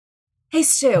Hey,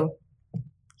 Stu,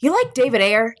 you like David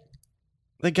Ayer?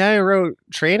 The guy who wrote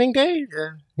Training Day? Yeah,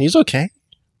 he's okay.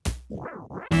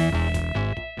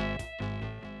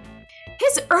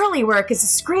 His early work as a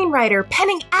screenwriter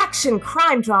penning action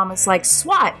crime dramas like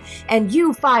SWAT and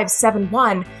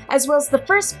U-571, as well as the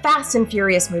first Fast and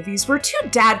Furious movies, were too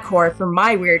dadcore for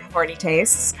my weird horny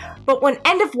tastes. But when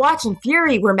End of Watch and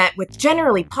Fury were met with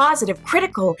generally positive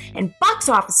critical and box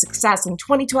office success in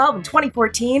 2012 and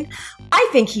 2014, I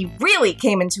think he really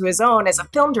came into his own as a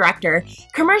film director,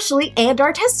 commercially and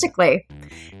artistically.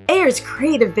 Ayer's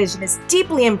creative vision is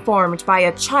deeply informed by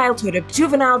a childhood of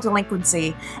juvenile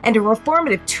delinquency and a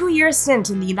reformative 2-year stint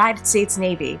in the United States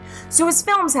Navy, so his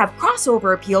films have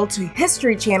crossover appeal to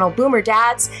History Channel boomer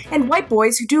dads and white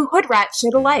boys who do hood rat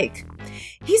shit alike.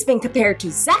 He's been compared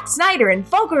to Zack Snyder and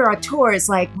vulgar auteurs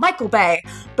like Michael Bay,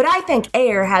 but I think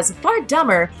Ayer has a far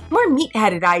dumber, more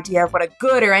meat-headed idea of what a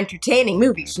good or entertaining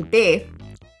movie should be.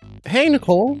 Hey,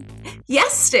 Nicole.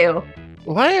 Yes, Stu.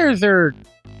 Why are there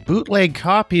bootleg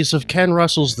copies of Ken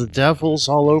Russell's The Devils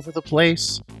all over the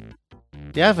place?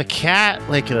 Do you have a cat,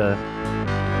 like a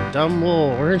dumb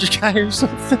little orange guy or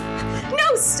something?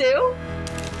 No, Stu.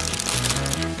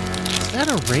 Is that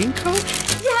a raincoat?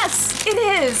 Yes, it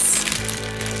is.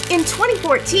 In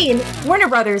 2014, Warner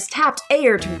Brothers tapped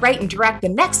Ayer to write and direct the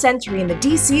next entry in the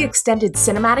DC Extended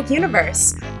Cinematic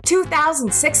Universe,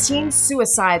 2016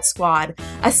 Suicide Squad,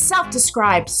 a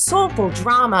self-described soulful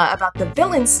drama about the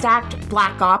villain-stacked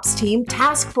Black Ops team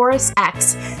Task Force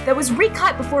X that was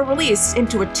recut before release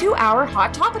into a 2-hour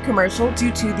Hot Topic commercial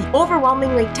due to the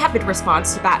overwhelmingly tepid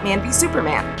response to Batman v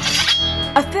Superman.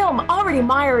 A film already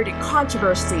mired in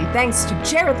controversy thanks to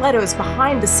Jared Leto's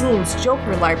behind-the-scenes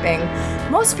Joker LARPing,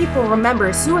 most people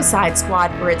remember Suicide Squad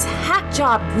for its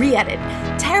hack-job re-edit,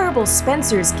 terrible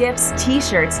Spencer's Gifts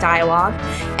t-shirts dialogue,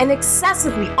 and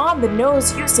excessively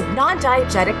on-the-nose use of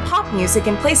non-diegetic pop music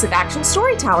in place of action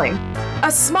storytelling.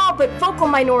 A small but vocal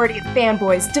minority of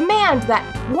fanboys demand that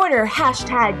Warner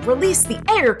 #release the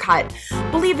Ayer cut,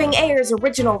 believing Ayer's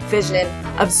original vision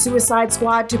of Suicide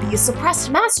Squad to be a suppressed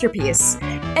masterpiece.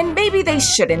 And maybe they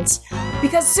shouldn't,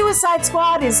 because Suicide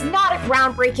Squad is not a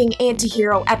groundbreaking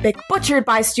anti-hero epic butchered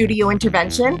by studio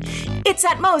intervention. It's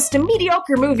at most a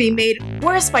mediocre movie made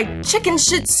worse by chicken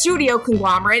shit studio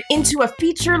conglomerate into a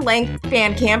feature-length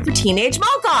fan cam for teenage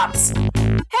mall cops.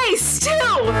 Hey, Stu!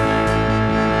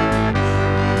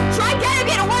 Try getting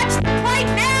it to watch right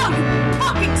now, you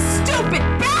fucking stupid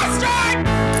bastard!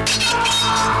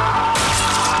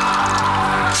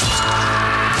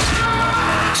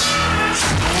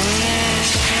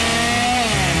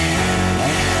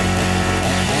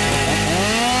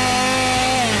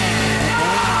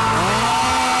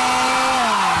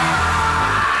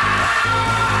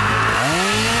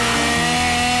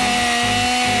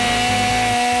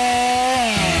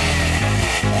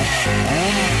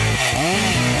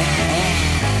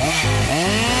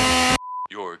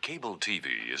 Your cable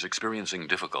TV is experiencing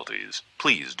difficulties.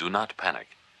 Please do not panic.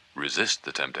 Resist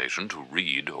the temptation to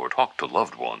read or talk to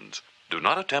loved ones. Do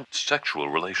not attempt sexual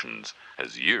relations,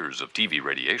 as years of TV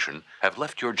radiation have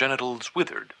left your genitals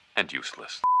withered and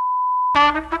useless.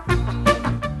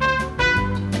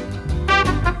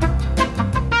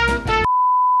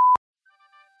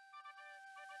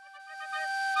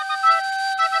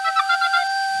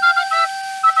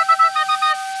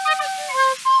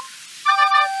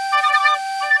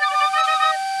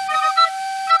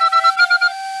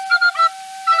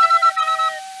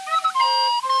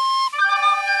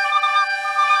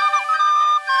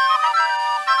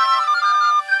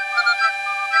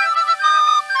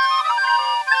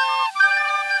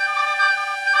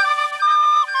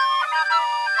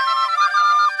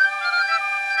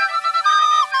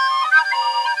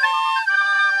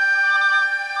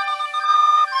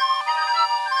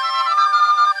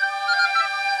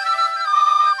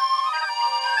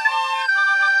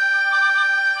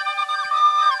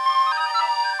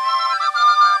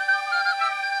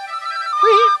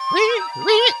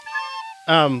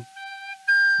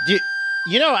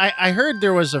 I heard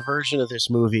there was a version of this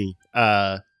movie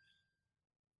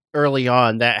early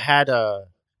on that had a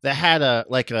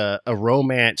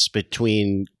romance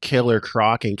between Killer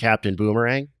Croc and Captain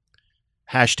Boomerang.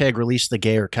 #release the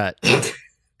gayer cut.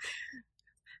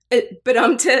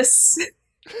 Tis.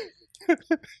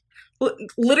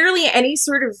 Literally any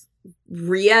sort of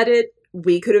re-edit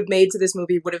we could have made to this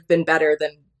movie would have been better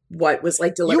than what was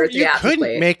delivered theatrically. You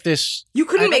couldn't make this. You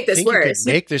couldn't make this worse. You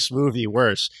could make this movie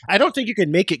worse. I don't think you could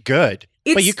make it good,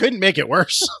 but you couldn't make it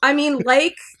worse. I mean,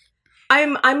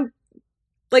 I'm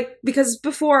because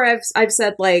before I've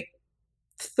said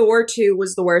Thor 2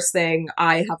 was the worst thing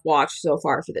I have watched so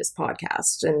far for this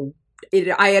podcast, and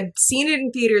I had seen it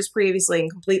in theaters previously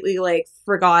and completely like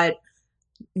forgot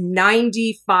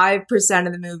 95%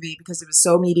 of the movie because it was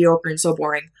so mediocre and so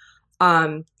boring.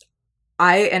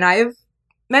 I've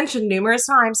mentioned numerous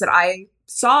times that I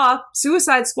saw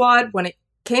Suicide Squad when it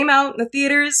came out in the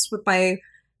theaters with my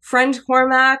friend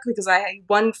Cormac because I had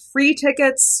won free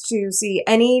tickets to see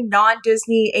any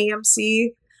non-Disney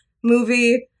AMC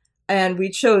movie, and we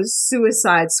chose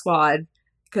Suicide Squad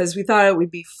because we thought it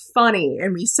would be funny,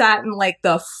 and we sat in like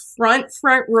the front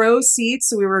row seats,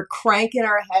 so we were cranking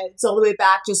our heads all the way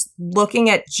back just looking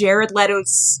at Jared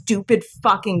Leto's stupid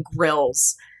fucking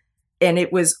grills, and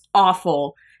it was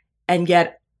awful. And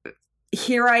yet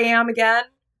here I am again.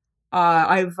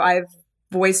 I've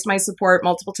voiced my support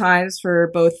multiple times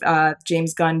for both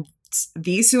James Gunn's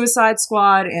The Suicide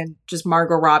Squad and just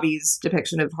Margot Robbie's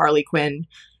depiction of Harley Quinn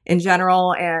in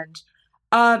general. And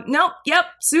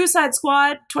Suicide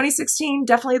Squad 2016,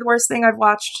 definitely the worst thing I've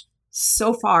watched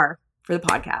so far for the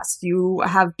podcast. You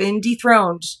have been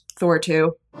dethroned, Thor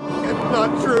 2. It's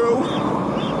not true.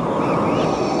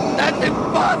 That's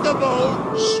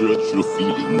impossible. Search your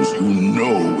feelings. You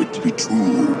know it to be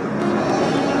true.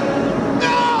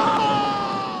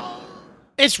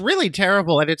 It's really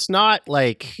terrible, and it's not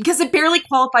like... Because it barely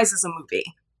qualifies as a movie.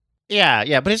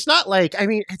 Yeah, but it's not like... I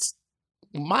mean, it's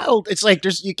mild. It's like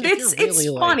there's... It's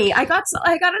funny. I got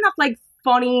enough, like,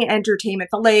 funny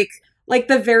entertainment. But, like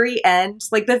the very end,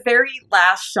 like, the very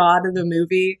last shot of the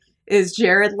movie is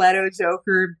Jared Leto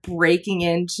Joker breaking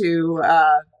into,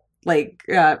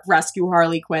 rescue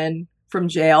Harley Quinn from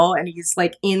jail, and he's,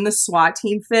 like, in the SWAT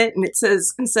team fit, and it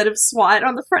says, instead of SWAT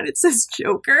on the front, it says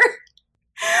Joker.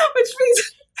 Which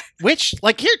means he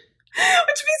got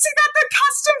the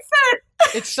custom fit.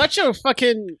 It's such a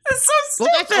fucking... It's so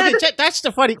stupid. Well, that's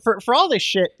the funny... For all this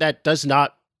shit that does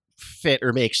not fit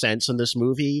or make sense in this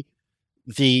movie,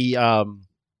 the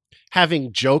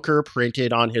having Joker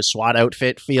printed on his SWAT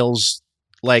outfit feels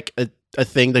like a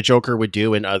thing the Joker would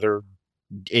do in other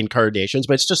incarnations,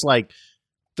 but it's just like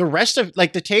the rest of...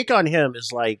 Like, the take on him is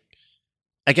like...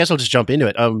 I guess I'll just jump into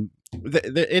it.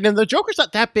 The Joker's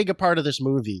not that big a part of this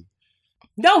movie.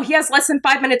 No, he has less than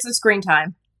 5 minutes of screen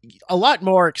time. A lot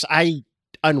more, because I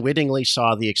unwittingly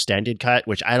saw the extended cut,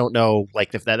 which I don't know,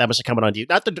 like, if that must have come on to you.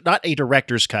 Not a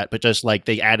director's cut, but just like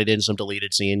they added in some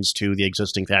deleted scenes to the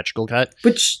existing theatrical cut.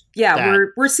 Which,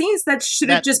 were scenes that should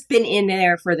have just been in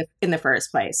there in the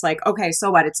first place. Like, okay,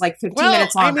 so what? It's like 15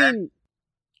 minutes longer. I mean,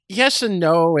 yes and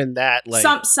no, in that,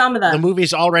 like, some of them. The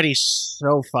movie's already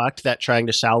so fucked that trying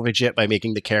to salvage it by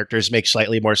making the characters make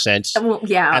slightly more sense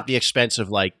at the expense of,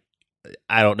 like,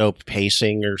 I don't know,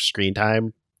 pacing or screen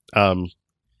time. I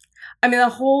mean, the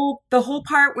whole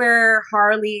part where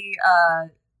Harley,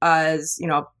 is, you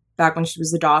know, back when she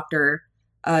was the doctor,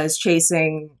 is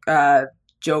chasing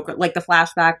Joker, like the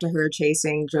flashback to her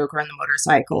chasing Joker on the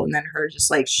motorcycle, and then her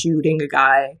just like shooting a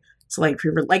guy. So like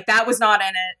that was not in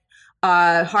it.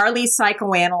 Harley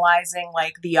psychoanalyzing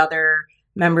like the other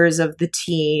members of the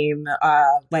team,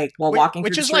 like while walking,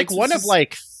 which through is the like streets. one of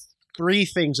like 3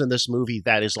 things in this movie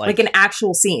that is like an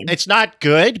actual scene. It's not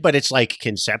good, but it's like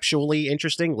conceptually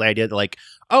interesting. The idea that like,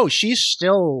 oh, she's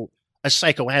still a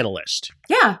psychoanalyst.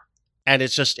 Yeah. And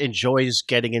it's just enjoys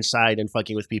getting inside and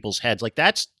fucking with people's heads. Like,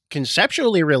 that's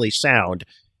conceptually really sound.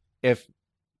 If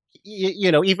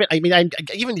you know, even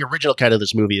the original cut of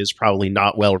this movie is probably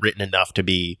not well written enough to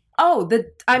be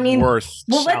worth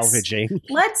salvaging.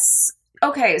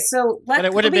 But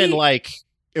it would have been like,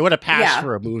 it would have passed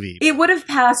for a movie. It would have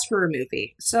passed for a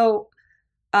movie. So,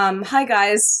 hi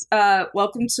guys,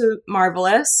 welcome to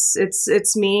Marvelous.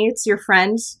 It's me. It's your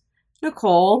friend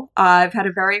Nicole. I've had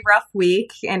a very rough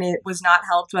week, and it was not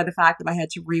helped by the fact that I had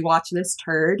to rewatch this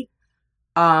turd.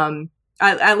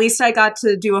 At least I got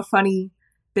to do a funny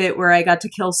bit where I got to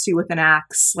kill Stu with an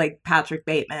axe, like Patrick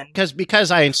Bateman.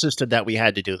 Because I insisted that we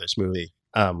had to do this movie,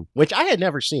 which I had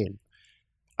never seen.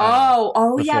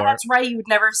 Yeah, that's right. You'd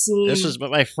never seen. This was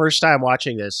my first time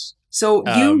watching this. So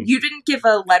you didn't give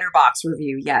a Letterboxd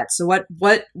review yet. So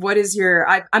what is your?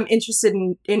 I'm interested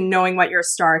in knowing what your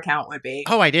star count would be.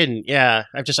 Oh, I didn't. Yeah,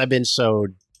 I've been so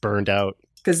burned out.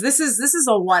 Because this is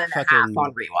a 1.5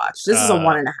 on rewatch. This is a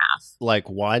 1.5. Like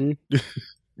 1.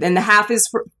 And the half is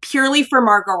purely for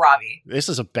Margot Robbie. This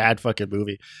is a bad fucking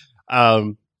movie.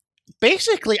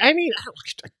 Basically, I mean,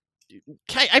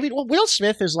 Will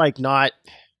Smith is like not.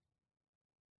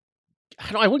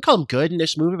 I wouldn't call him good in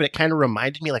this movie, but it kind of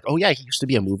reminded me, like, oh yeah, he used to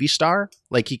be a movie star.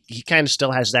 Like he kind of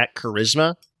still has that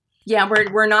charisma. Yeah, we're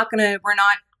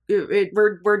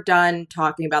done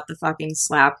talking about the fucking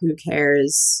slap. Who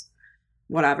cares?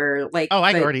 Whatever. Like, I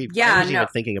was even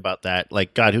thinking about that.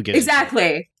 Like, God, who gives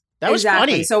exactly. That was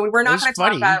exactly. funny. So we're not was going to talk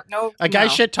funny. about no. A guy no.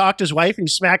 shit talked his wife and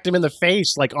he smacked him in the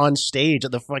face like on stage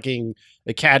at the fucking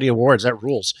Academy Awards. That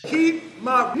rules. Keep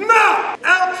my mouth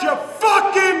out your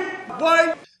fucking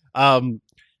way.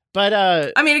 But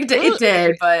I mean, it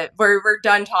did, but we're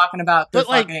done talking about the But,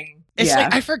 like, fucking. it's yeah.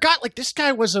 like I forgot. Like this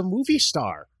guy was a movie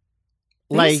star.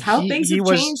 How things have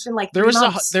changed in like 3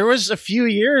 months. There was a few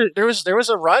years. There was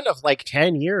a run of like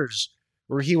 10 years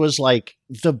where he was like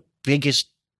the biggest,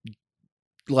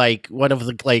 like one of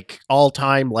the like all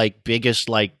time like biggest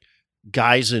like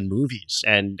guys in movies,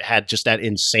 and had just that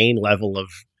insane level of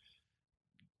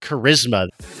charisma.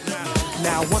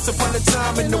 Now, once upon a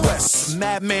time in the West,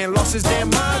 madman lost his damn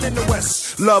mind in the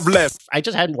West. Love left. I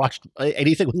just hadn't watched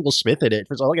anything with Will Smith in it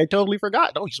for so long. I totally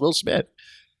forgot. No, he's Will Smith.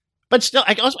 But still,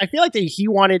 I feel like he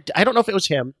wanted, I don't know if it was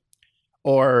him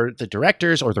or the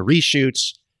directors or the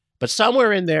reshoots, but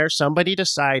somewhere in there, somebody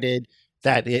decided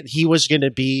that he was going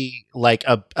to be like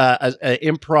a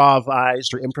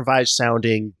improvised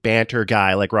sounding banter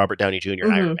guy like Robert Downey Jr.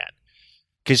 in Iron Man.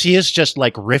 Because he is just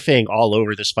like riffing all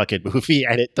over this fucking movie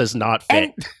and it does not fit.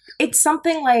 And it's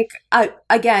something like,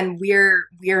 again, we're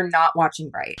not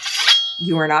watching right.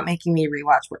 You are not making me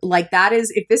rewatch. Like that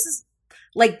is, if this is,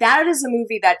 like that is a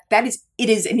movie it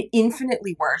is an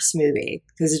infinitely worse movie.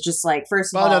 Because it's just like,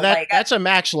 first of all, that's a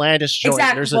Max Landis joint.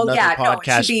 Exactly. There's Well, another yeah, no, it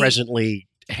podcast should be- presently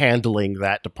handling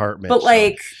that department. But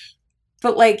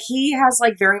like he has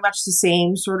like very much the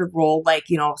same sort of role, like,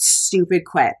 you know, stupid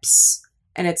quips.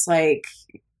 And it's like,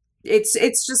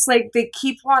 it's just like they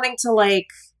keep wanting to like,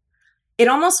 it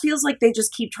almost feels like they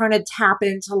just keep trying to tap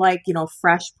into like, you know,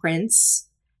 Fresh Prince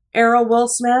era Will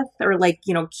Smith, or like,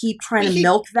 you know, keep trying to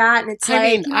milk that. And it's I like,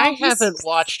 mean, you know, I haven't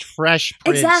watched Fresh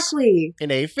Prince exactly in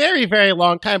a very, very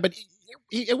long time, but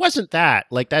it wasn't that.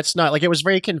 Like, that's not, like, it was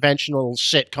very conventional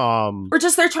sitcom. or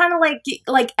just they're trying to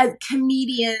like a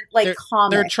comedian, like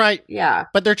comic. They're trying, yeah.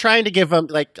 but they're trying to give him,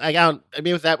 like, I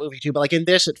mean, with that movie too, but like in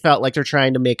this, it felt like they're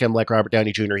trying to make him like Robert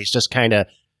Downey Jr. He's just kind of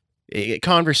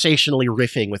conversationally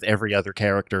riffing with every other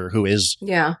character who is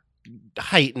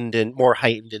heightened and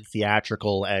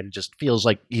theatrical, and just feels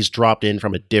like he's dropped in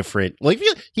from a different, like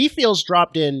he feels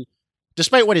dropped in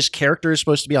despite what his character is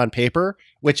supposed to be on paper,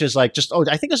 which is like just,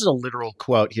 I think this is a literal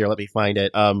quote here. Let me find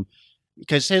it.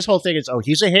 Because his whole thing is,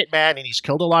 he's a hitman and he's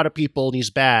killed a lot of people and he's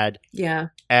bad. Yeah.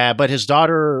 But his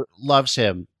daughter loves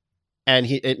him, and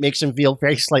it makes him feel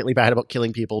very slightly bad about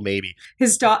killing people, maybe.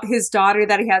 His daughter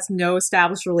that he has no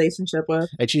established relationship with.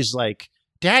 And she's like,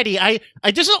 Daddy, I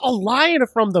just a line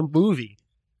from the movie,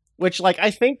 which like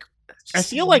I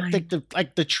feel like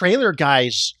the trailer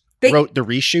guys wrote the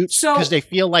reshoots because they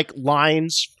feel like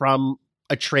lines from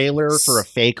a trailer for a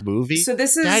fake movie. So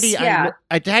this is Daddy,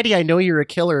 Daddy, I know you're a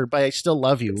killer, but I still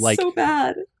love you. Like, so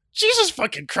bad. Jesus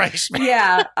fucking Christ, man.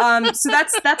 Yeah. So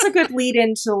that's a good lead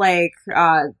into like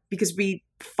because we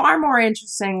far more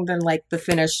interesting than like the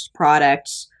finished product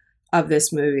of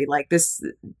this movie. Like this,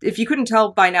 if you couldn't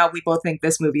tell by now, we both think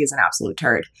this movie is an absolute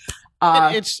turd.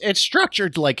 It's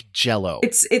structured like Jello.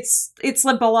 It's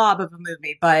like blob of a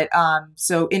movie, but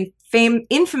so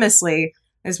infamously,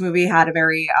 this movie had a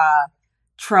very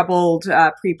troubled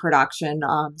pre-production.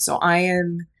 So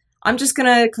I'm just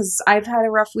gonna, because I've had a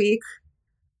rough week.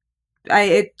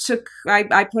 I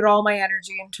put all my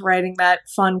energy into writing that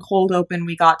fun cold open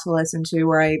we got to listen to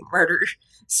where I murdered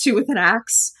Stu with an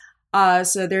axe.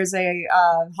 So there's a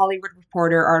Hollywood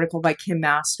Reporter article by Kim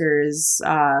Masters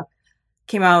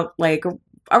came out like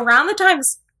around the time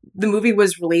the movie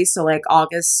was released, so like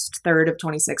August 3rd of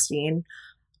 2016.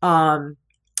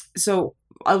 So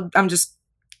I'm just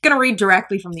gonna read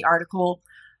directly from the article.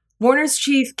 Warner's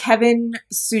chief Kevin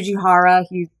Tsujihara,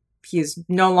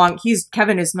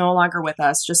 Kevin is no longer with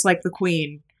us, just like the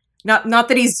Queen. Not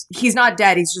that he's not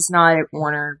dead, he's just not at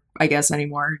Warner, I guess,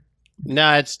 anymore.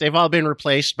 No, they've all been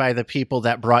replaced by the people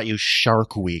that brought you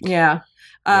Shark Week. Yeah.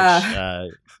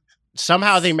 Which,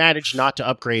 somehow they managed not to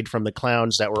upgrade from the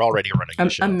clowns that were already running the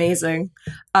show. Amazing.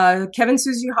 Kevin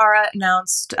Tsujihara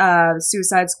announced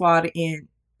Suicide Squad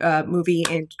movie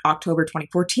in October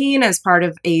 2014 as part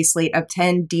of a slate of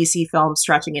 10 DC films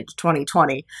stretching into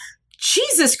 2020.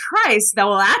 Jesus Christ,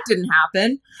 that didn't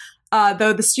happen.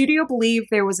 Though the studio believed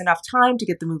there was enough time to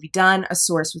get the movie done, a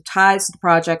source with ties to the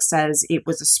project says it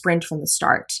was a sprint from the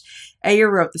start. Ayer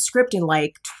wrote the script in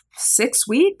like 6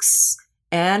 weeks,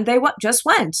 and they just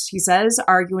went, he says,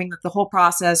 arguing that the whole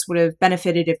process would have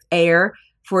benefited if Ayer,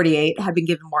 48, had been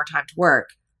given more time to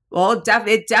work. Well,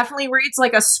 it definitely reads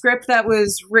like a script that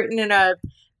was written in a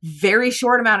very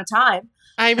short amount of time.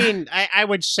 I mean, I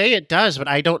would say it does, but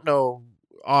I don't know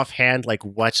offhand like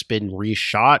what's been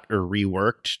reshot or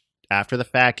reworked after the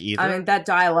fact either. I mean, that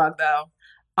dialogue though.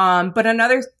 But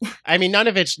another, I mean, none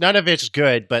of it's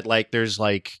good, but like there's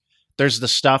the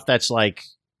stuff that's like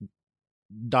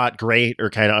not great or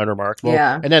kind of unremarkable.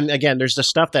 Yeah. And then again, there's the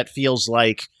stuff that feels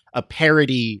like a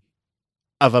parody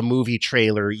of a movie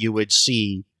trailer you would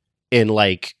see in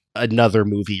like another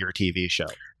movie or TV show.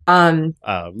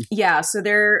 Yeah, so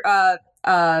they're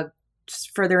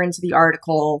just further into the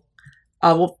article.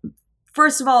 Well,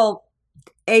 first of all,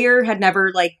 Ayer had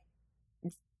never like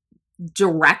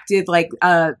directed like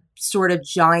a sort of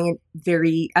giant,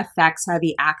 very effects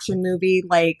heavy action movie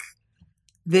like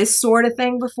this sort of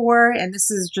thing before, and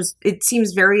this is just, it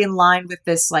seems very in line with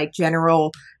this like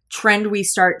general trend we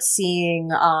start seeing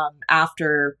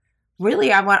after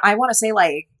really I want to say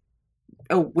like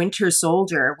a Winter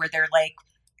Soldier, where they're like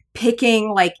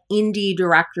picking like indie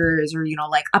directors or, you know,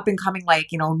 like up and coming,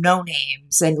 like, you know, no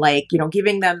names, and like, you know,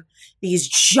 giving them these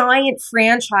giant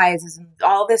franchises and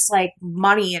all this like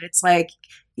money. And it's like,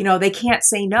 you know, they can't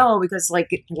say no because like,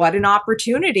 what an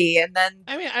opportunity. And then,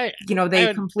 I mean, you know,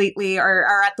 they completely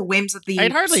are at the whims of the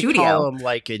I'd hardly studio. call him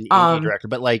like an indie director,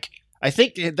 but like, I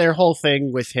think their whole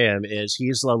thing with him is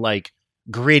he's the like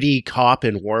gritty cop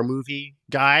and war movie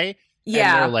guy.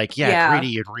 Yeah. And they're like,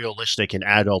 gritty and realistic and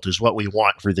adult is what we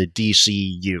want for the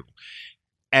DCU.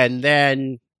 And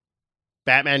then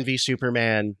Batman v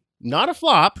Superman, not a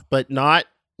flop, but not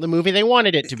the movie they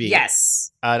wanted it to be.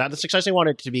 Yes. Not the success they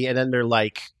wanted it to be. And then they're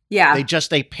like, yeah,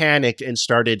 they panicked and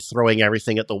started throwing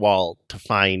everything at the wall to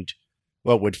find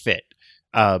what would fit.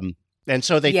 And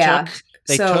so they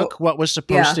took what was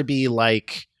supposed to be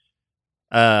like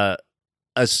a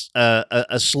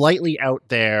slightly out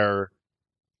there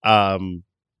kind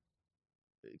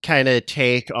of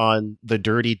take on the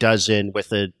Dirty Dozen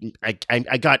with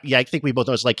I think we both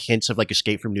know it's like hints of like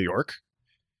Escape from New York.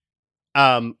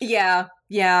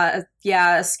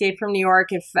 Escape from New York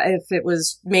if it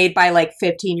was made by like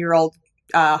 15-year-old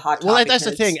Hot Topic well, that's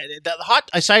kids. the thing.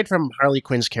 Aside from Harley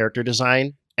Quinn's character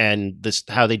design and this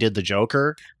how they did the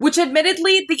Joker, which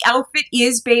admittedly the outfit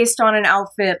is based on an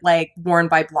outfit like worn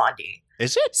by Blondie.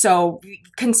 Is it? So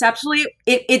conceptually,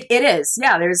 it is.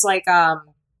 Yeah, there's like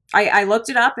I looked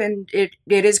it up and it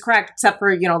is correct, except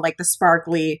for, you know, like the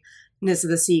sparkliness of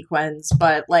the sequins.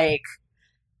 But like,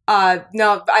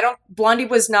 no, I don't. Blondie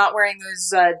was not wearing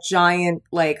those giant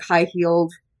like high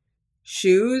heeled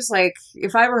shoes. Like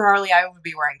if I were Harley, I would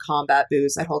be wearing combat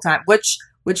boots that whole time, which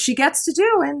she gets to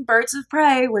do in Birds of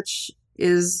Prey, which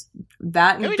is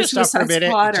that and the Suicide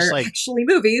Squad are like, actually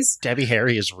movies. Debbie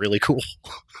Harry is really cool.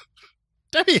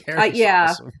 Debbie Harry,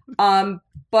 yeah. Awesome.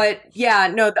 But yeah,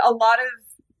 no, a lot of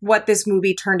what this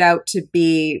movie turned out to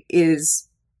be is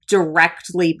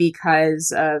directly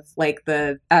because of like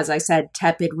the, as I said,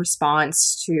 tepid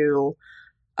response to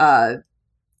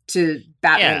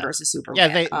Batman versus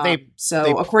Superman. Yeah, I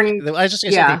was just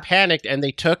gonna say they panicked and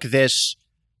they took this,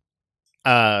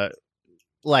 like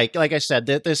I said,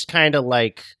 this kind of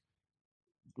like,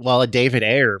 well, a David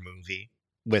Ayer movie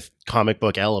with comic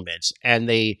book elements, and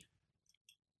they,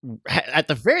 at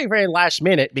the very, very last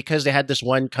minute, because they had this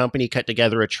one company cut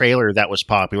together a trailer that was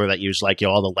popular that used like, you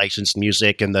know, all the licensed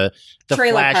music and the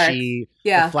flashy,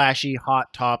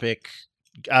 Hot Topic,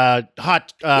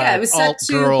 it was set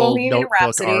to girl Bohemian notebook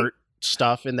Rhapsody art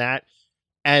stuff in that,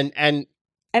 and I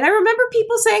remember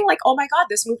people saying like, "Oh my god,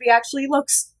 this movie actually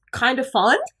looks kind of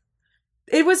fun."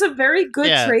 It was a very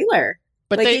good trailer,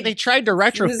 but like, they tried to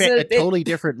retrofit a totally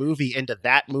different movie into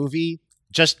that movie.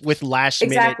 Just with last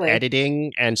minute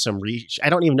editing and some I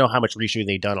don't even know how much reshooting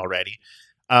they've done already.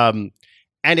 And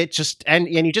it just, and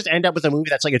you just end up with a movie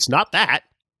that's like, it's not that.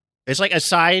 It's like,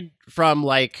 aside from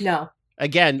like, no,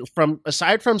 again,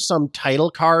 aside from some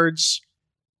title cards,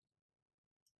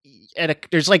 and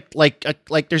there's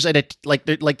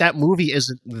that movie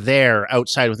isn't there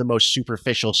outside of the most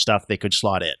superficial stuff they could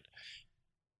slot in.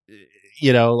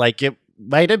 You know, like it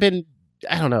might have been,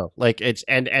 I don't know, like it's,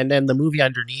 and then the movie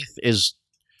underneath is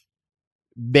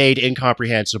made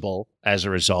incomprehensible as a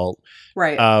result.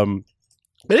 Right.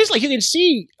 But it's like, you can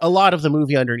see a lot of the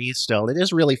movie underneath still. And it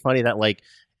is really funny that like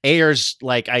Ayer's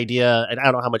like idea, and I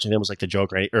don't know how much of him was like the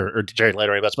Joker or Jared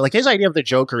Leto or anybody else, but like his idea of the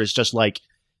Joker is just like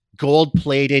gold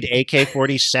plated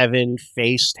AK-47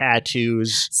 face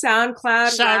tattoos,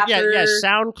 SoundCloud rapper.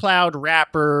 SoundCloud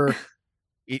rapper,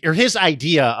 or his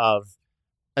idea of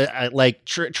like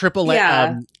triple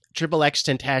X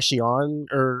Tentacion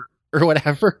or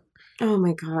whatever. Oh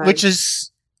my god! Which is,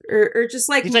 or just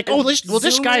like, he's like, oh, this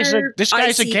guy's a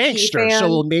gangster, fan. So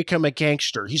we'll make him a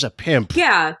gangster. He's a pimp.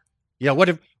 Yeah. Yeah.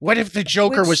 What if the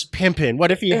Joker was pimping?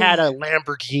 What if he had a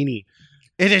Lamborghini?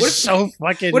 It is so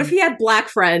fucking. What if he had black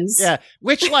friends? Yeah,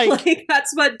 which like, like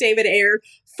that's what David Ayer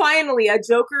finally a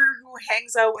Joker who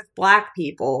hangs out with black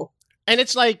people. And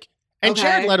it's like, and Okay.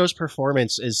 Jared Leto's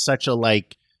performance is such a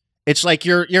like, it's like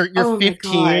you're Oh my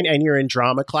 15 God. and you're in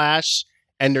drama class,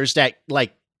 and there's that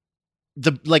like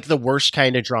the worst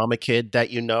kind of drama kid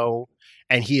that you know,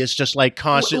 and he is just like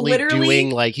constantly Literally- doing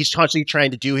like he's constantly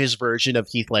trying to do his version of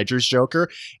Heath Ledger's Joker,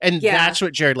 and Yeah. that's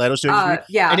what Jared Leto's doing.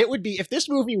 Yeah. And it would be if this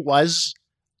movie was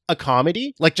a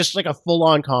comedy, like just like a full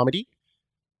on comedy,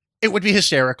 it would be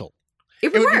hysterical. It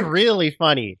It would be work. really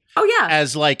funny Oh yeah.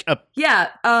 as like a Yeah.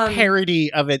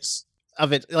 parody of it.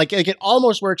 Like it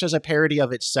almost works as a parody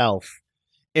of itself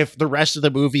if the rest of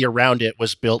the movie around it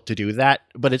was built to do that,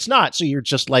 but it's not. So you're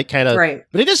just like kind of right.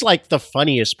 but it is like the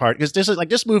funniest part because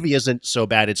this movie isn't so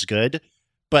bad it's good,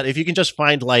 but if you can just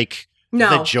find like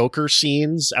No. the Joker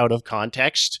scenes out of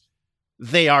context,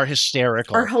 they are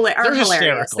hysterical. Are They're hilarious.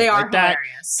 hysterical. They are Like that-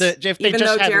 hilarious. If they Even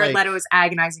just though had, Jared like- Leto is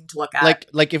agonizing to look at.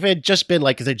 like if it had just been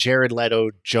like the Jared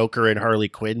Leto Joker and Harley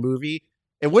Quinn movie,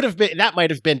 it would have been that might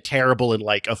have been terrible in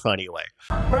like a funny way.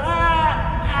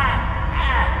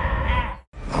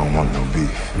 I don't want no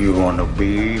beef. You want no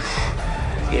beef?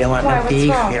 You don't want no beef?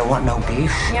 You don't want no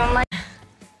beef? You don't like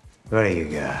What do you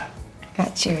got?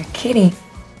 got your kitty.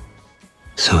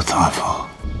 So thoughtful.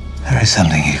 There is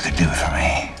something you could do for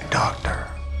me, Doctor.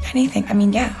 Anything. I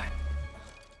mean, yeah.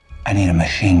 I need a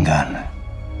machine gun.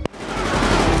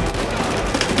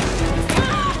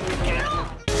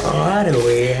 What do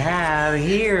we have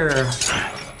here?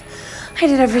 I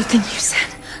did everything you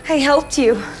said. I helped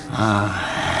you.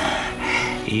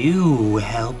 You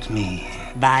helped me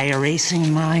by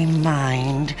erasing my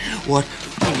mind what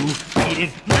hated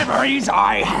memories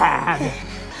I had.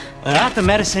 Without the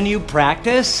medicine you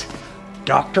practice,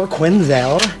 Dr.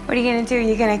 Quinzel. What are you gonna do?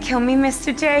 You gonna kill me,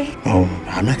 Mr. J? Oh,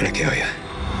 I'm not gonna kill you.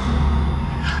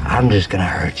 I'm just gonna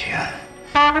hurt you.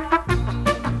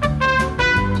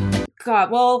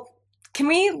 God, well, can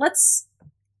we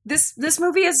this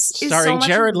movie is Starring so much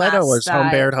Jared a Leto mess as that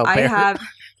Humbert Humbert. I have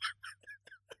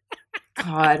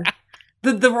God.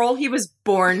 The role he was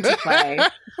born to play.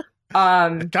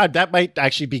 God, that might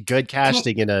actually be good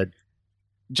casting in a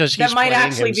just he's that might playing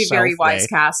actually be very himself wise way.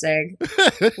 casting.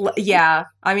 Yeah.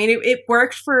 I mean it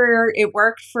worked for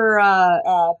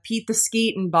Pete the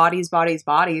Skeet and Bodies, where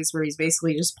he's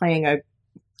basically just playing a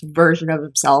version of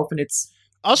himself, and it's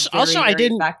Also, very, I very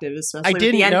didn't. effective, especially I with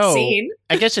didn't the end know. scene.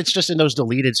 I guess it's just in those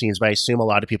deleted scenes, but I assume a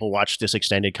lot of people watched this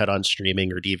extended cut on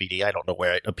streaming or DVD. I don't know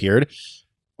where it appeared,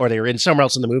 or they were in somewhere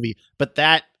else in the movie. But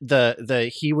that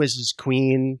the he was his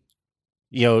queen,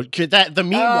 you know, that the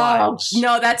meanwhiles.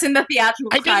 No, that's in the theatrical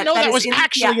I cut. didn't know that is was in the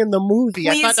actually in the movie.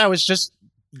 I Please. thought that was just.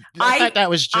 I thought that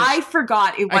was just. I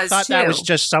forgot it was I thought too. that was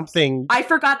just something. I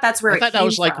forgot that's where I it thought that came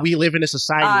was like from. we live in a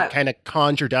society kind of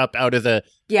conjured up out of the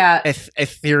Yeah.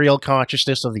 ethereal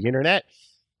consciousness of the internet.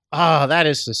 Oh, that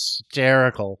is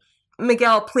hysterical.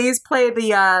 Miguel, please play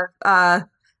the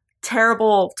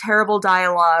terrible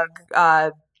dialogue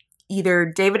either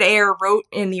David Ayer wrote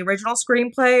in the original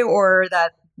screenplay or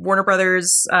that Warner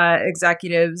Brothers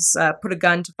executives put a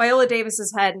gun to Viola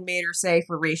Davis's head and made her say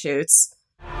for reshoots.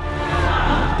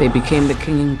 They became the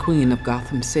king and queen of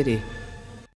Gotham City.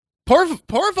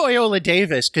 Poor Viola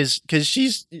Davis, because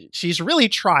she's really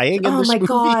trying in Oh this my movie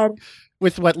god.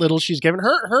 with what little she's given.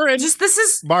 Her and Just this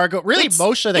is Margot, really it's-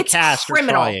 most of the it's cast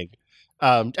criminal. are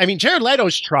trying. I mean, Jared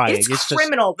Leto's trying. it's just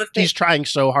criminal. The thing. he's trying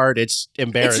so hard, it's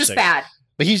embarrassing. It's just bad.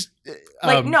 But he's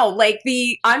Like no, like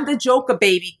the I'm the Joker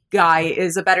baby guy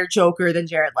is a better Joker than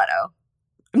Jared Leto.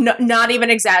 No, not even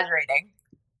exaggerating.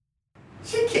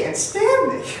 She can't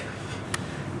stand me.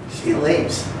 She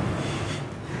leaves.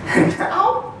 And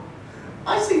now,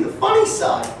 I see the funny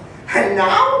side. And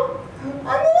now,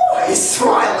 I'm always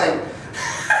smiling.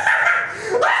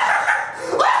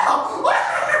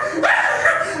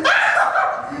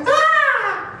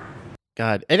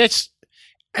 God, and it's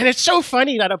so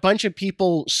funny that a bunch of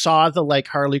people saw the like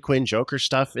Harley Quinn Joker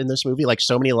stuff in this movie, like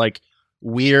so many like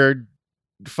weird,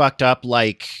 fucked up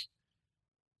like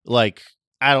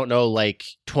I don't know, like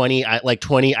 20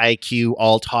 IQ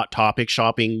all topic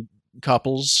shopping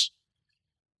couples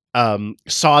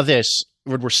saw this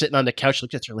when we're sitting on the couch,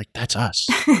 looked at her like, that's us.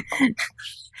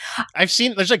 I've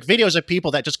seen there's like videos of people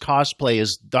that just cosplay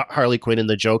as the Harley Quinn and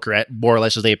the Joker at more or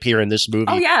less as they appear in this movie.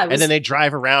 Oh yeah, And then they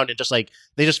drive around and just like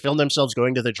they just film themselves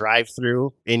going to the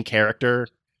drive-through in character,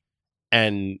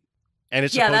 and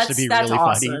it's supposed to be that's really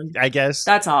awesome. funny, I guess.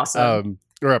 That's awesome.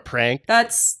 Or a prank.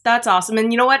 That's awesome.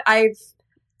 And you know what? I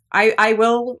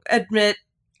will admit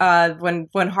when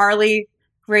Harley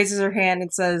raises her hand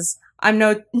and says, "I'm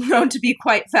known to be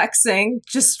quite vexing,"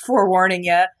 just forewarning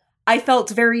you. I felt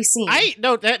very seen.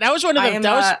 That was one of the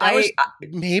that was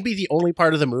maybe the only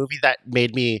part of the movie that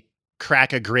made me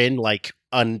crack a grin, like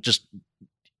just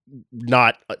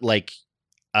not like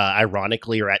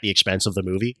ironically or at the expense of the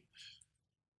movie.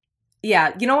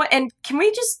 Yeah, you know what? And can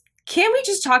we just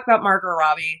talk about Margot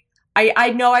Robbie?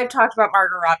 I know I've talked about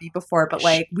Margot Robbie before, but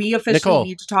like we officially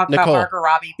need to talk about Margot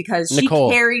Robbie because she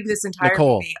carried this entire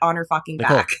movie on her fucking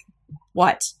back.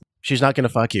 What? She's not going to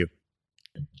fuck you.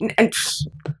 And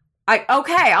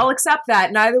I'll accept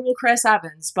that. Neither will Chris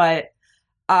Evans, but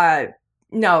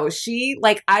no, she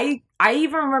like I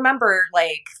even remember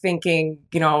like thinking,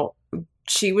 you know,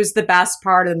 she was the best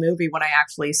part of the movie when I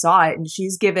actually saw it, and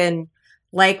she's given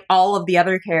like all of the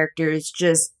other characters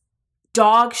just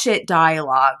dog shit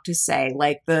dialogue to say.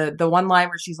 Like the one line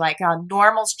where she's like,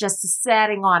 "Normal's just a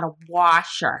setting on a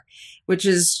washer," which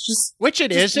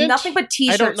isn't nothing but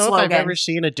t-shirt slogan. I don't know if I've ever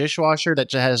seen a dishwasher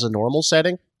that has a normal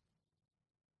setting.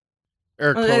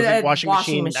 Or washing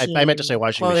machine. I meant to say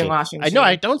washing machine. I know.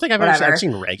 I don't think I've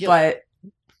seen regular.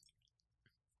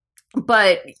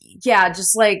 But yeah,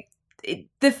 just like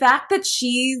the fact that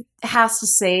she has to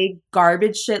say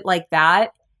garbage shit like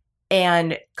that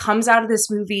and comes out of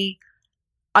this movie,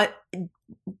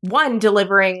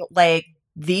 delivering like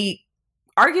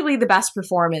arguably the best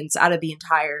performance out of the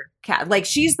entire cast. Like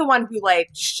she's the one who like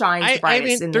shines the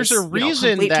brightest. There's a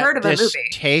reason that this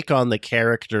take on the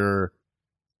character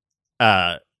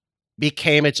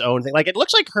became its own thing. Like it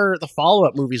looks like the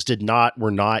follow-up movies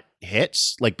were not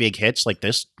hits, like big hits like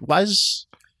this was.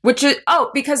 Which is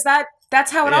because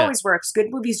that's how it always works.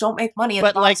 Good movies don't make money at the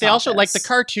box office. But like they also like the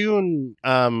cartoon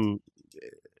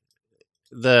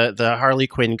the Harley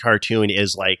Quinn cartoon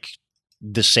is like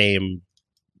the same.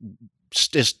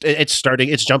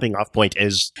 Its jumping off point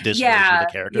is this version of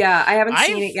the character. Yeah, I haven't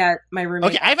seen it yet. My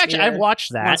roommate I've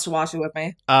watched that. Wants to watch it with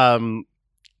me.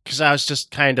 Because I was just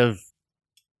kind of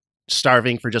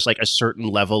starving for just like a certain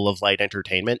level of light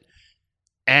entertainment,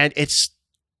 and it's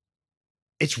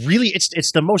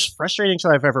the most frustrating show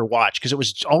I've ever watched because it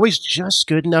was always just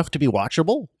good enough to be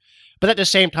watchable, but at the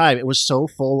same time it was so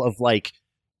full of like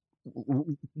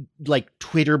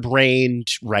Twitter brained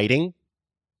writing,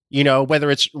 you know,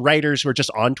 whether it's writers who are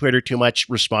just on Twitter too much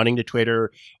responding to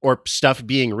Twitter, or stuff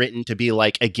being written to be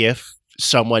like a GIF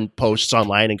someone posts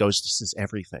online and goes, "This is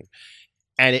everything."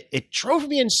 And it drove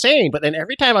me insane. But then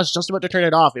every time I was just about to turn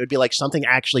it off, it would be like something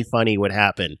actually funny would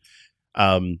happen.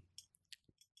 And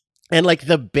like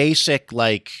the basic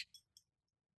like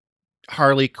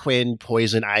Harley Quinn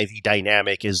Poison Ivy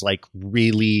dynamic is like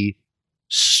really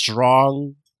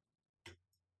strong.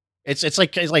 It's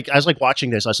like I was like watching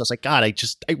this. I was just like, God, I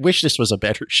wish this was a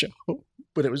better show.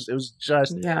 But it was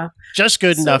just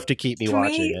good enough to keep me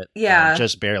watching it. Yeah,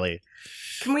 just barely.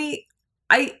 Can we?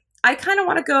 I kind of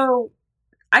want to go.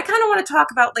 I kind of want to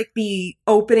talk about like the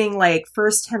opening, like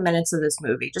first 10 minutes of this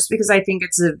movie, just because I think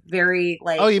it's a very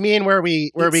like. Oh, you mean where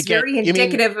we get very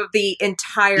indicative of the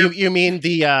entire. You mean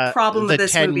the problem of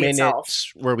this 10 minutes itself,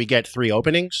 where we get 3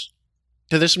 openings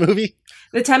to this movie?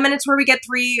 The 10 minutes where we get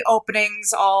 3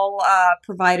 openings, all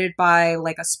provided by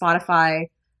like a Spotify.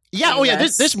 Yeah. Oh yeah.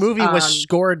 This movie was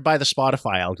scored by the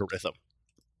Spotify algorithm.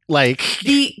 Like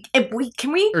can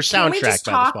we soundtrack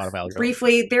by the Spotify algorithm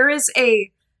briefly?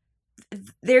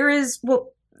 There is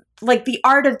like the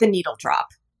art of the needle drop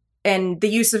and the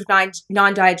use of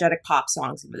non-diegetic pop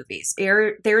songs in movies.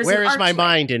 There's Where is My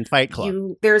Mind in Fight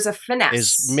Club? There's a finesse.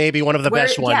 Is maybe one of the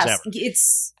best ones ever.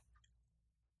 It's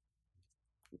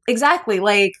exactly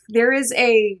like there is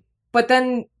but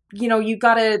then you know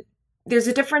there's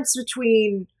a difference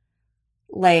between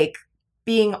like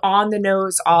being on the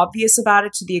nose obvious about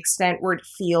it to the extent where it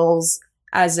feels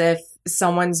as if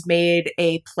someone's made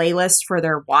a playlist for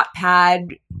their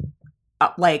Wattpad,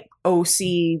 like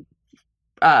OC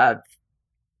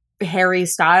Harry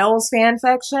Styles fan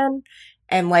fiction,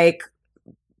 and like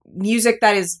music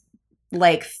that is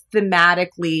like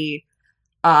thematically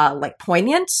like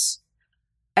poignant,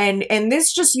 and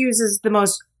this just uses the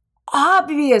most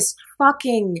obvious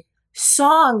fucking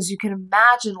songs you can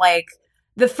imagine. Like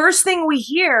the first thing we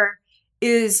hear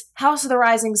is House of the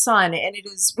Rising Sun, and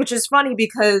which is funny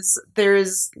because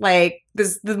there's like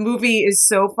the movie is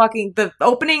so fucking, the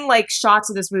opening like shots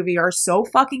of this movie are so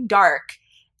fucking dark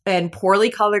and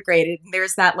poorly color graded, and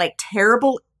there's that like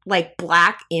terrible like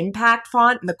black impact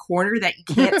font in the corner that you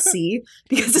can't see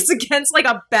because it's against like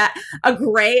a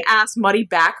gray ass muddy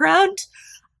background.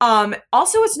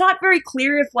 Also, it's not very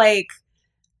clear if like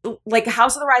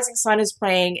House of the Rising Sun is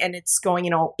playing and it's going,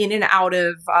 you know, in and out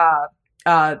of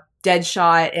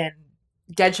Deadshot and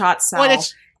Deadshot cell. Well,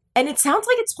 and it sounds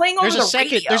like it's playing over the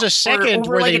radio. There's a second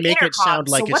over where like they an make it intercom. sound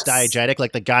like So it's diegetic,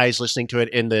 like the guy's listening to it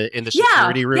in the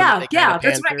security room. Yeah, that they kinda pan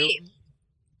that's what I through. mean.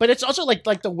 But it's also like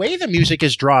the way the music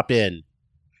is dropped in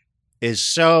is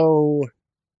so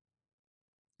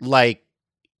like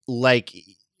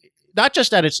not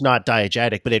just that it's not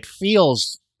diegetic, but it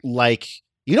feels like,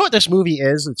 you know what this movie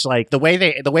is? It's like the way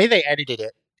they edited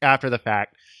it after the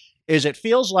fact is it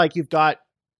feels like you've got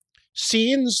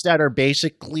scenes that are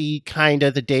basically kind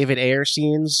of the David Ayer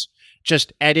scenes,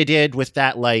 just edited with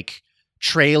that like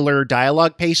trailer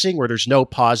dialogue pacing where there's no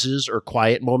pauses or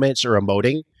quiet moments or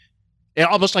emoting.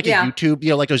 Almost like a YouTube,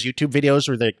 like those YouTube videos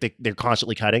where they're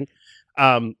constantly cutting.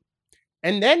 And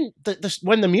then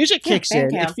when the music kicks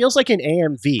in, it feels like an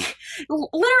AMV.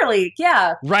 Literally,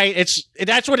 yeah. Right.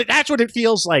 That's what it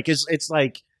feels like. It's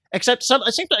like except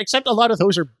a lot of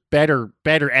those are better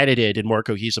edited and more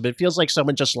cohesive. It feels like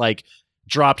someone just like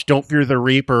dropped "Don't Fear the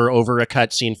Reaper" over a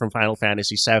cutscene from Final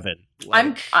Fantasy VII.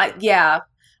 Like,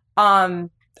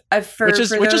 which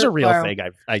is a real thing.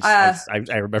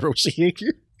 I remember seeing.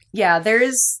 Yeah,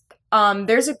 there's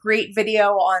a great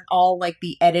video on all like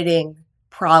the editing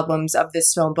problems of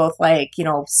this film, both like,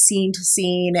 scene to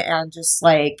scene and just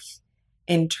like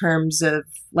in terms of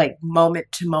like moment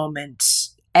to moment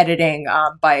editing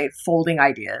by folding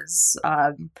ideas.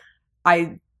 I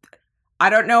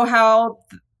don't know how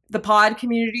the pod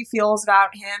community feels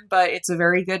about him, but it's a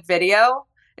very good video.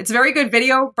 It's a very good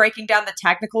video breaking down the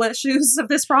technical issues of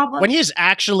this problem. When he's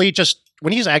actually just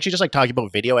like talking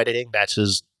about video editing, that's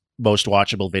his most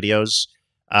watchable videos.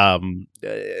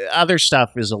 Other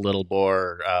stuff is a little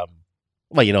more,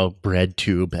 bread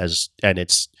tube and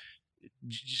it's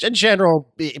in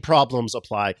general problems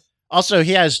apply. Also,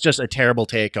 he has just a terrible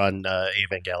take on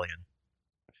Evangelion,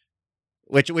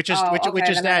 which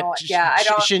is that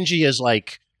Shinji is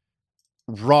like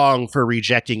wrong for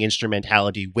rejecting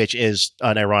instrumentality, which is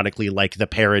unironically like the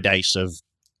paradise of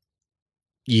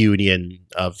union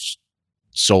of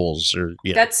souls, or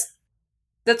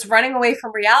that's running away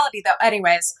from reality, though.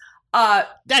 Anyways,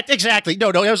 that exactly. No,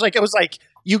 it was like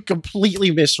you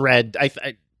completely misread.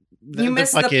 You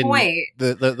missed the point.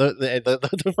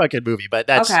 The fucking movie, but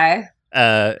that's okay.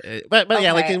 But okay.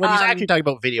 Yeah, like when he's actually talking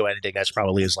about video editing, that's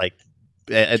probably is like,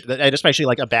 and especially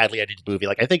like a badly edited movie.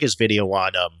 Like I think his video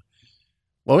on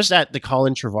what was that? The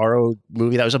Colin Trevorrow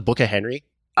movie that was a Book of Henry.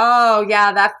 Oh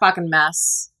yeah, that fucking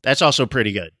mess. That's also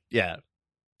pretty good. Yeah,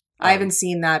 I haven't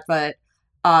seen that, but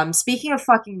speaking of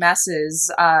fucking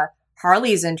messes,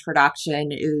 Harley's introduction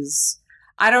is.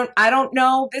 I don't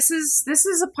know. This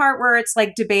is a part where it's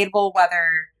like debatable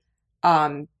whether,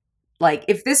 like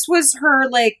if this was her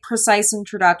like precise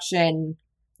introduction,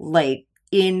 like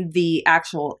in the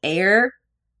actual Ayer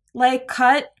like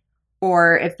cut,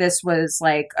 or if this was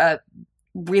like a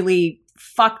really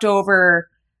fucked over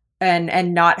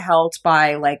and not helped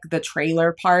by like the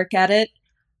trailer park edit.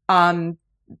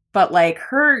 But like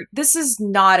this is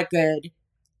not a good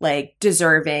like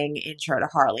deserving intro to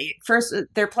Harley. First,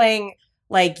 they're playing.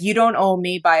 Like, You Don't Owe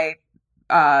Me by,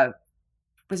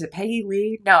 was it Peggy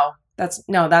Lee? No, that's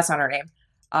not her name.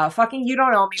 Fucking You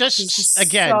Don't Owe Me. Just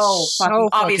again, so fucking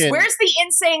obvious. Where's the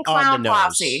Insane Clown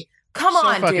Posse? Come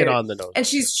on, dude. On the nose. And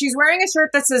she's wearing a shirt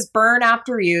that says "Burn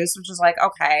After Use," which is like,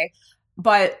 okay.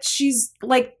 But she's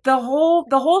like, the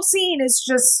whole scene is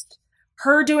just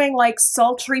her doing like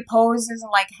sultry poses and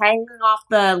like hanging off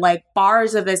the like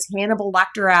bars of this Hannibal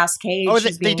Lecter ass cage. Oh,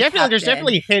 there's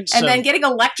definitely hints, and then getting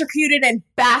electrocuted and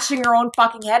bashing her own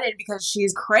fucking head in because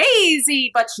she's crazy,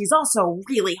 but she's also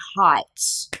really hot.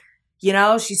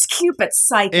 She's Cupid's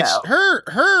psycho. It's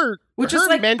her, which her is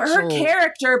like mental, her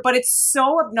character, but it's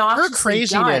so obnoxious. Her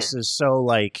craziness is so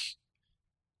like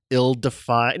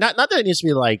ill-defined. Not that it needs to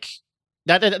be like.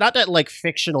 Not that like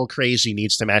fictional crazy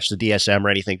needs to match the DSM or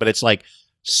anything, but it's like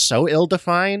so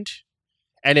ill-defined,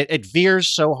 and it veers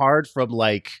so hard from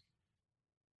like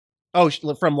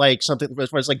something where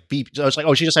it's like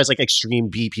she just has like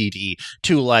extreme BPD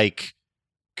to like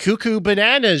cuckoo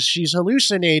bananas, she's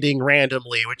hallucinating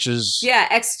randomly, which is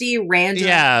XD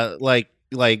random,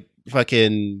 like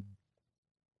fucking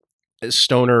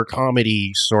stoner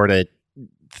comedy sort of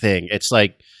thing. It's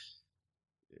like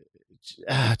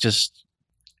just.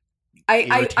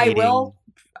 I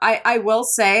will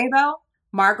say though,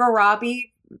 Margot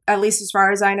Robbie, at least as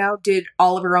far as I know, did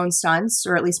all of her own stunts,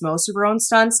 or at least most of her own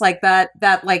stunts. Like that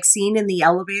like scene in the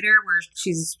elevator where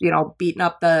she's beating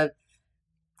up the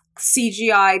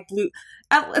CGI blue.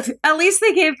 At least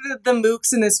they gave the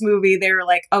mooks in this movie. They were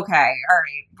like, okay, all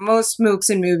right. Most mooks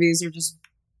in movies are just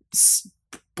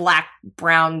black,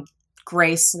 brown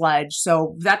gray sludge.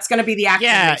 So that's going to be the actor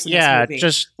in this movie.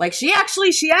 Just like she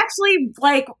actually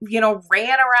like, you know,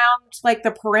 ran around like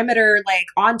the perimeter, like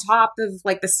on top of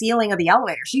like the ceiling of the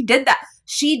elevator. She did that.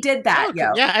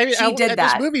 Yo. Yeah, I mean, she did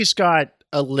that. This movie's got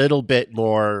a little bit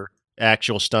more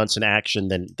actual stunts and action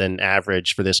than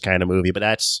average for this kind of movie, but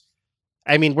that's,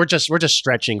 I mean, we're just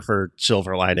stretching for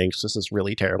silver linings. This is a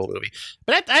really terrible movie,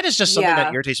 but that is just something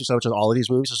that irritates me so much in all of these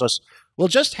movies. Is just, we'll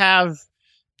just have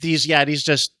these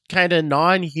just kind of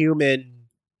non-human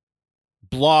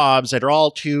blobs that are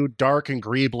all too dark and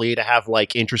greebly to have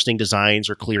like interesting designs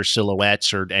or clear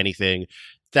silhouettes or anything,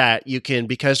 that you can,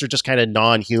 because they're just kind of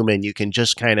non-human, you can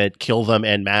just kind of kill them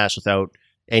en masse without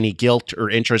any guilt or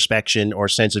introspection or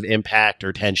sense of impact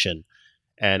or tension.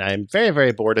 And I'm very,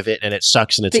 very bored of it, and it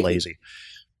sucks and it's lazy.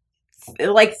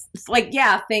 Like things like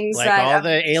that all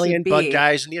the alien bug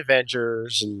guys in the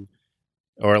Avengers, and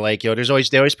or like, you know,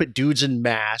 they always put dudes in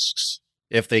masks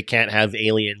if they can't have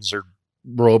aliens or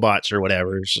robots or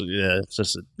whatever. So, yeah, it's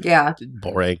just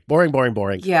boring.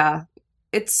 Yeah,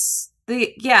 it's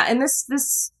and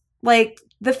this like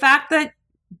the fact that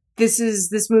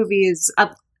this movie is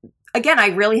again, I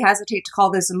really hesitate to call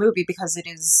this a movie because it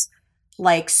is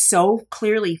like so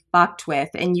clearly fucked with,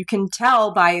 and you can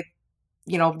tell by,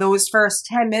 you know, those first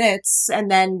 10 minutes, and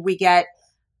then we get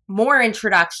more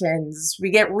introductions.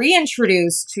 We get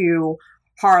reintroduced to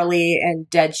Harley and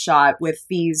Deadshot with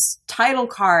these title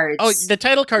cards. Oh, the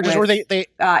title cards is where they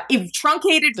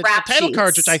truncated rap title sheets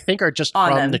cards, which I think are just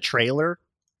from the trailer.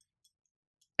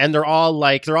 And they're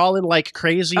all in like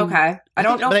crazy. Okay, I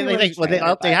don't know.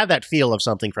 They have that feel of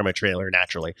something from a trailer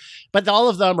naturally, but all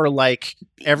of them are like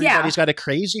everybody's got a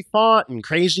crazy font and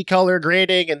crazy color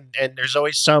grading, and there's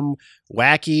always some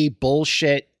wacky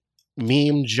bullshit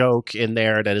meme joke in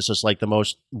there that is just like the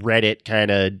most Reddit kind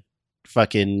of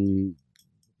fucking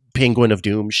Penguin of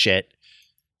Doom shit.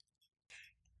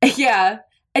 Yeah,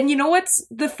 and you know what's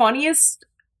the funniest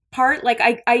part? Like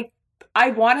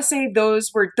I want to say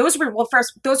those were definitely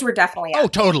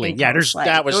totally those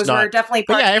was were definitely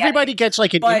but yeah, everybody gets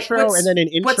like an intro and then an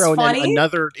intro and then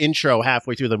another intro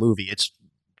halfway through the movie. It's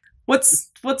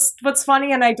what's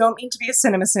funny, and I don't mean to be a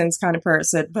CinemaSins kind of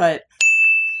person, but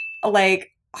like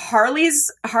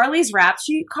Harley's rap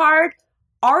sheet card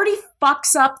already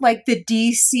fucks up like the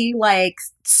DC like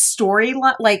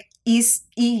storyline, like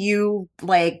EU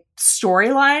like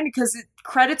storyline, because it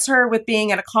credits her with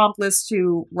being an accomplice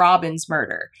to Robin's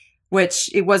murder, which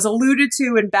it was alluded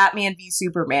to in Batman v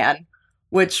Superman,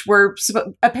 which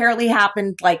apparently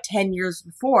happened like 10 years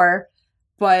before,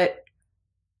 but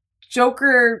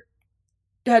Joker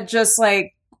had just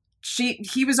like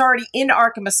he was already in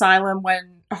Arkham Asylum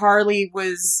when Harley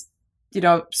was, you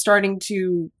know, starting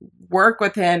to work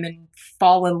with him and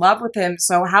fall in love with him.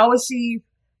 So how was she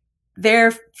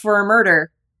there for a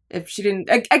murder if she didn't?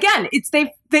 Again,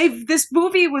 this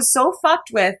movie was so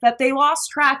fucked with that they lost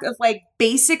track of like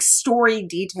basic story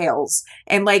details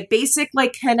and like basic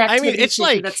like connectivity. I mean, it's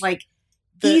like that's like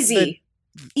easy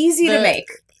to make.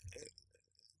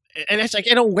 And it's like,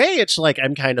 in a way, it's like,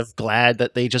 I'm kind of glad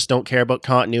that they just don't care about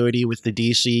continuity with the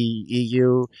DC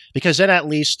EU, because then at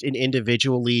least an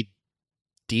individually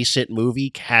decent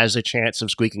movie has a chance of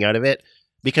squeaking out of it,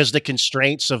 because the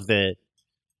constraints of the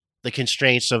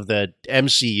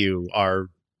MCU are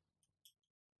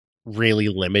really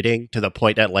limiting to the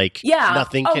point that like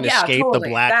nothing can escape the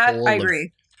black hole of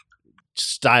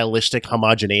stylistic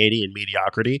homogeneity and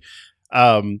mediocrity.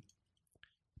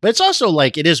 But it's also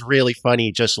like, it is really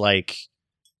funny just like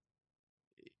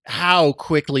how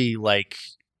quickly like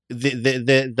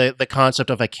the concept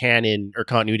of a canon or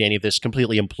continuity, any of this,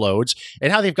 completely implodes,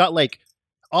 and how they've got like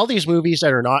all these movies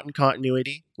that are not in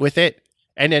continuity with it,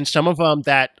 and then some of them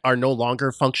that are no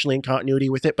longer functionally in continuity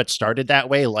with it but started that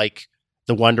way, like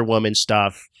the Wonder Woman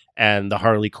stuff and the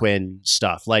Harley Quinn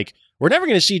stuff. Like, we're never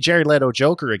going to see Jared Leto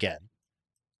Joker again.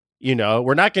 You know,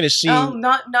 we're not going to see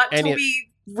not till we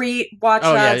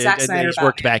rewatch Zack Snyder. He's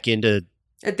worked back into.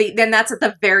 Then that's at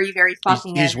the very, very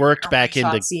fucking end. He's worked back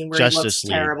into Justice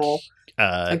League, terrible.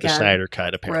 The Snyder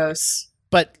cut, apparently. Gross.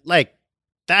 But like,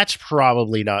 that's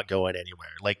probably not going anywhere.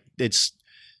 Like, it's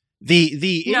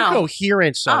the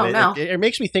incoherence of it. No. It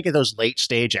makes me think of those late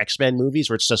stage X-Men movies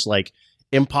where it's just like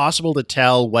impossible to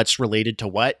tell what's related to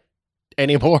what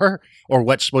anymore, or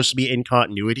what's supposed to be in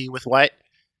continuity with what.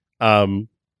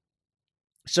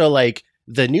 So like,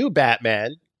 the new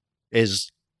Batman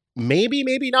is maybe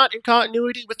not in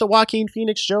continuity with the Joaquin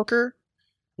Phoenix Joker,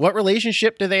 what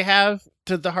relationship do they have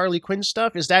to the Harley Quinn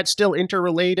stuff? Is that still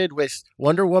interrelated with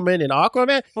Wonder Woman and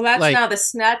Aquaman? Well, that's like, now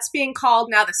that's being called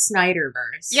now the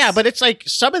Snyderverse. Yeah, but it's like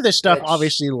some of this stuff,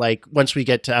 obviously, like once we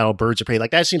get to Birds of Prey,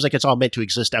 like that seems like it's all meant to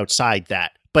exist outside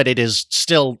that, but it is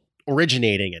still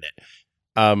originating in it.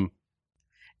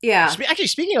 Yeah. Actually,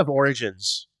 speaking of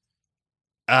origins,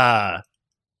 unless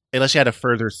you had a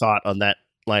further thought on that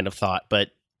line of thought, but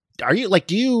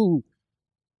do you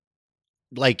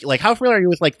like how familiar are you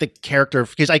with like the character?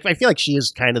 Because I feel like she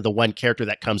is kind of the one character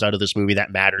that comes out of this movie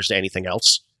that matters to anything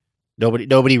else.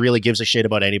 Nobody really gives a shit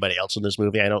about anybody else in this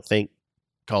movie, I don't think,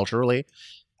 culturally.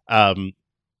 Are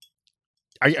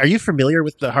you familiar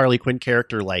with the Harley Quinn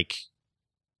character like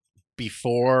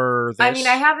before this? I mean,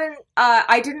 I haven't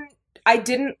I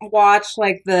didn't watch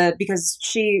like because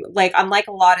she, like, unlike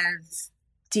a lot of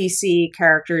DC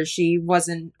characters, she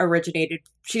didn't originate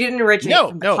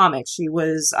from the comics. She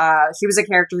was a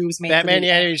character who was made Batman for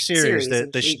the animated series.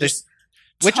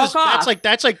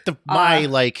 That's like my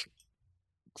like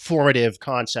formative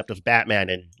concept of Batman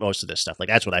and most of this stuff. Like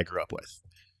that's what I grew up with.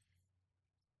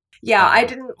 Yeah, I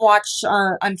didn't watch.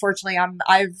 Unfortunately,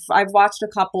 I've watched a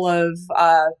couple of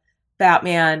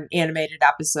Batman animated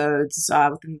episodes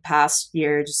within the past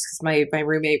year, just because my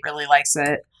roommate really likes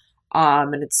it.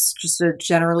 And it's just a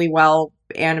generally well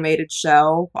animated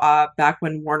show. Back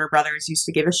when Warner Brothers used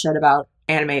to give a shit about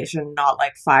animation, not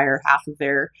like fire half of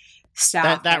their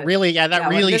staff. That really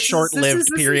short-lived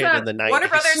period in the 90s. Warner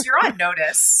Brothers, you're on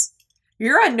notice.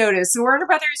 You're on notice. Warner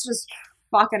Brothers just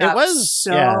fucking up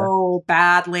so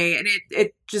badly, and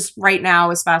it just right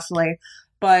now especially.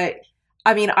 But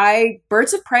I mean,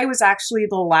 Birds of Prey was actually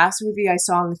the last movie I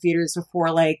saw in the theaters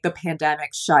before like the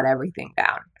pandemic shut everything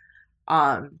down.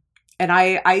 And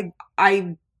I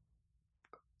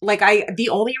the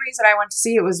only reason I went to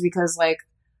see it was because, like,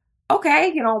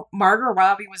 okay, you know, Margot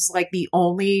Robbie was like the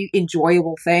only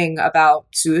enjoyable thing about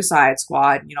Suicide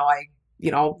Squad. You know, I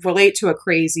relate to a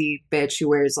crazy bitch who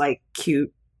wears like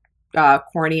cute,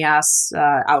 corny ass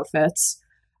outfits,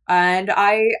 and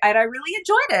I really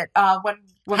enjoyed it. When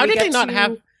how we did get they not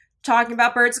have talking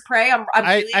about Birds of Prey? I'm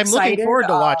really excited. Looking forward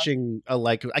to watching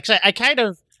I kind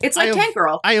of. It's like Tank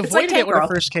Girl. I avoided it when it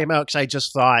first came out because I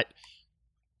just thought,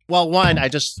 well, one, I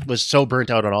just was so burnt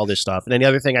out on all this stuff. And then the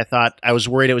other thing I was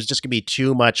worried it was just going to be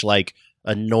too much like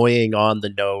annoying on the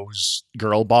nose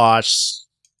girl boss.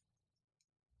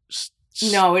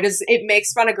 No, it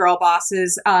makes fun of girl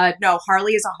bosses. No,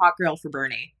 Harley is a hot girl for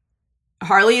Bernie.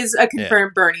 Harley is a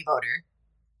confirmed Bernie voter.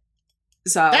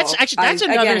 So that's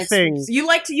another thing. You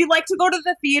like to go to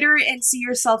the theater and see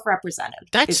yourself represented.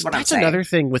 That's another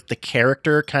thing with the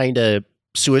character kind of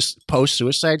post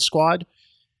Suicide Squad.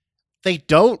 They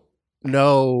don't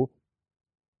know,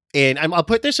 and I'll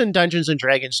put this in Dungeons and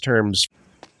Dragons terms.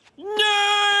 Nerd!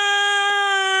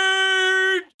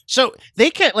 So they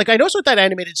can't, like, I noticed with that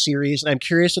animated series, and I'm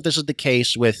curious if this is the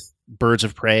case with Birds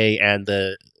of Prey and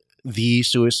the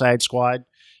Suicide Squad.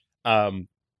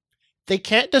 They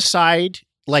can't decide,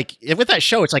 like, with that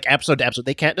show, it's like episode to episode.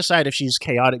 They can't decide if she's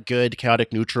chaotic good,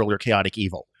 chaotic neutral, or chaotic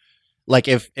evil. Like,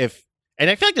 and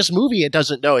I feel like this movie, it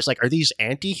doesn't know. It's like, are these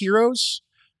anti-heroes?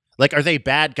 Like, are they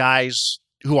bad guys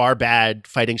who are bad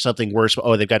fighting something worse?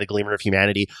 Oh, they've got a glimmer of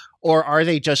humanity. Or are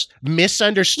they just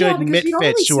misunderstood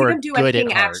misfits who are good at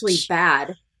hearts? Actually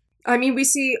bad. I mean, we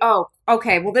see,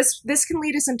 okay, well, this can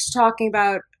lead us into talking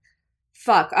about,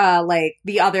 like,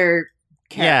 the other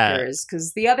characters,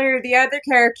 because the other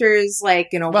characters, like,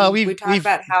 you know, we talk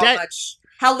about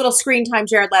how little screen time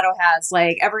Jared Leto has.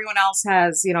 Like, everyone else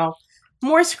has, you know,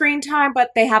 more screen time, but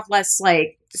they have less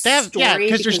like story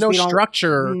because there's no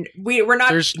structure. We're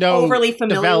not overly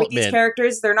familiar with these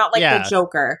characters. They're not like the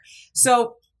Joker.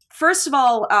 So first of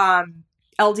all,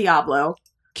 El Diablo.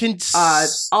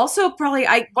 Also, probably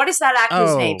what is that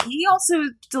actor's name? He also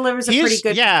delivers a pretty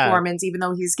good performance, even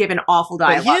though he's given awful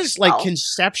dialogue. But he is like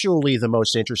conceptually the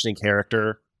most interesting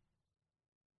character.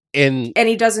 And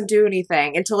he doesn't do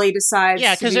anything until he decides.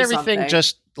 Yeah, because everything something.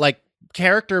 Just like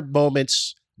character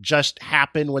moments just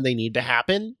happen when they need to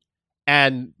happen,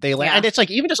 and they land. And it's like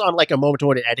even just on like a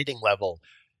moment-to-moment editing level.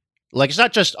 Like, it's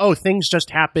not just, things just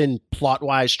happen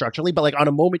plot-wise, structurally, but like on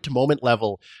a moment-to-moment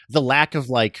level, the lack of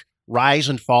like rise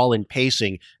and fall in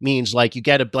pacing means like you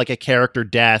get a character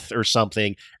death or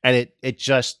something, and it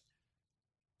just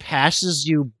passes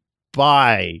you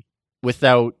by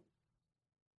without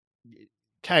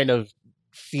kind of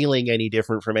feeling any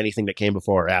different from anything that came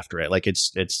before or after it. Like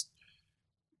it's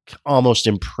almost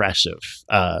impressive.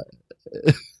 And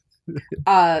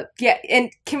another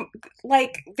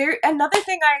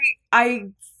thing I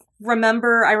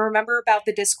remember about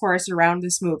the discourse around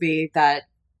this movie that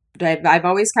I've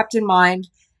always kept in mind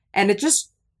And it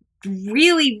just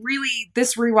really, really,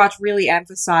 this rewatch really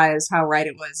emphasized how right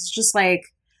it was. It's just like,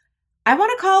 I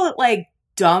want to call it like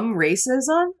dumb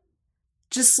racism.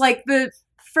 Just like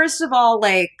first of all,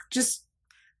 like, just,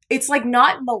 it's like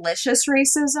not malicious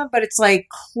racism, but it's like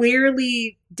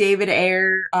clearly David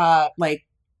Ayer,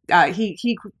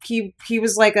 he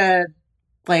was like a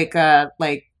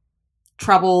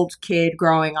troubled kid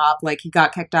growing up. Like, he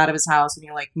got kicked out of his house and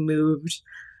he like moved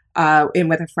in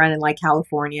with a friend in like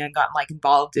California and got like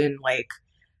involved in like,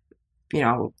 you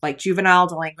know, like juvenile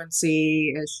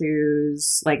delinquency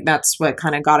issues. Like, that's what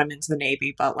kind of got him into the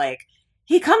Navy. But like,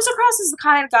 he comes across as the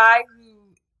kind of guy who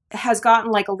has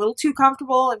gotten like a little too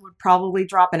comfortable and would probably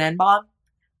drop an N-bomb,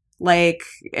 like,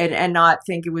 and not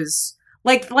think it was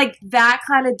like that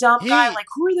kind of dumb guy. Like,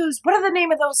 who are those? What are the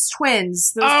name of those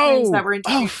twins? Those twins that were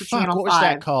introduced for Channel 5. What was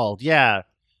that called? Yeah,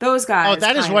 those guys. Oh,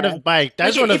 that is one of my.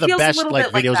 That's like, one of the best like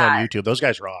videos on YouTube. Those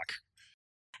guys rock.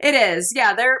 It is,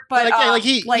 yeah. They're but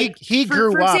he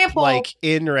grew for up example, like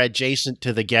in or adjacent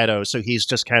to the ghetto, so he's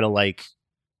just kind of like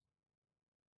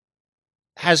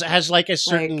has like a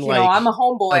certain like, you know, I'm a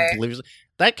homeboy.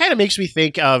 That kind of makes me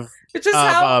think of it's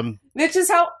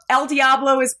just how El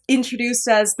Diablo is introduced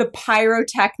as the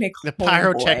pyrotechnic. The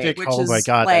pyrotechnic. Homeboy, oh my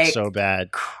god, like, that's so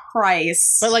bad.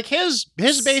 Christ. But like his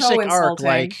basic arc,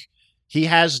 like he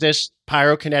has this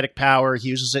pyrokinetic power. He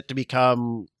uses it to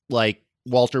become like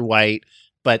Walter White,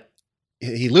 but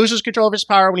he loses control of his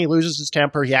power when he loses his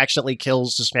temper. He accidentally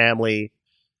kills his family.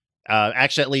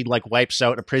 Accidentally like wipes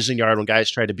out a prison yard when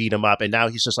guys try to beat him up, and now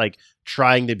he's just like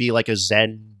trying to be like a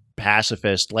Zen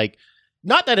pacifist. Like,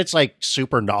 not that it's like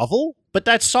super novel, but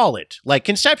that's solid. Like,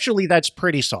 conceptually, that's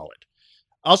pretty solid.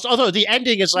 Also, although the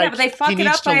ending is like he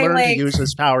needs to learn to use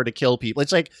his power to kill people.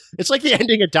 It's like the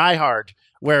ending of Die Hard,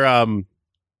 where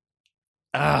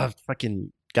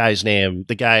fucking guy's name,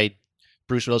 the guy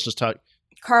Bruce Willis was talking,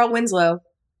 Carl Winslow.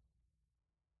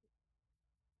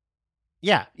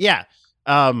 Yeah.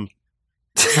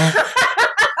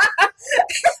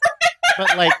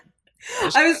 But like,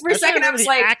 I was for a second. I was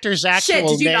like, actor's actual shit.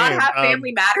 Did you name, not have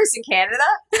Family Matters in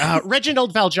Canada?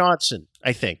 Reginald Val Johnson,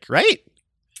 I think. Right?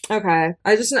 Okay.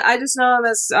 I just know him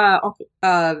as Carl.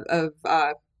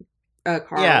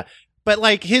 Yeah, but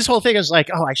like his whole thing is like,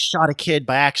 oh, I shot a kid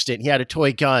by accident. He had a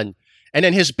toy gun. And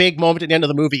then his big moment at the end of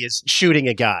the movie is shooting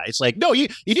a guy. It's like, no, you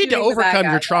need to overcome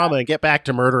your trauma and get back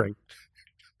to murdering.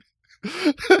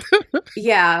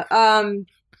 Yeah.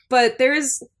 But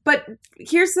here's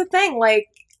the thing, like,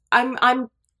 I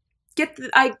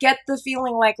get the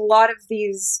feeling like a lot of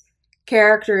these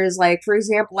characters, like, for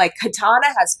example, like Katana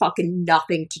has fucking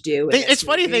nothing to do with it's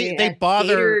funny they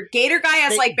bother Gator guy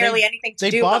has barely anything to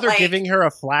do. They bother giving her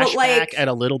a flashback and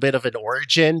a little bit of an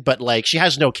origin, but like she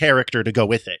has no character to go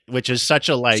with it, which is such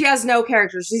a like she has no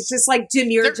character. She's just like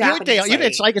demure Japanese.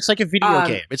 It's like a video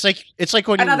game. It's like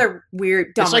when another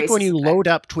weird dumb. It's like when you load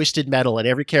up Twisted Metal and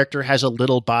every character has a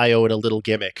little bio and a little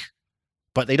gimmick,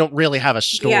 but they don't really have a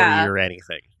story or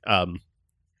anything.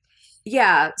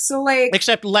 Yeah, so like,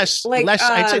 except less.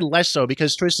 I'd say less so,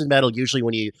 because Twisted Metal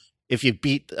usually if you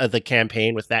beat the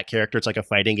campaign with that character, it's like a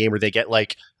fighting game where they get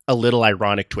like a little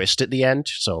ironic twist at the end.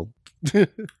 So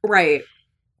right,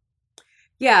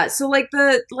 yeah. So like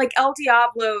El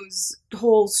Diablo's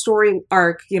whole story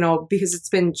arc, you know, because it's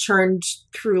been churned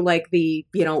through like the,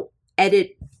 you know,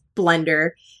 edit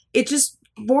blender. It just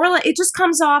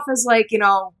comes off as like, you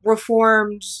know,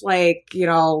 reformed, like, you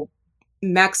know,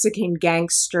 Mexican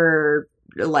gangster,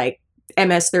 like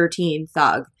MS-13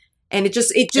 thug, and it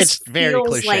just it's very feels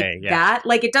cliche, like that.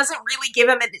 Like, it doesn't really give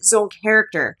him its own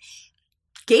character.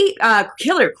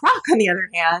 Killer Croc, on the other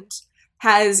hand,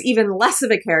 has even less of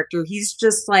a character. He's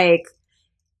just like,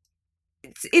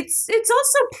 it's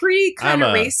also pretty kind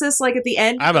of racist. Like at the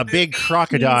end, I'm a big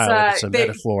crocodile. It's a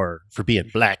metaphor for being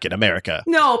black in America.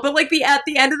 No, but like at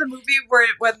the end of the movie,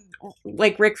 when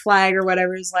like Rick Flag or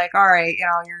whatever is like, all right, you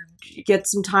know, you get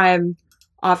some time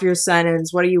off your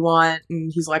sentence. What do you want?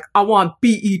 And he's like, I want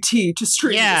BET to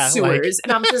stream the sewers.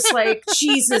 And I'm just like,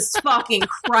 Jesus fucking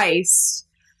Christ,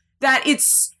 that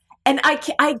it's, and I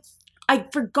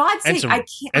for God's sake, I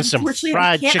can't. Unfortunately,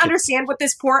 I can't understand what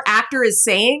this poor actor is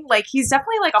saying. Like, he's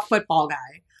definitely like a football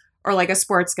guy or like a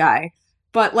sports guy,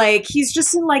 but like he's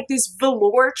just in like this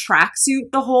velour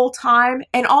tracksuit the whole time.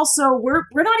 And also, we're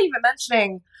not even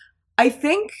mentioning. I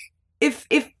think if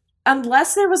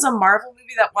unless there was a Marvel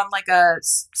movie that won like a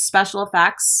special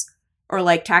effects or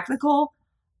like technical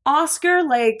Oscar,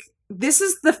 like this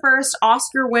is the first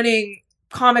Oscar-winning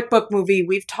comic book movie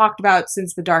we've talked about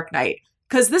since The Dark Knight.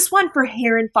 Because this one for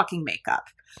hair and fucking makeup,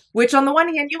 which on the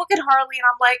one hand, you look at Harley and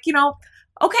I'm like, you know,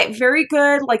 okay, very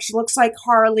good. Like, she looks like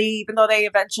Harley, even though they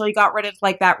eventually got rid of,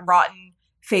 like, that rotten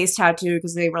face tattoo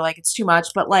because they were like, it's too much.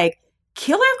 But, like,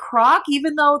 Killer Croc,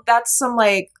 even though that's some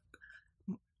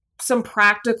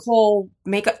practical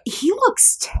makeup, he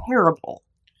looks terrible.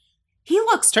 He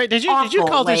looks Did you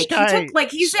call this guy...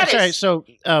 he's at Sorry, so,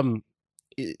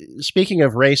 speaking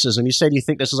of racism, you said you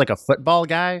think this is like a football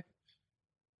guy?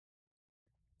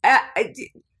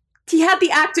 He had the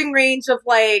acting range of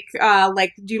when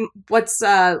you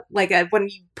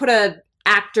put a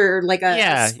actor like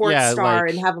a sports star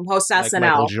and have him host SNL. Like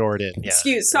Michael Jordan.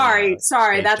 Yeah. Sorry.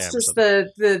 That's just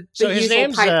the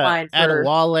usual pipeline for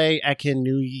Adewale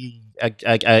Akinnuyi.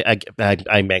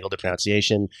 I mangled the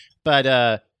pronunciation, but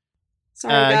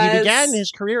sorry, he began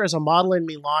his career as a model in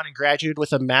Milan and graduated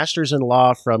with a master's in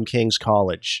law from King's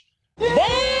College.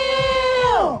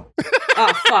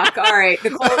 Oh, fuck. All right.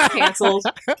 Nicole's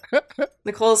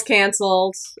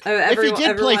canceled. If he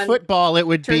did play football, it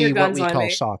would be what we call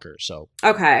soccer. So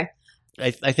okay.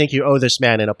 I think you owe this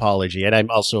man an apology, and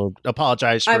I'm also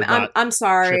apologize for I'm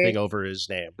sorry tripping over his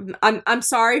name. I'm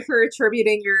sorry for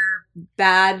attributing your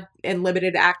bad and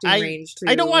limited acting range to.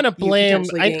 I don't want to blame.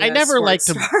 I never like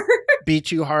to be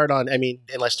too hard on. I mean,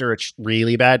 unless they're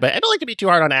really bad, but I don't like to be too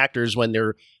hard on actors when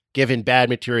they're given bad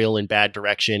material in bad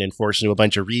direction and forced into a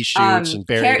bunch of reshoots and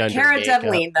buried under Cara makeup.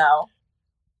 Delevingne, though.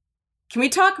 Can we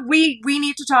talk? We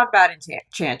need to talk about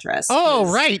Enchantress.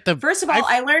 Oh, right. First of all,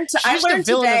 I learned the villain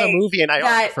today of the movie, and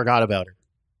I forgot about her.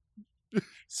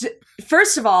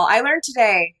 First of all, I learned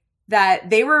today that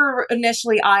they were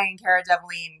initially eyeing Cara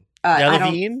Delevingne. I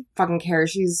don't fucking care.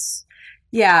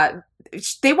 They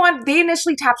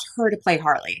initially tapped her to play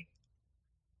Harley.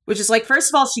 Which is like,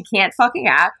 first of all, she can't fucking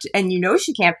act, and you know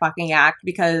she can't fucking act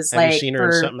because Have you seen her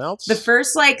in something else? The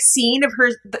first scene of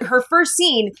her first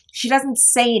scene, she doesn't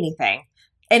say anything,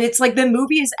 and it's like the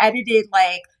movie is edited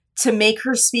to make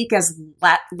her speak as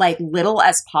little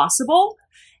as possible,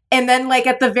 and then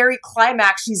at the very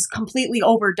climax, she's completely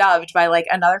overdubbed by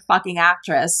another fucking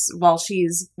actress while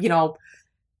she's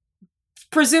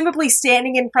presumably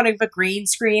standing in front of a green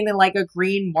screen in a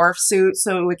green morph suit,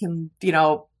 so it can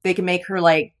they can make her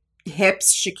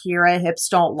hips, Shakira, hips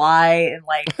don't lie in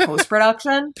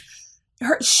post-production.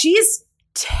 She's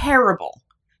terrible.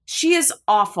 She is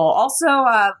awful. Also,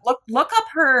 look up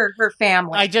her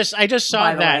family. I just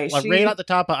saw that right at the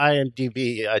top of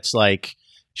IMDb. It's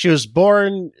she was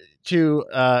born to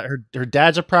her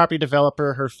dad's a property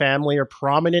developer. Her family are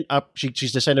prominent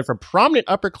she's descended from prominent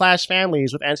upper class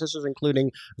families with ancestors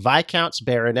including viscounts,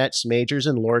 baronets, majors,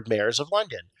 and lord mayors of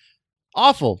London.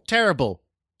 Awful, terrible.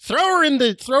 Throw her in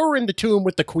the tomb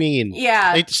with the queen.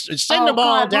 Yeah. They send them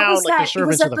all down the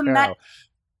servants of the pharaoh.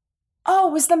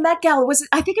 It was the Met Gala.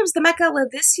 I think it was the Met Gala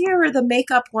this year or the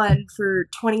makeup one for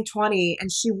 2020,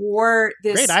 and she wore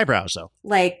this great eyebrows though.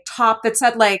 Top that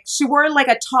said she wore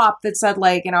a top that said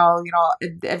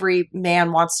every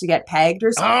man wants to get pegged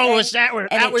or something. Oh, was that was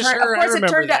her? I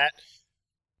remember that.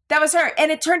 That was her, and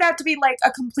it turned out to be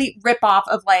a complete ripoff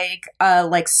of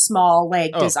small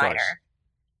designer.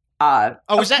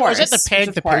 Was that the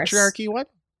Peg the Patriarchy one?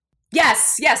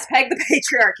 Yes, Peg the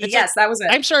Patriarchy. That was it.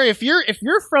 I'm sorry, if you're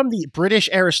from the British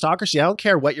aristocracy, I don't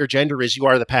care what your gender is, you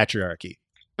are the patriarchy.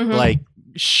 Mm-hmm.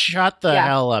 Shut the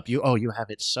hell up. You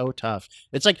have it so tough.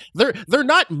 It's they're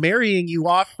not marrying you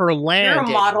off for land. You're a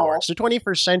model. Anymore. It's the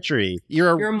 21st century.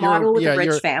 You're a model with a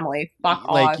rich family. Fuck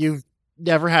off. You've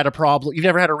never had a problem. You've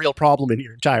never had a real problem in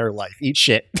your entire life. Eat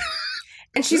shit.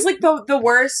 And she's the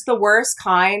worst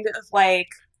kind of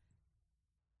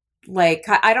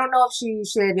I don't know if she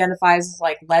identifies as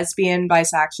lesbian,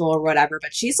 bisexual, or whatever,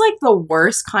 but she's the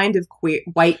worst kind of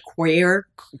white queer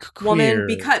woman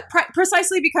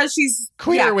precisely because she's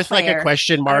queer with queer. A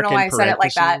question mark. I don't know why I said it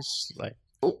like that.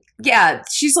 Yeah,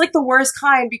 she's the worst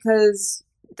kind because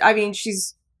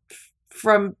she's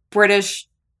from British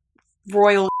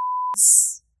royal,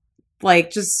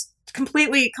 just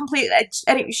completely.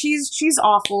 She's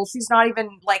awful. She's not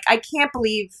even I can't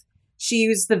believe she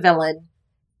was the villain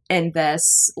in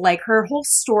this. Her whole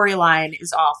storyline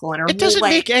is awful, and her it doesn't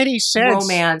make any sense.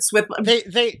 Romance with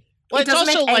it's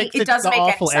also the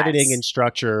awful editing and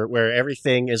structure where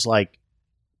everything is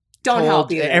don't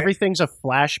help you. Everything's a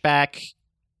flashback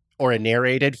or a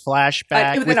narrated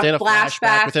flashback within a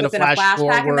flashback within a flash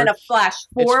forward, and then a flash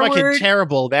forward. It's fucking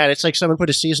terrible, man. It's like someone put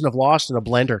a season of Lost in a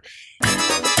blender.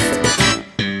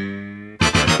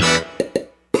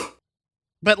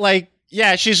 But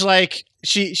yeah, she's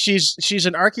she's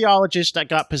an archaeologist that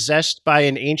got possessed by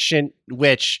an ancient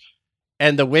witch,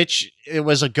 and the witch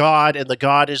was a god, and the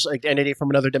god is an entity from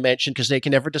another dimension because they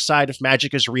can never decide if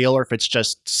magic is real or if it's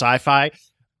just sci-fi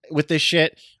with this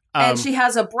shit. And she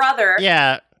has a brother.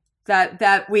 Yeah.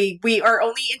 That we are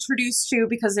only introduced to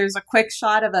because there's a quick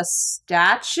shot of a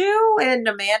statue in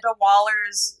Amanda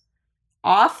Waller's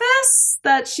office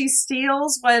that she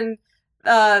steals when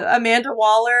Amanda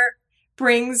Waller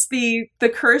brings the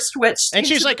cursed witch. And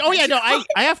she's like, "Oh yeah, no, I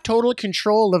have total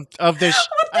control of this.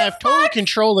 I have total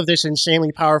control of this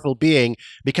insanely powerful being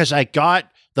because I got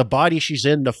the body she's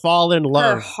in to fall in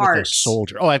love with this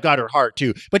soldier. Oh, I've got her heart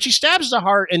too. But she stabs the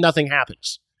heart and nothing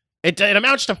happens. It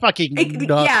amounts to fucking nothing.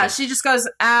 Yeah, she just goes,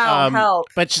 "Ow, help!"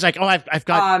 But she's like, "Oh, I've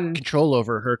got control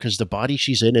over her because the body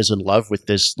she's in is in love with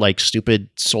this like stupid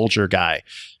soldier guy."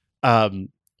 And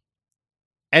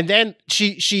then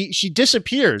she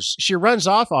disappears. She runs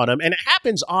off on him, and it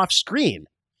happens off screen.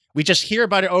 We just hear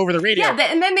about it over the radio.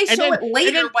 Yeah, and then they show it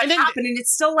later what happened, and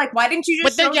it's still like, why didn't you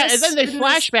just show this? And then they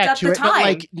flashback to it, but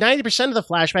like 90% of the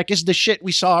flashback is the shit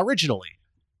we saw originally.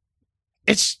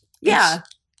 It's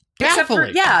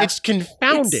baffling. It's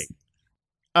confounding.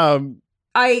 It's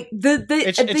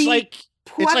like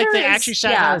they actually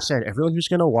sat down and said, everyone who's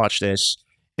going to watch this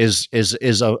is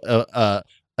a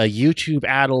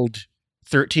YouTube-addled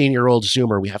 13-year-old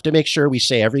Zoomer. We have to make sure we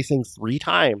say everything 3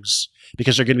 times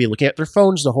because they're going to be looking at their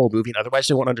phones the whole movie, and otherwise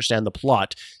they won't understand the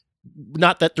plot.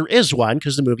 Not that there is one,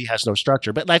 because the movie has no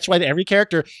structure, but that's why every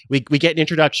character, we get an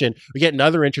introduction, we get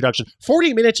another introduction.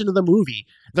 40 minutes into the movie,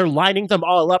 they're lining them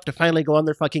all up to finally go on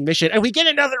their fucking mission, and we get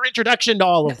another introduction to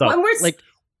all of them.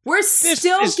 We're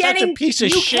still getting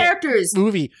new characters.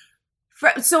 Movie.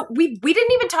 So we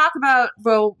didn't even talk about.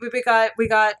 Well, we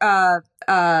got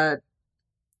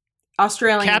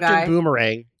Australian Captain guy.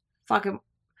 Boomerang. Fucking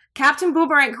Captain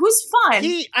Boomerang, who's fun.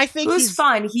 He's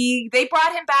fun. They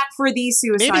brought him back for the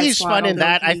Suicide Squad. Maybe he's fun in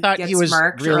that. I thought he was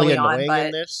really annoying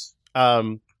in this.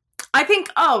 I think.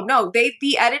 Oh no,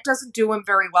 the edit doesn't do him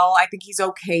very well. I think he's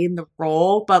okay in the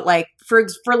role, but like for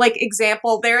like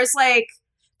example, there's like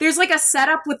a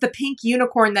setup with the pink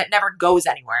unicorn that never goes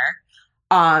anywhere.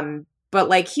 But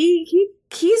like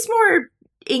he's more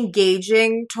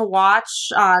engaging to watch.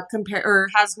 Or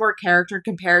has more character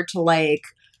compared to like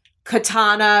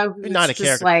Katana, who's not a just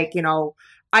character. Like, you know,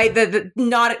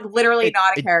 not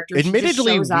a character.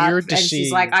 Admittedly, weird to see.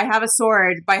 She's like, I have a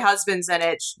sword. My husband's in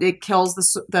it. It kills the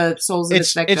souls of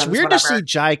its victims. It's weird to see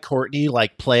Jai Courtney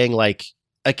like playing like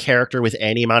a character with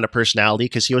any amount of personality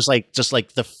because he was like just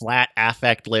like the flat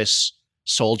affectless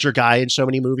soldier guy in so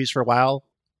many movies for a while.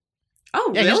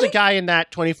 Oh, yeah, really? He's the guy in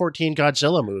that 2014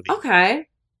 Godzilla movie. Okay.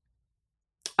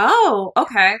 Oh,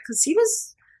 okay. Because he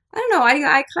was. I don't know.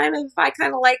 I kind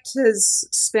of liked his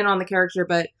spin on the character,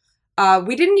 but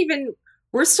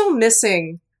we're still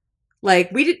missing,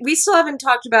 like, we still haven't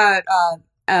talked about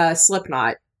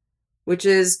Slipknot, which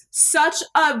is such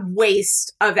a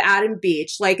waste of Adam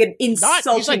Beach, like an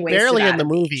insulting he's like waste barely of in the Adam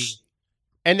movie. Beach.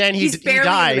 And then he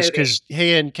dies because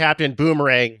he and Captain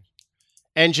Boomerang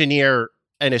engineer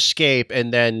an escape,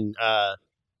 and then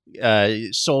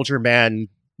Soldier Man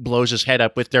blows his head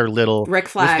up with their little Rick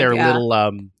Flag,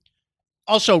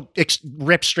 also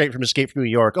ripped straight from Escape from New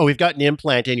York. Oh, we've got an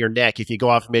implant in your neck. If you go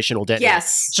off mission, we'll detonate.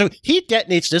 Yes. So he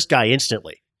detonates this guy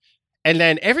instantly. And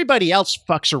then everybody else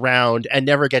fucks around and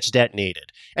never gets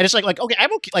detonated. And it's like, okay,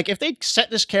 I'm okay. Like, if they set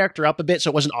this character up a bit so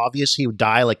it wasn't obvious he would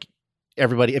die, like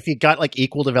everybody, if he got like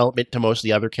equal development to most of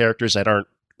the other characters that aren't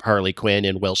Harley Quinn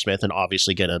and Will Smith and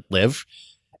obviously gonna live,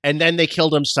 and then they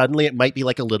killed him suddenly, it might be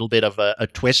like a little bit of a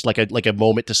twist, like a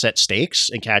moment to set stakes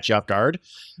and catch you off guard.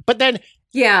 But then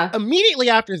immediately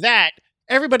after that,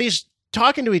 everybody's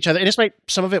talking to each other, and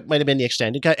some of it might have been the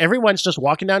extended cut. Everyone's just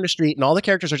walking down the street, and all the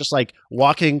characters are just like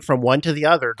walking from one to the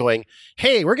other, going,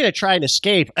 "Hey, we're gonna try and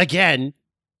escape again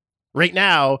right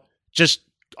now." Just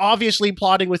obviously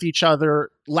plotting with each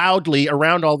other loudly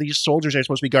around all these soldiers that are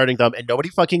supposed to be guarding them, and nobody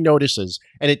fucking notices,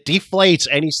 and it deflates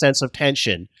any sense of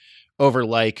tension over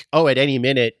like, oh, at any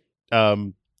minute,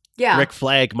 Rick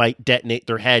Flag might detonate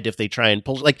their head if they try and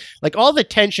pull, like all the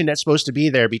tension that's supposed to be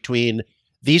there between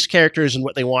these characters and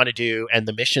what they want to do and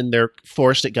the mission they're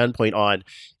forced at gunpoint on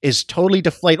is totally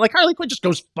deflated. Like Harley Quinn just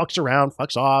goes, fucks around,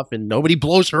 fucks off, and nobody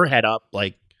blows her head up.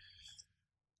 Like,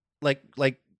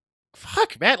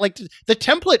 fuck, man. Like, the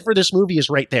template for this movie is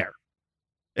right there.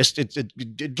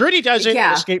 Dirty Dozen,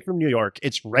 Escape from New York.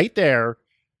 It's right there.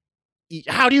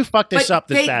 How do you fuck this up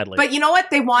this badly? But you know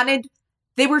what?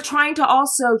 They were trying to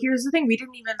also, here's the thing, we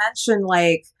didn't even mention,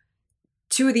 like,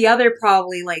 two of the other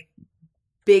probably, like,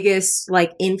 biggest,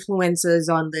 like, influences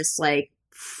on this, like,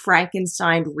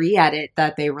 Frankenstein re-edit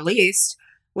that they released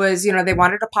was, you know, they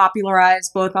wanted to popularize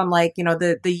both on, like, you know,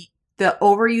 the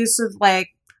overuse of,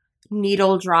 like,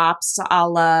 needle drops a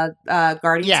la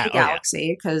Guardians of the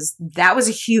Galaxy, because that was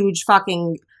a huge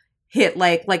fucking hit.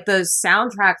 Like the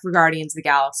soundtrack for Guardians of the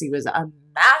Galaxy was a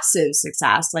massive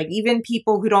success. Like even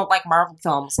people who don't like Marvel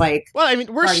films, like, well, I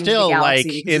mean, we're Guardians of the still like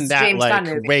Galaxy, because in it's that James Gunn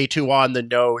like movie. way too on the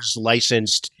nose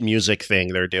licensed music thing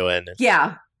they're doing.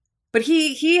 Yeah. But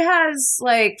he has,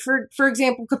 like, for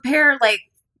example, compare like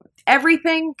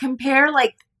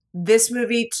this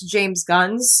movie to James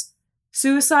Gunn's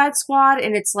Suicide Squad,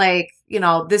 and it's like, you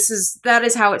know, that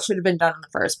is how it should have been done in the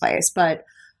first place. But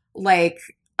like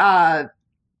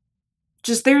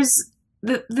just there's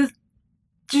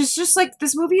just like,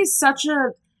 this movie is such a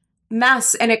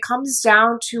mess, and it comes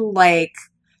down to like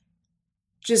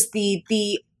just the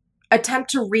attempt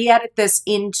to re-edit this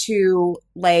into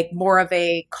like more of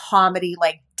a comedy,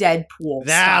 like Deadpool.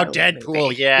 Now Deadpool,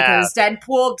 Deadpool, yeah. Because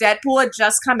Deadpool had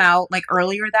just come out like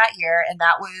earlier that year, and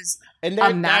that was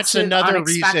that's another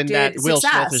reason that Will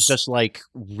Smith is just like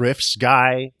riffs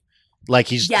guy. Like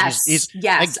he's like,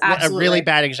 absolutely. a really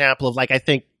bad example of like, I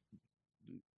think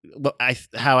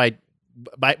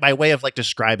by way of like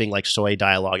describing like soy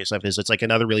dialogue and stuff is, it's like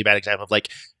another really bad example of like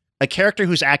a character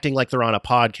who's acting like they're on a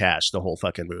podcast the whole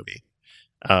fucking movie.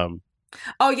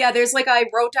 Oh yeah, there's like, I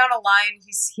wrote down a line.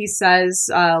 He says,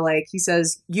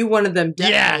 "You one of them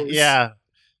demos." Yeah.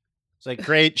 It's like,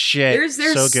 great shit. There's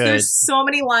so good. There's so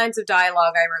many lines of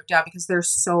dialogue I wrote down because they're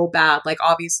so bad. Like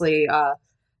obviously,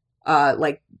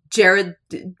 like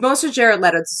most of Jared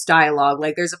Leto's dialogue.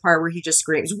 Like there's a part where he just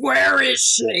screams, "Where is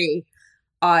she?"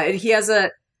 And he has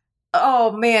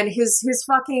oh man, his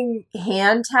fucking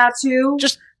hand tattoo.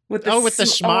 Just with the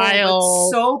smile. Oh,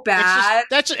 it's so bad.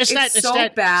 It's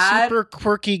that bad. Super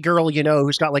quirky girl, you know,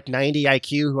 who's got like 90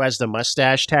 IQ, who has the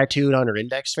mustache tattooed on her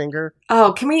index finger.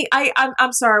 Oh, can we?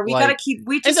 I'm sorry. We like, gotta keep.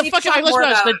 We just and the need fucking to talk more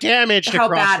about the damage how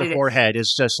across bad the it forehead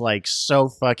is just like so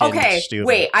fucking stupid.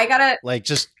 Wait, I gotta like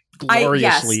just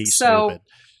gloriously stupid.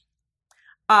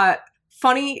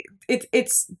 Funny.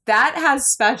 It's that has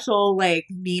special like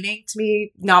meaning to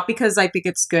me, not because I think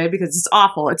it's good, because it's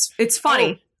awful. It's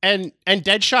funny. Oh. And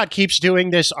Deadshot keeps doing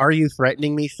this "Are you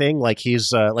threatening me?" thing, like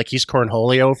he's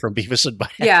Cornholio from Beavis and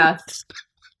Butthead.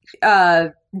 Yeah.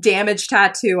 Damage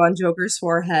tattoo on Joker's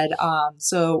forehead.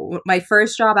 So my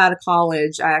first job out of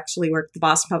college, I actually worked at the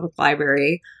Boston Public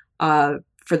Library for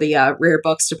the rare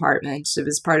books department. It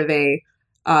was part of a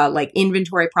like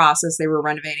inventory process. They were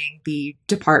renovating the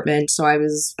department, so I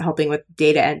was helping with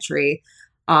data entry.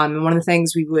 And one of the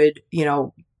things we would,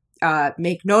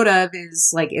 make note of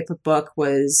is like if a book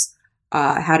was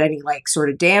had any like sort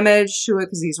of damage to it,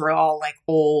 because these were all like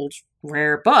old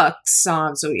rare books.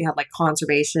 So we had like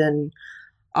conservation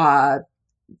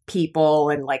people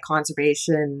and like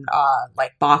conservation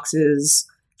like boxes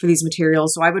for these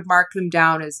materials. So I would mark them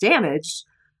down as damaged.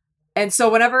 And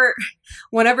so whenever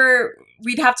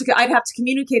I'd have to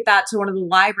communicate that to one of the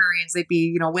librarians. They'd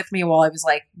be, with me while I was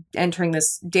like entering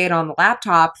this data on the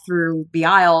laptop through the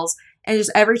aisles. And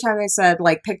just every time they said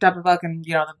like picked up a book and,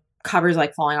 the cover's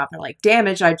like falling off and like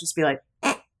damaged, I'd just be like,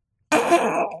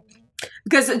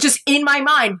 because just in my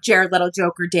mind, Jared Leto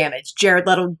Joker damaged, Jared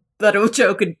Leto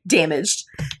Joker damaged.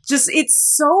 Just, it's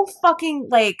so fucking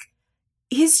like,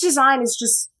 his design is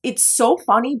just, it's so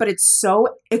funny, but it's so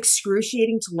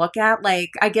excruciating to look at.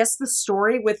 Like, I guess the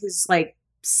story with his like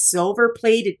silver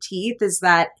plated teeth is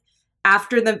that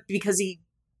because he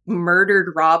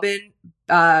murdered Robin,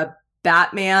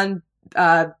 Batman,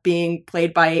 being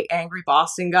played by angry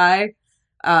Boston guy,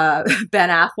 Ben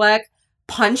Affleck,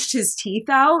 punched his teeth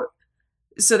out.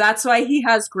 So that's why he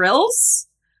has grills.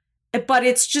 But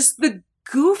it's just the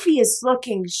goofiest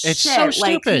looking shit. It's so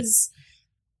stupid. Like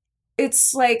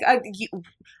it's like, you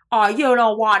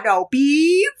don't want no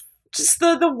beef. Just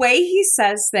the way he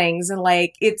says things, and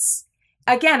like it's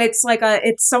like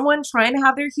it's someone trying to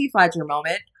have their Heath Ledger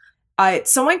moment.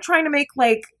 It's someone trying to make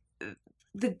like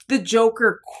the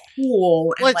Joker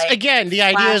cool. And, well, it's, again, the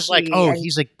idea is like, oh,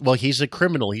 he's a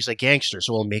criminal, he's a gangster,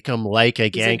 so we'll make him like a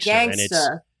gangster. And it's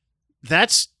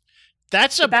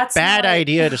that's a bad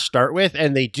idea to start with,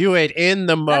 and they do it in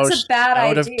the most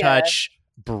out of touch,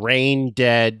 brain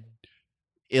dead,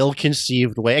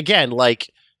 ill-conceived way. Again, like,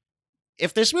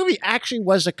 if this movie actually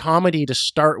was a comedy to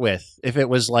start with, if it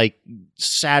was like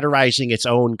satirizing its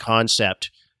own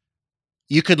concept,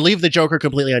 you could leave the Joker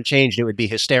completely unchanged. It would be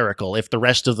hysterical if the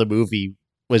rest of the movie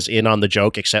was in on the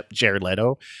joke, except Jared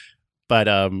Leto. But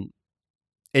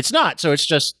it's not. So it's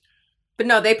just. But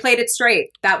no, they played it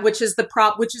straight. Which is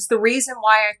the reason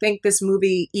why I think this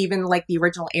movie, even like the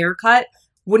original Air cut,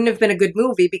 wouldn't have been a good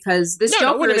movie, because this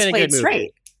Joker is played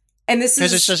straight. And this is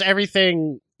because it's just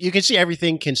everything. You can see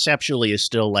everything conceptually is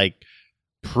still like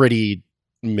pretty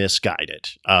misguided.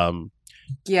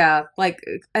 Yeah, like,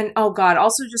 and oh god,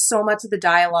 also just so much of the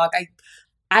dialogue.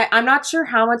 I'm not sure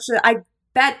how much. I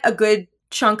bet a good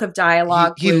chunk of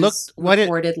dialogue he was looked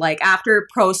recorded like after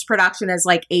post production as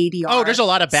like ADR. Oh, there's a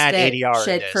lot of bad ADR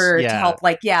shit in this. to help.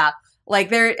 Like like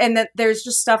there, and that there's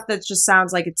just stuff that just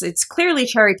sounds like it's clearly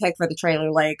cherry picked for the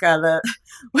trailer. Like the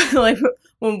like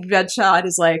when Deadshot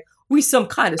is like, we some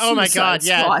kind of suicide oh my god, squad.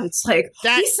 yeah, It's like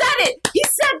he said it. He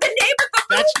said the name of the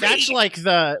movie. That's like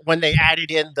when they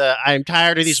added in the I'm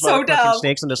tired of these So motherfucking dumb.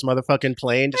 snakes on this motherfucking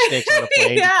plane. Just snakes on a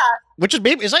plane. Yeah. Which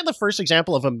is like the first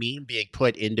example of a meme being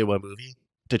put into a movie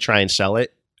to try and sell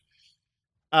it.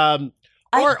 Honestly,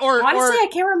 I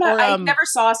can't remember. I never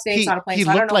saw snakes on a plane. He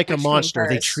so I don't looked know like a which came monster.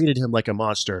 They first. treated him like a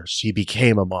monster. So he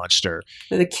became a monster.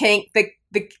 The king,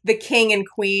 the king and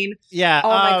queen. Yeah. Oh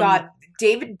my god,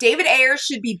 David Ayer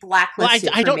should be blacklisted.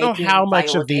 Well, I don't know for how making much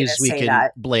Viola of these Davis we say can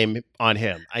that. blame on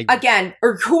him. Again,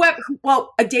 or whoever.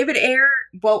 Well, David Ayer.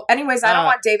 Well, anyways, I don't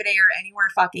want David Ayer anywhere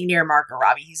fucking near Margot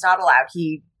Robbie. He's not allowed.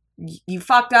 You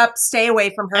fucked up. Stay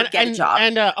away from her. Get a job.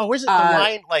 And is it the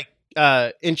line like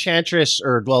Enchantress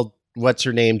or what's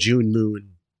her name, June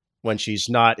Moon, when she's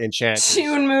not Enchantress?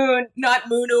 June Moon, not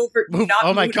Moon over. Not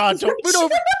oh my Moon god, over don't Moon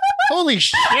over. Holy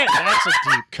shit, that's a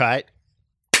deep cut.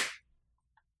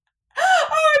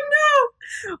 Oh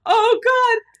no! Oh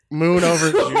god! Moon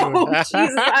over June. Oh,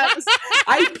 Jesus,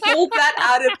 I pulled that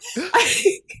out of.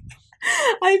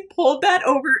 I pulled that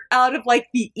out of like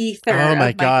the ether. Oh my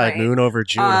of god, brain. Moon over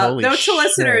June. Holy note shit. to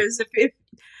listeners, if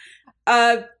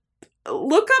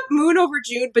look up Moon over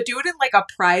June, but do it in like a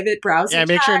private browser. Yeah,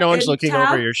 make sure no one's tab looking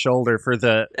over your shoulder for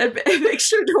the. And make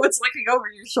sure no one's looking over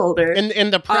your shoulder.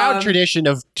 In the proud tradition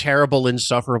of terrible,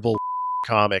 insufferable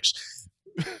comics.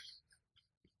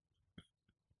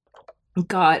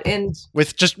 God, and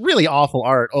with just really awful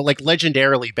art, or like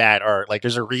legendarily bad art. Like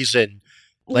there's a reason.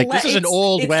 Like this is an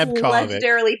old web comic.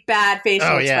 Legendarily bad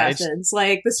facial expressions,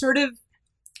 like the sort of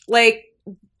like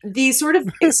these sort of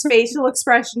facial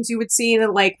expressions you would see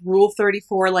in like Rule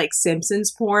 34, like Simpsons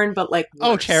porn, but like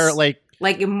worse.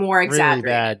 like more exaggerated.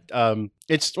 Really bad.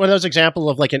 It's one of those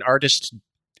examples of like an artist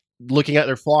looking at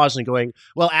their flaws and going,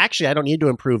 well, actually, I don't need to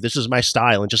improve. This is my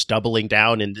style, and just doubling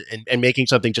down and making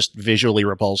something just visually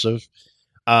repulsive.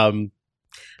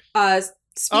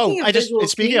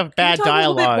 Speaking of bad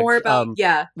dialogue, more about,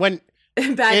 when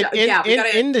bad,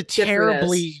 in the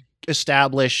terribly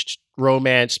established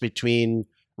romance between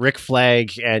Rick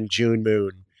Flag and June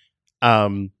Moon,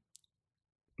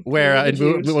 where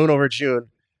Moon over June,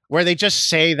 where they just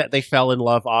say that they fell in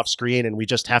love off screen, and we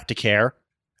just have to care.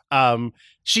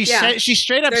 She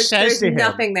straight up says to him,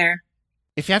 nothing there.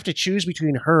 If you have to choose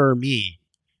between her or me,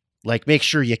 like make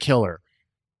sure you kill her,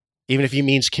 even if he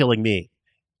means killing me.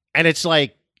 And it's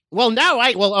like, okay,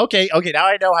 now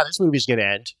I know how this movie's gonna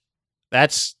end.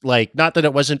 That's like, not that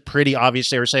it wasn't pretty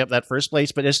obvious they were saying up that first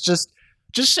place, but it's just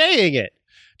saying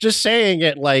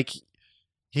it like,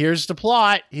 here's the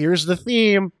plot, here's the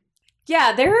theme.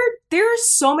 Yeah, there are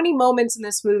so many moments in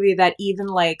this movie that even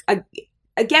like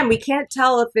again, we can't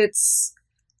tell if it's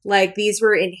like these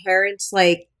were inherent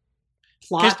like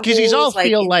plot because these all like,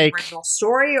 feel like original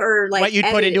story or like what you'd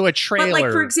put into a trailer. But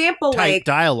like for example, type like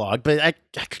dialogue, but I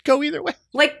could go either way.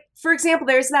 Like for example,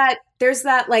 there's that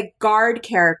like guard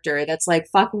character that's like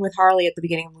fucking with Harley at the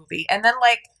beginning of the movie, and then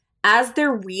like as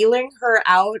they're wheeling her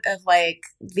out of like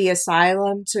the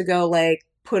asylum to go like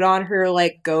put on her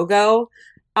like go-go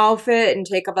outfit and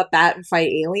take up a bat and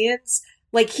fight aliens,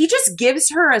 like he just gives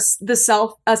her a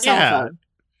cell phone,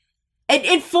 and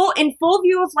in full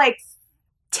view of like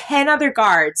 10 other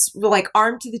guards, like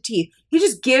armed to the teeth. He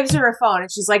just gives her a phone,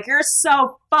 and she's like, "You're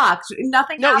so fucked."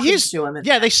 Nothing happens to him.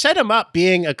 They set him up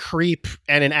being a creep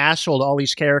and an asshole to all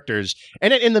these characters,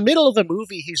 and in the middle of the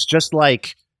movie, he's just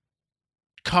like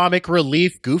comic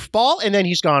relief goofball, and then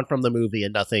he's gone from the movie,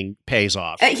 and nothing pays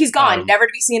off. He's gone, never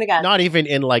to be seen again. Not even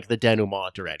in like the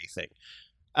denouement or anything.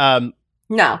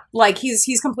 No, like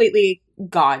he's completely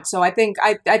gone. So I think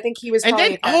he was. And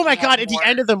then, oh my god! At the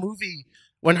end of the movie,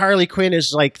 when Harley Quinn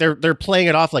is like, they're playing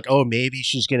it off like, oh, maybe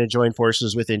she's going to join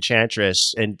forces with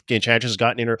Enchantress, and Enchantress has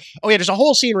gotten in her. Oh yeah, there's a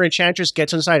whole scene where Enchantress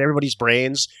gets inside everybody's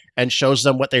brains and shows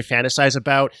them what they fantasize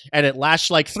about, and it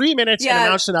lasts like 3 minutes and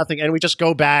amounts to nothing, and we just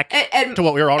go back to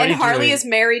what we were already doing. And Harley is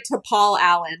married to Paul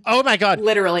Allen. Oh my god,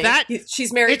 literally,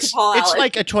 she's married to Paul Allen. It's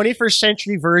like a 21st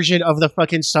century version of the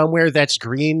fucking Somewhere That's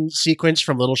Green sequence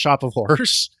from Little Shop of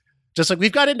Horrors. Just like,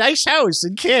 we've got a nice house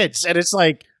and kids, and it's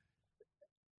like.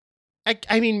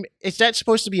 I mean, is that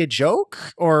supposed to be a joke?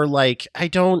 Or like, I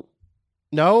don't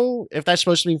know if that's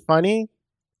supposed to be funny.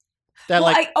 There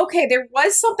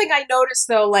was something I noticed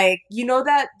though, like, you know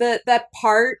that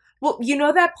part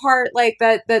like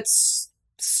that's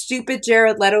stupid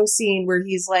Jared Leto scene where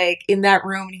he's like in that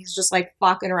room and he's just like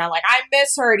fucking around like I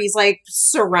miss her, and he's like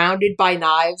surrounded by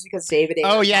knives because David Ayer.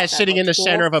 Oh yeah, sitting in the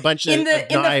center of a bunch of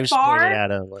knives pointed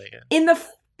at him. Like, in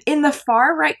the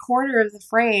far right corner of the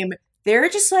frame, there are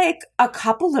just like a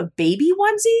couple of baby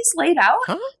onesies laid out.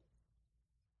 Huh?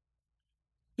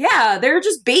 Yeah, they're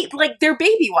just they're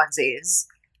baby onesies.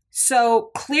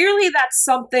 So clearly that's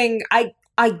something I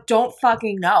don't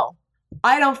fucking know.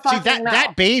 I don't fucking know.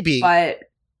 That baby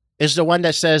is the one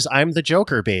that says, "I'm the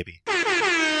Joker, baby." Yeah,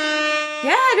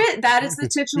 it is. That is the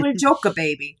titular Joker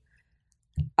baby.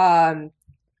 God.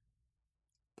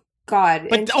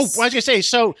 But I was gonna say,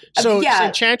 so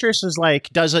Enchantress is like,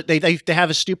 they have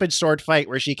a stupid sword fight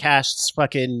where she casts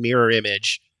fucking mirror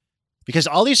image. Because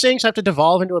all these things have to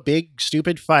devolve into a big,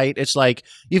 stupid fight. It's like,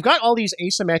 you've got all these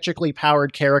asymmetrically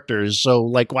powered characters, so,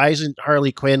 like, why isn't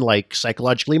Harley Quinn, like,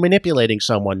 psychologically manipulating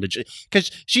someone?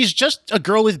 Because she's just a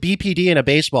girl with BPD and a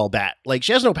baseball bat. Like,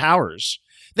 she has no powers.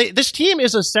 This team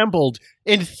is assembled,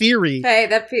 in theory,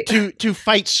 to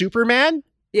fight Superman.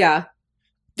 Yeah.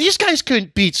 These guys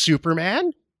couldn't beat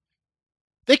Superman.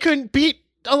 They couldn't beat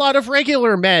a lot of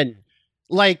regular men.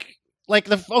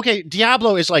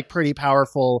 Diablo is like pretty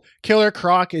powerful. Killer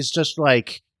Croc is just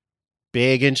like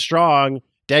big and strong.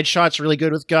 Deadshot's really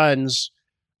good with guns.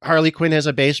 Harley Quinn has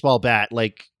a baseball bat.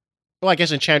 I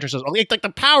guess Enchantress has like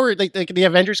the power. The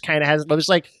Avengers kind of has, but it's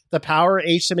like the power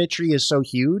asymmetry is so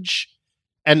huge,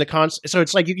 and so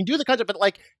it's like you can do the concept, but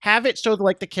like have it so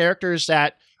like the characters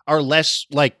that are less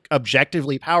like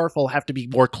objectively powerful have to be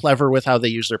more clever with how they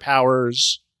use their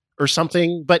powers or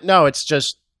something. But no, it's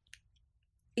just.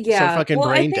 Yeah, so fucking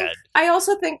brain dead. I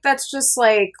also think that's just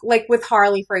like with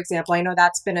Harley, for example. I know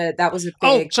that was a big.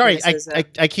 Oh, sorry. I want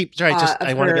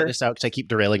to her. get this out because I keep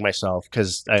derailing myself.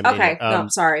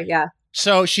 Sorry. Yeah.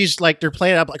 So she's like, they're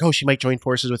playing up like, oh, she might join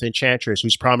forces with Enchantress,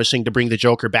 who's promising to bring the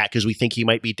Joker back because we think he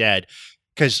might be dead.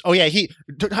 Because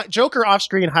Joker off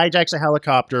screen hijacks a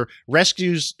helicopter,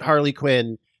 rescues Harley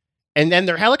Quinn. And then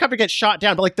their helicopter gets shot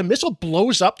down, but like the missile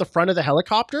blows up the front of the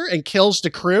helicopter and kills the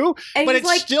crew. And but it's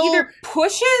like still either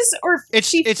pushes or it's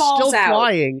falls still out.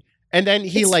 Flying. And then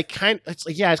he it's kind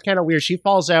of weird. She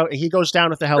falls out and he goes down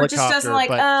with the helicopter,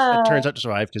 but it turns out to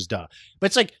survive because duh. But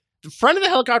it's like the front of the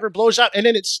helicopter blows up and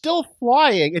then it's still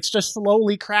flying. It's just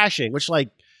slowly crashing, which I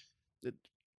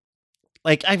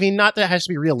mean, not that it has to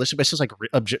be realistic, but it's just like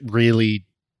really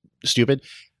stupid.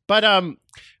 But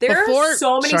there are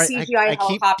so many CGI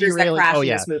helicopters that crash in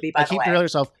this movie, by the way. I keep derailing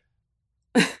myself.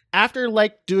 After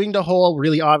like doing the whole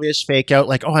really obvious fake out,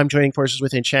 like, oh, I'm joining forces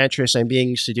with Enchantress, I'm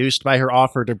being seduced by her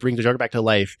offer to bring the Joker back to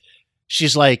life.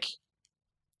 She's like,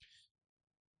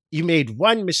 you made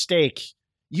one mistake.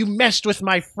 You messed with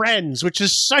my friends, which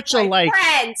is such friends.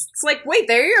 It's like, wait,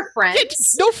 they're your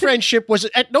friends. No friendship was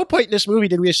at no point in this movie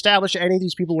did we establish any of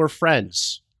these people were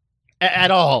friends.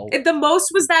 At all. The most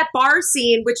was that bar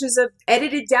scene, which is a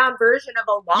edited down version of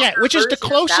a longer which is the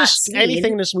closest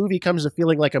anything in this movie comes to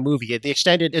feeling like a movie.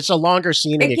 It's a longer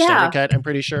scene in the extended cut, I'm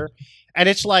pretty sure. And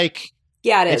it's like,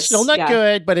 yeah, it is. It's still not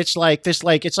good, but it's like this,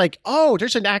 it's like, oh,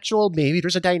 there's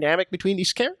a dynamic between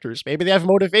these characters. Maybe they have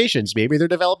motivations. Maybe they're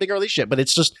developing early shit, but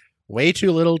it's just way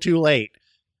too little too late.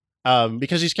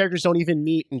 Because these characters don't even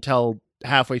meet until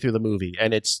halfway through the movie.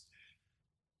 It's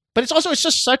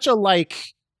just such a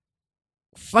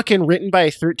fucking written by a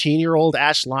 13-year-old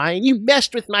ass line. You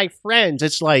messed with my friends.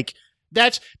 It's like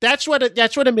that's what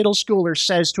a middle schooler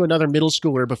says to another middle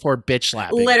schooler before bitch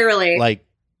slapping. Literally.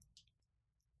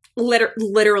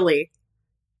 Literally.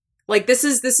 Like this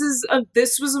was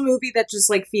a movie that just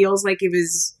like feels like it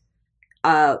was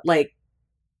like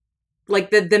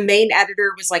the main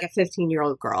editor was like a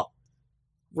 15-year-old girl.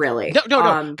 Really.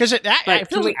 No. Because if it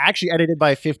was actually edited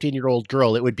by a 15-year-old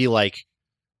girl, it would be like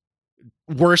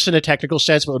worse in a technical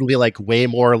sense, but it would be like way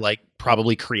more like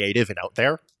probably creative and out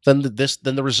there than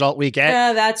the result we get.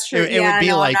 Yeah, that's true. It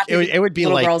would be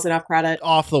like girls enough credit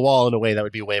off the wall in a way that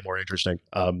would be way more interesting.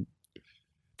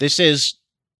 This is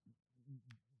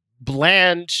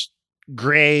bland,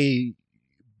 gray,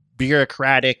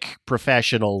 bureaucratic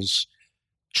professionals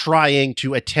trying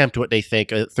to attempt what they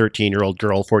think a 13-year-old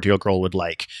girl, 14-year-old girl would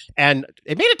like, and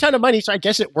it made a ton of money, so I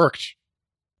guess it worked.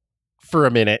 For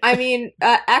a minute. I mean,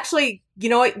 actually, you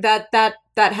know what? That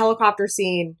helicopter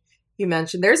scene you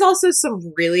mentioned, there's also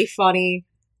some really funny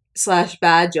 /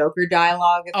 bad Joker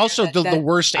dialogue. Also, the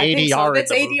worst ADR.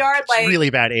 It's ADR, like really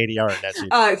bad ADR in that scene.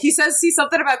 He says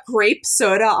something about grape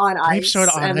soda on ice,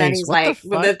 and then he's like,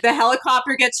 when the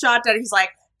helicopter gets shot down, he's like,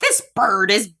 "This bird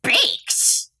is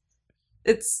baked."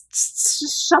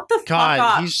 It's shut the God,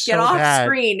 fuck up. he's Get so off bad.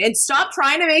 screen and stop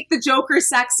trying to make the Joker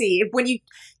sexy.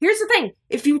 Here's the thing: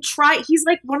 if you try, he's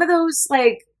like one of those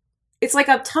like it's like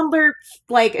a Tumblr,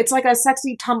 like it's like a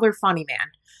sexy Tumblr funny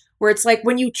man, where it's like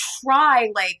when you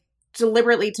try like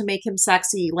deliberately to make him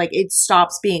sexy, like it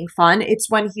stops being fun. It's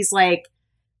when he's like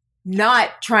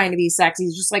not trying to be sexy;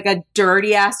 he's just like a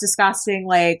dirty ass, disgusting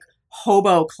like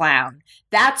hobo clown.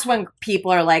 That's when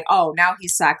people are like, oh, now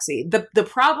he's sexy. The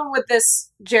problem with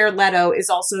this Jared Leto is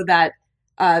also that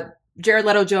Jared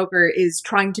Leto Joker is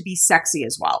trying to be sexy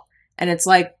as well. And it's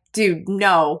like, dude,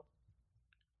 no.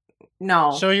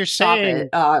 So you're saying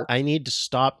I need to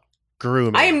stop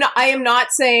grooming. I am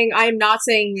not saying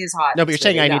he's hot. No, but you're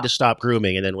saying I need to stop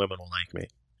grooming and then women will like me.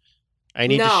 I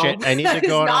need to go out on the street.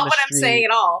 Not what I'm saying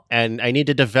at all. And I need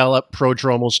to develop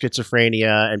prodromal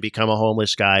schizophrenia and become a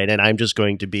homeless guy, and then I'm just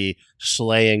going to be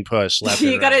slaying puss left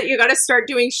and right. You gotta start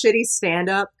doing shitty stand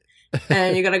up,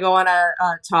 and you gotta go on a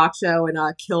talk show and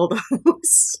kill the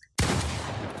host.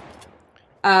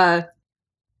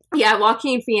 Yeah,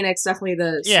 Joaquin Phoenix definitely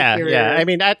the superior. Yeah. I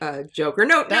mean that Joker.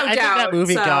 No doubt. I think that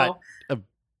movie got a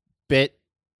bit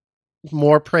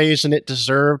more praise than it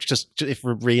deserved, just if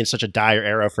we're in such a dire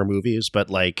era for movies,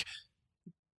 but like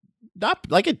not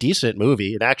like a decent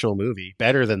movie, an actual movie,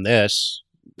 better than this.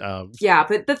 Yeah,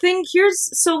 but the thing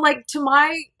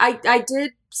I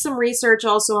did some research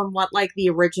also on what like the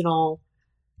original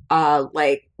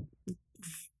like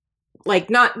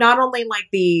not only like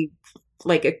the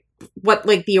like what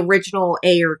like the original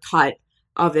Ayer cut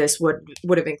of this would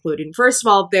have included. First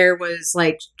of all, there was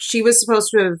like she was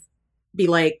supposed to be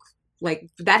like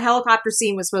that helicopter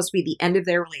scene was supposed to be the end of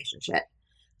their relationship.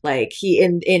 Like he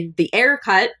in the Ayer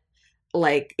cut,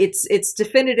 like it's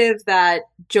definitive that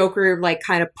Joker like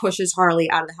kind of pushes Harley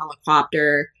out of the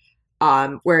helicopter.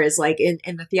 Whereas like in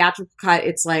the theatrical cut,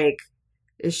 it's like,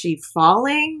 is she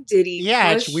falling? Did he?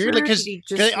 Yeah, push it's weird her? because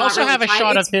they also have a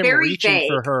shot of him reaching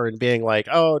for her and being like,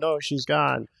 "Oh no, she's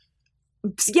gone."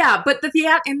 Yeah, but the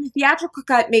theatrical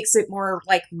cut makes it more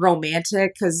like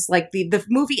romantic because like the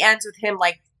movie ends with him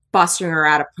like busting her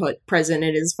out of prison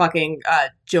in his fucking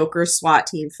Joker SWAT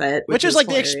team fit, which is like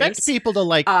hilarious. They expect people to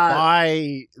like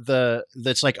buy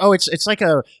that's like, oh, it's like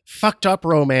a fucked up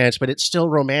romance, but it's still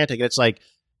romantic. And it's like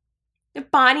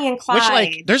Bonnie and Clyde. Which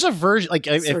like there's a version like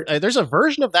there's a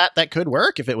version of that could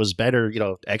work if it was better,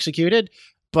 executed.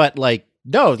 But like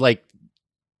no, like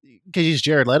because he's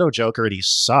Jared Leto Joker and he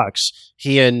sucks.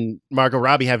 He and Margot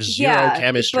Robbie have zero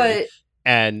chemistry,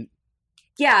 and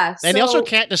they also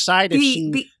can't decide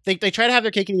if they try to have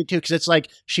their cake and eat it too, because it's like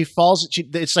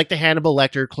it's like the Hannibal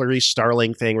Lecter Clarice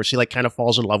Starling thing where she like kind of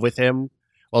falls in love with him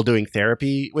while doing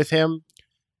therapy with him.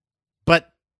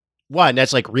 But one,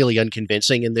 that's like really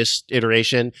unconvincing in this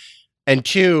iteration, and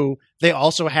two, they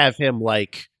also have him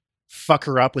like fuck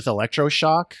her up with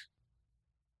electroshock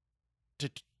to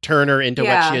turn her into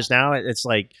what she is now. It's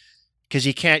like because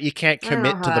you can't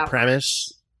commit to the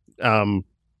premise. I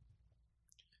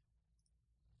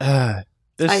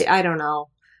don't know,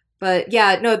 but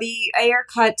yeah, no, the Ayer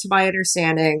cut, to my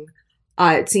understanding,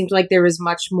 it seemed like there was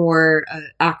much more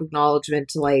acknowledgement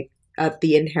to like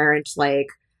the inherent like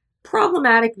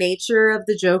problematic nature of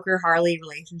the Joker Harley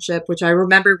relationship, which I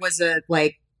remember was a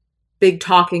like big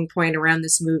talking point around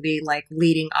this movie, like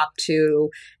leading up to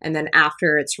and then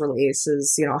after its release,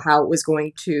 is how it was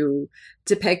going to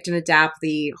depict and adapt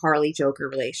the Harley Joker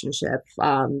relationship.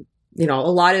 A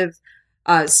lot of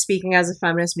speaking as a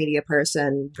feminist media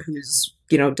person who's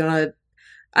done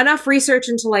enough research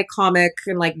into like comic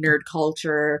and like nerd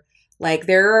culture, like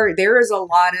there is a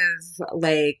lot of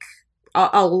like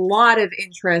a lot of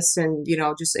interest in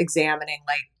just examining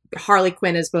like Harley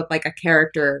Quinn as both like a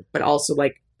character but also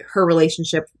like her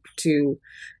relationship to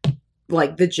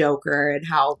like the Joker, and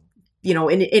how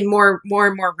in more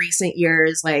and more recent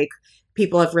years like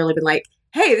people have really been like,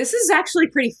 hey, this is actually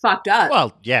pretty fucked up.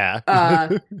 Well, yeah.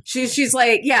 She's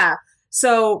like, yeah.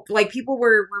 So like people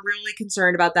were really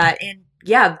concerned about that. And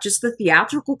yeah, just the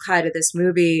theatrical cut of this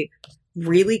movie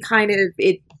really kind of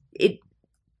it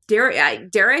dare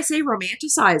I say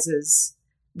romanticizes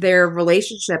their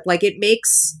relationship. Like it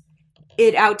makes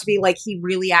it out to be like he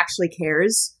really actually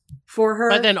cares for her,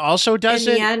 but then also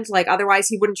doesn't in the end. Like otherwise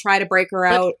he wouldn't try to break her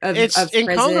out of it's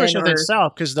incongruous with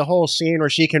itself, because the whole scene where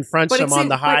she confronts him on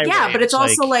the highway, but it's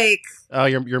also like oh,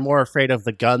 you're more afraid of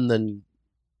the gun than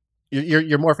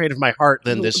you're more afraid of my heart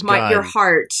than this gun. Your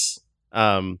heart.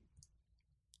 And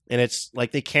it's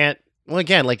like they can't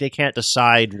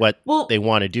decide what they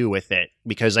want to do with it,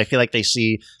 because I feel like they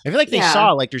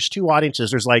saw like there's two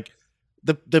audiences. There's like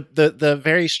the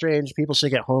very strange people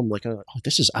sitting at home like, oh,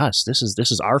 this is us. This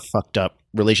is our fucked up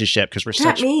relationship because we're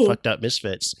such fucked up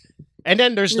misfits. And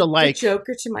then there's the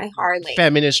Joker to my Harley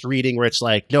feminist reading where it's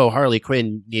like, no, Harley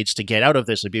Quinn needs to get out of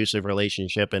this abusive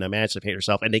relationship and emancipate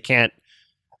herself, and they can't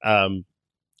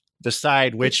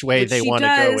decide which way they want to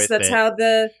go with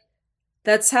it.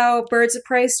 That's how Birds of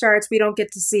Prey starts. We don't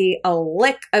get to see a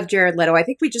lick of Jared Leto. I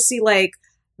think we just see like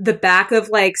the back of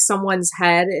like someone's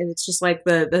head, and it's just like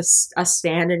a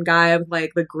stand-in guy of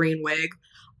like the green wig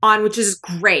on, which is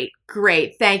great.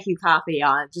 Thank you, Coffee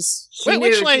on. Just she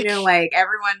knew like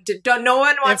everyone no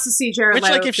one wants to see Jared Leto.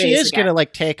 Which like if she is gonna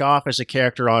like take off as a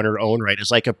character on her own right,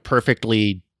 is like a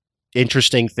perfectly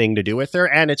interesting thing to do with her,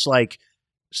 and it's like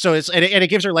so it's and it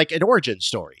gives her like an origin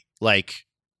story, like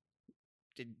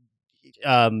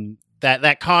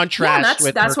that contrast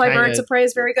with that's why Birds of Prey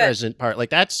is very good. Present part like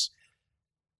that's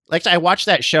like I watched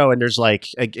that show and there's like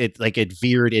it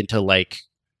veered into like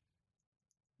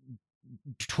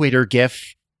Twitter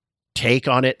GIF take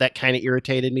on it that kind of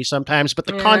irritated me sometimes, but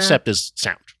the concept is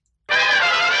sound.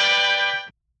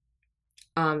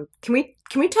 Can we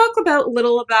talk about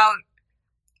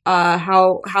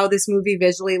how this movie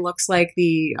visually looks like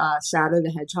the Shadow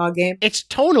the Hedgehog game? It's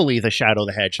tonally the Shadow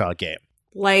the Hedgehog game.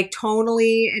 Like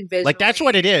tonally and visually. Like that's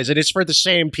what it is, and it's for the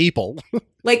same people.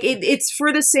 Like it's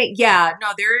for the same. Yeah, no,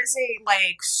 there is a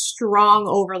like strong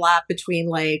overlap between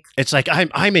like. It's like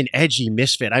I'm an edgy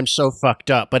misfit. I'm so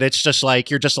fucked up, but it's just like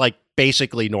you're just like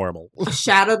basically normal.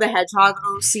 Shadow the Hedgehog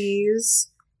OCs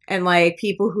and like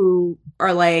people who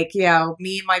are like, yeah,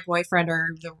 me and my boyfriend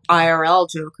are the IRL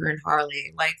Joker and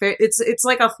Harley. Like it's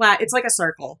like a flat. It's like a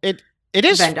circle. It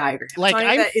is Venn diagram. Like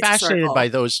I'm fascinated by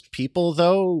those people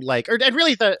though, like and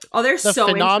really the so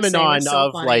phenomenon so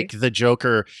of funny. like the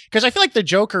Joker, because I feel like the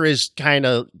Joker is kind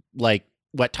of like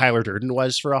what Tyler Durden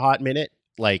was for a hot minute.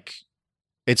 Like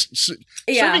it's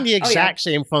serving the exact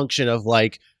same function of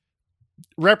like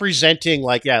representing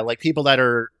like people that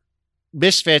are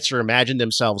misfits or imagine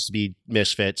themselves to be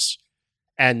misfits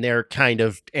and their kind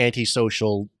of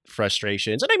antisocial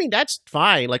frustrations. And I mean that's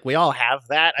fine. Like we all have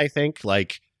that, I think.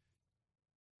 Like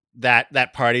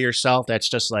that part of yourself that's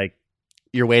just like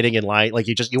you're waiting in line, like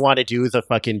you want to do the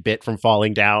fucking bit from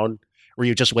Falling Down where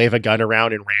you just wave a gun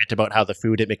around and rant about how the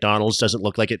food at McDonald's doesn't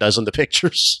look like it does in the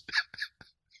pictures.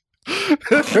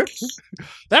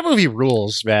 That movie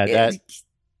rules, man.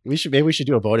 Maybe we should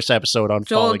do a bonus episode on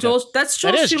Falling Down. That's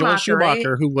Joel that is Schumacher, Joel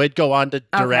Schumacher, right? Who would go on to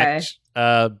direct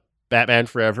Batman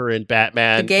Forever and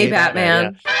Batman, the gay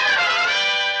Batman.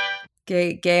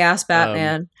 Gay ass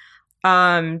Batman.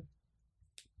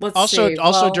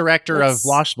 Also director of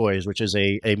Lost Boys, which is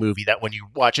a movie that when you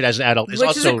watch it as an adult is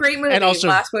a great movie. And also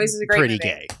Lost Boys is a great pretty movie.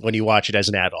 gay when you watch it as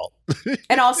an adult.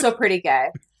 And also pretty gay.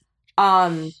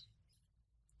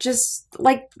 Just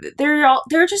like there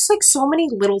are just like so many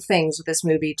little things with this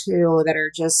movie too that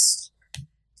are just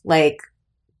like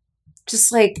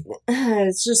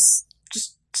it's just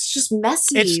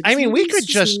messy. I mean, we could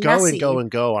just go messy. and go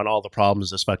and go on all the problems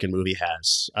this fucking movie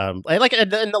has. And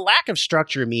the lack of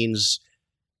structure means.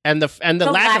 And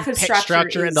the lack of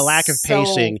structure and the lack of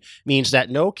pacing means that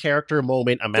no character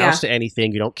moment amounts to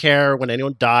anything. You don't care when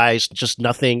anyone dies, just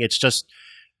nothing. It's just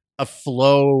a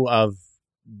flow of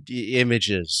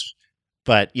images,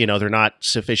 but you know, they're not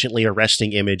sufficiently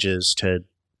arresting images to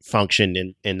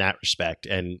function in that respect.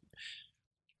 And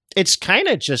it's kind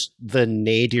of just the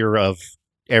nadir of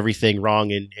everything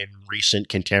wrong in recent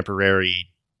contemporary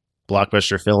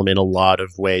blockbuster film in a lot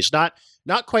of ways. Not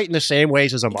quite in the same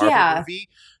ways as a Marvel movie,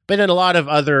 but in a lot of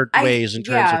other ways in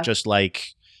terms of just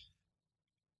like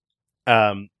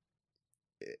the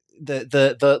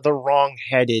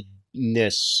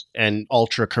wrong-headedness and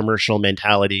ultra commercial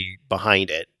mentality behind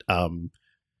it.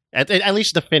 At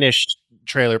least the finished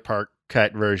trailer park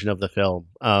cut version of the film.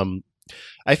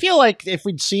 I feel like if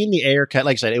we'd seen the Ayer cut,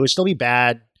 like I said, it would still be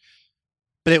bad,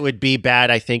 but it would be bad,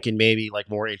 I think, in maybe like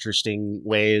more interesting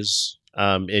ways.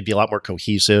 It'd be a lot more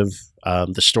cohesive.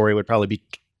 The story would probably be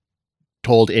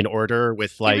told in order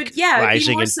with like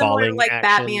rising and falling like action.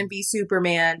 Batman v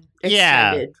Superman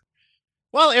extended. Yeah.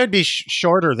 Well, it would be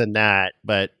shorter than that,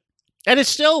 but and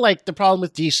it's still like the problem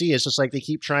with DC is just like they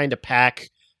keep trying to pack.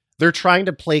 They're trying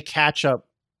to play catch up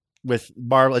with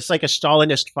Marvel. It's like a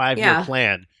Stalinist 5-year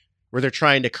plan where they're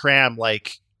trying to cram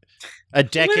like a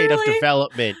decade of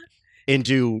development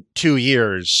into 2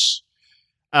 years.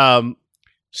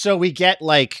 So we get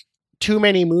like too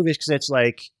many movies because it's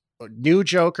like new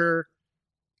Joker.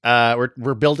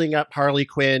 We're building up Harley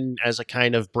Quinn as a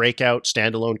kind of breakout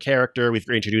standalone character.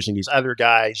 We're introducing these other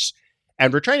guys,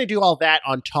 and we're trying to do all that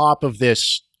on top of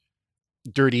this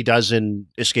Dirty Dozen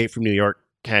Escape from New York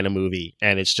kind of movie,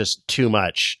 and it's just too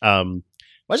much.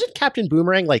 Wasn't Captain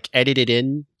Boomerang like edited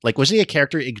in? Like, was he a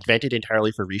character invented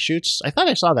entirely for reshoots? I thought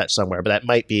I saw that somewhere, but that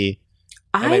might be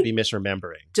I might be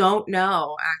misremembering. Don't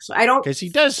know, actually. I don't, because he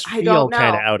does feel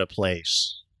kind of out of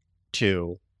place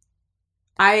too.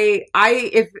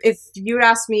 If you'd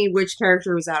asked me which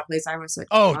character was out of place, I was like,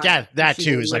 oh yeah, that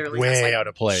too is like way out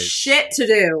of place. Shit to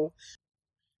do.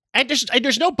 And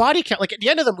there's no body count. Like at the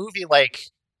end of the movie, like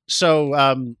just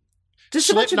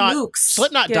a bunch of nukes.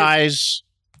 Slipknot dies,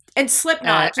 and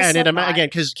Slipknot, and again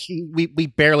because we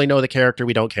barely know the character,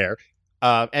 we don't care.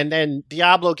 And then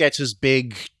Diablo gets his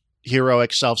big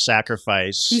heroic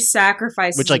self-sacrifice. He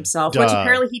sacrifices himself, which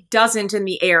apparently he doesn't in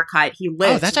the air cut. He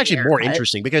lives. Oh, that's actually more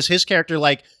interesting because his character,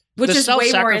 like, the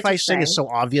self-sacrifice thing is so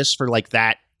obvious for like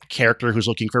that character who's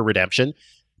looking for redemption.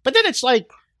 But then it's like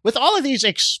with all of these,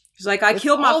 he's like, I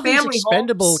killed my family.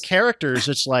 Expendable characters.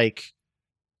 It's like,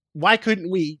 why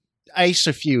couldn't we ice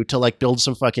a few to like build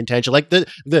some fucking tension? Like the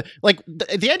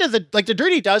end of the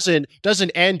Dirty Dozen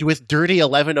doesn't end with Dirty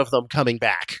 11 of them coming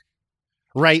back.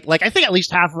 Right, like I think at least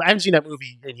half. I haven't seen that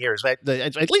movie in years, but I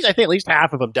think at least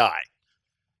half of them die.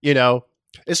 You know,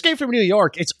 Escape from New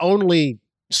York. It's only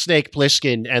Snake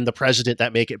Plissken and the president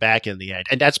that make it back in the end,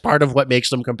 and that's part of what makes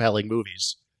them compelling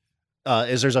movies.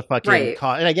 Is there's a fucking and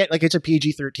I get like it's a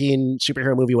PG-13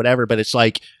 superhero movie, whatever, but it's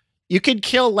like you could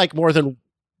kill like more than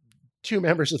 2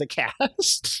 members of the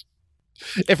cast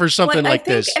if for something like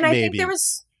this. And maybe. I think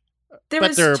there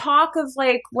was talk of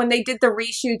like when they did the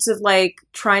reshoots of like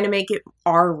trying to make it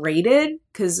R-rated,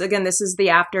 because again this is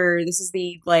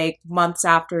the like months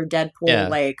after Deadpool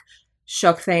like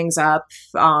shook things up,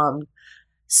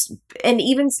 and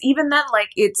even then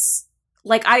like it's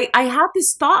like I had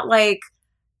this thought like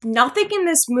nothing in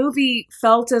this movie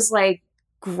felt as like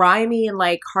grimy and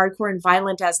like hardcore and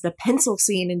violent as the pencil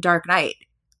scene in Dark Knight,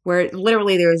 where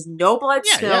literally there is no blood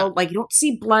spilled. Like you don't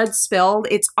see blood spilled.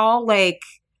 It's all like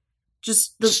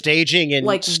just the staging and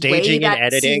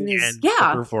editing and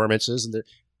the performances and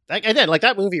then like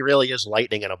that movie really is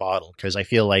lightning in a bottle, because I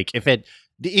feel like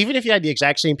even if you had the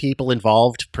exact same people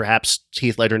involved, perhaps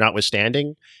Heath Ledger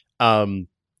notwithstanding,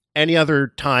 any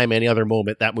other time, any other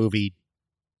moment, that movie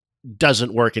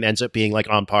doesn't work and ends up being like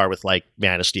on par with like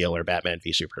Man of Steel or Batman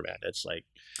v Superman. It's like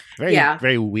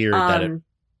very weird that it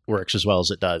works as well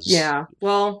as it does. Yeah.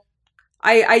 Well,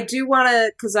 I do want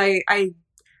to, because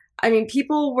I mean,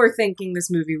 people were thinking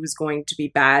this movie was going to be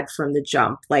bad from the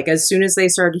jump. Like, as soon as they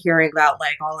started hearing about,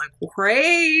 like, all the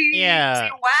crazy,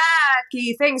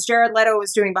 wacky things Jared Leto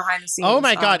was doing behind the scenes. Oh,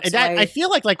 my God. And I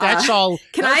feel like that's all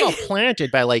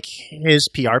planted by, like, his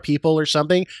PR people or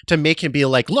something to make him be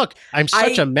like, look, I'm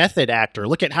such a method actor.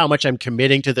 Look at how much I'm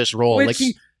committing to this role. Like,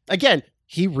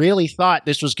 he really thought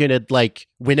this was going to, like,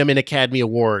 win him an Academy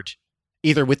Award,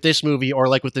 either with this movie or,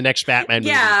 like, with the next Batman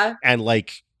movie. And,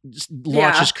 like,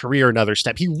 launch his career another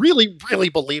step. He really, really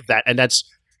believed that, and that's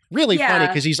really funny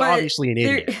because he's obviously an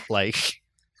idiot. Like,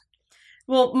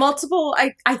 well, multiple.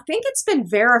 I think it's been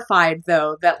verified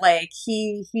though that like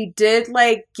he did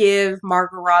like give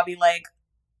Margot Robbie like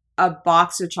a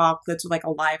box of chocolates with like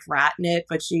a live rat in it,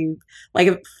 but she like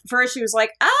at first she was like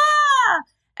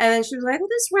and then she was like, well,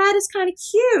 this rat is kind of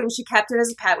cute. And she kept it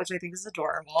as a pet, which I think is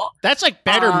adorable. That's like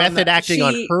better method acting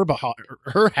on her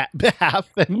behalf.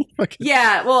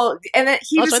 Yeah, well, and then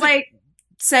he was like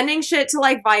sending shit to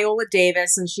like Viola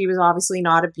Davis, and she was obviously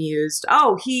not amused.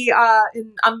 Oh,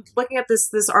 I'm looking at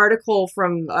this article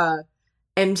from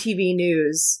MTV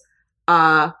News.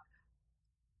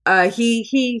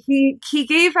 He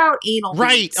gave out anal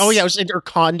beads. Oh yeah, it was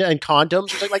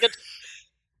condoms. Like it's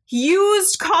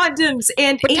used condoms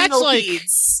and anal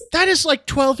beads. That is like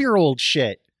 12-year-old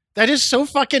shit. That is so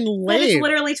fucking lame. That is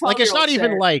literally 12-year-old Like, it's not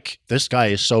even like, this guy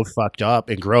is so fucked up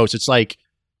and gross. It's like,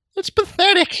 it's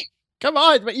pathetic. Come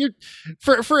on. But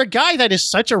for a guy that is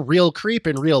such a real creep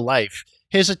in real life,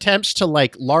 his attempts to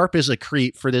like LARP as a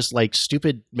creep for this like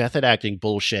stupid method acting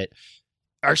bullshit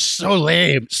are so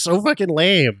lame. So fucking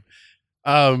lame.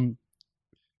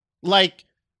 Like,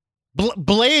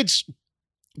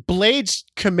 Blade's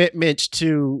commitment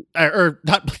to, or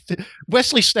not,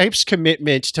 Wesley Snipes'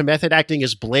 commitment to method acting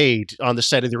as Blade on the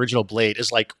set of the original Blade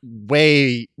is like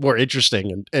way more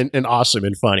interesting and awesome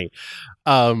and funny.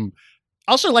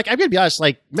 Also, like, I'm gonna be honest,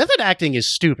 like, method acting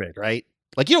is stupid, right?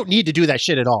 Like, you don't need to do that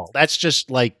shit at all. That's just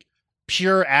like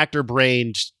pure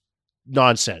actor-brained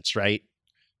nonsense, right?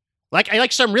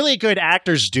 Like, some really good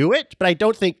actors do it, but I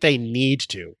don't think they need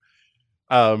to.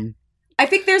 I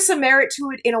think there's some merit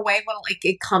to it in a way when like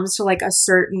it comes to like a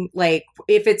certain like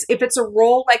if it's a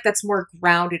role like that's more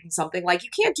grounded in something, like you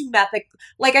can't do method,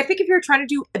 like I think if you're trying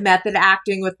to do method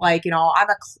acting with like, you know,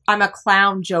 I'm a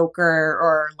clown Joker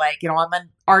or like, you know, I'm an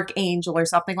archangel or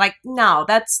something, like no,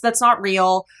 that's not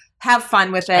real. Have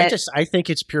fun with it. I think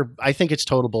it's pure. I think it's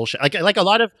total bullshit. Like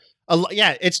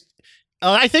it's.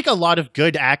 I think a lot of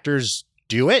good actors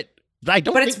do it. But I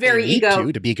don't. But it's very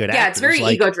ego to be good. Yeah, actors. It's very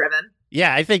ego driven.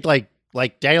 Yeah, I think like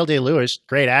Daniel Day-Lewis,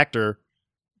 great actor.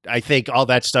 I think all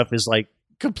that stuff is like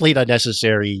complete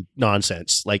unnecessary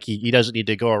nonsense. Like he doesn't need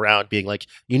to go around being like,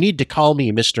 you need to call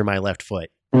me Mr. My Left Foot.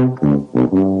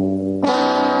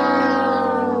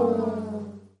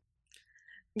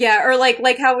 Yeah, or like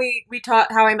how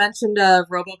how I mentioned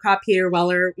RoboCop. Peter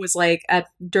Weller was like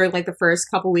during like the first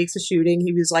couple weeks of shooting,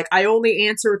 he was like, I only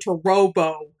answer to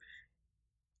Robo.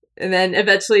 And then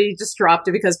eventually he just dropped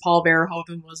it because Paul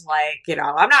Verhoeven was like, you know,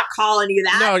 I'm not calling you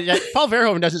that. No, yeah, Paul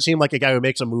Verhoeven doesn't seem like a guy who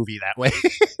makes a movie that way.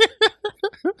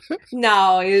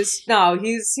 He's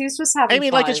just having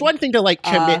fun. Like, it's one thing to like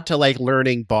commit to like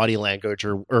learning body language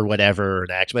or whatever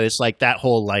and act, but it's like that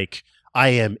whole like, I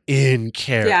am in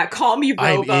character. Yeah, call me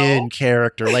Robo. I'm in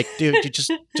character. Like, dude, you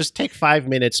just take 5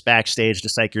 minutes backstage to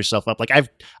psych yourself up. Like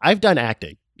I've done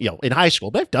acting, you know, in high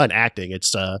school, but I've done acting.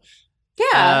 It's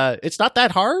it's not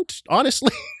that hard,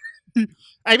 honestly.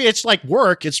 I mean, it's like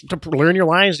work. It's to learn your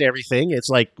lines and everything. It's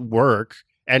like work,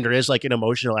 and there is like an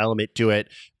emotional element to it.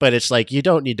 But it's like you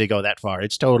don't need to go that far.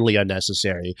 It's totally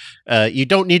unnecessary. You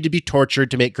don't need to be tortured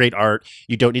to make great art.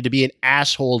 You don't need to be an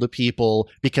asshole to people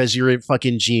because you're a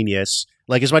fucking genius.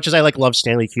 Like, as much as I like love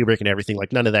Stanley Kubrick and everything,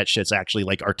 like none of that shit's actually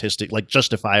like artistic, like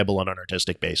justifiable on an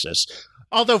artistic basis.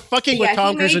 Although fucking with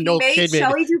Tom Cruise and Nicole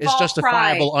Kidman is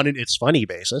justifiable on an it's funny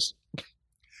basis.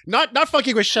 Not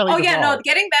fucking with Shelley Duvall. Oh, yeah, no,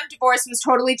 getting them divorced was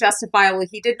totally justifiable.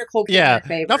 He did Nicole Kidman a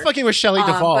favor. Not fucking with Shelley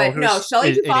Duvall, but no,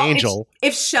 Shelley Duvall, an angel.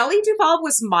 If Shelley Duvall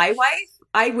was my wife,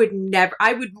 I would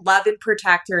love and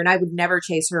protect her, and I would never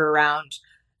chase her around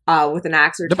with an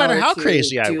axe or no matter how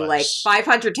crazy I was. Do like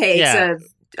 500 takes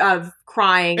of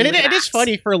crying. And it is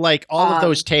funny for like all of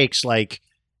those takes, like,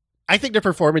 I think the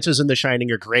performances in The Shining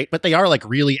are great, but they are like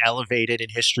really elevated and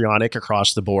histrionic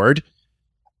across the board.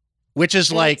 Which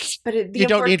is like, you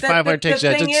don't need 500 takes.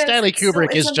 Stanley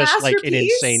Kubrick is just like an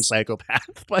insane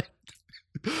psychopath. But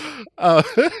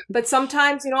but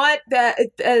sometimes, you know what?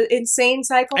 The insane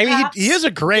psychopath. I mean, he is a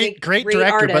great director,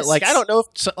 artists. But like, I don't know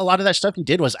if a lot of that stuff he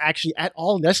did was actually at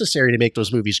all necessary to make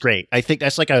those movies great. I think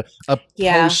that's like a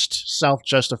post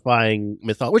self-justifying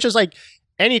mythology, which is like,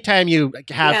 anytime you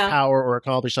have power or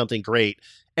accomplish something great,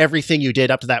 everything you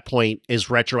did up to that point is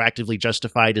retroactively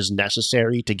justified as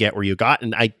necessary to get where you got.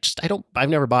 And I've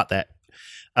never bought that.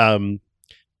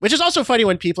 Which is also funny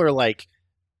when people are like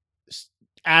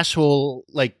asshole,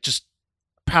 like just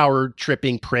power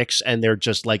tripping pricks. And they're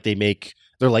just like, they're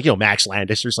like, you know, Max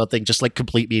Landis or something, just like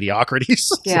complete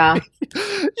mediocrities. Yeah.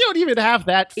 You don't even have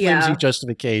that flimsy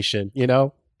justification, you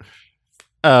know?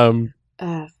 Are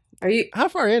you, how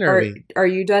far in are we? Are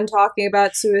you done talking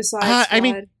about Suicide Squad? I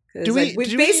mean, we've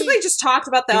basically just talked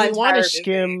about that. Do we want to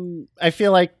skim? I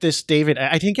feel like this David.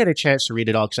 I didn't get a chance to read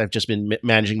it all because I've just been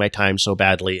managing my time so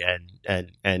badly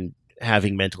and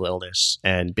having mental illness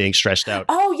and being stressed out.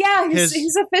 Oh yeah,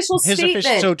 his official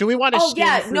statement. So do we want to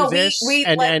skim through this?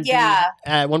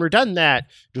 When we're done that,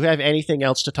 do we have anything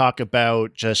else to talk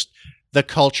about? Just the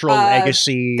cultural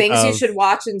legacy, things you should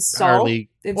watch in Saul.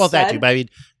 Well, that too. But I mean,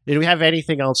 did we have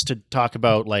anything else to talk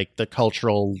about, like the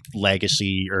cultural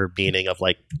legacy or meaning of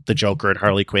like the Joker and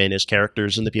Harley Quinn as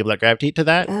characters and the people that gravitate to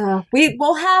that?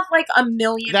 We'll have like a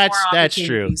million. That's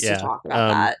true. Yeah. To talk about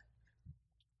that.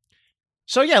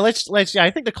 So yeah, let's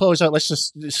I think to close out, let's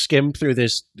just skim through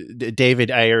this David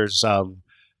Ayer's.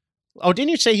 Oh, didn't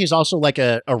you say he's also like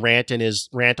a rant on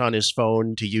his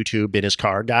phone to YouTube in his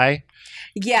car guy?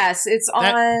 Yes, it's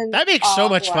on. That makes so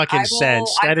much fucking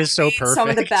sense. That is so perfect. Some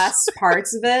of the best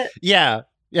parts of it. Yeah,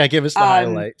 give us the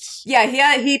highlights.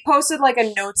 Yeah, he posted like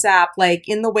a notes app, like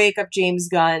in the wake of James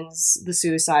Gunn's The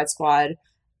Suicide Squad,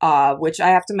 which I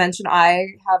have to mention, I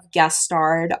have guest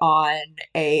starred on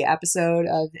a episode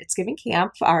of It's Giving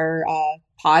Camp, our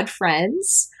pod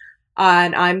friends.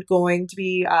 And I'm going to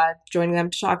be joining them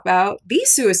to talk about The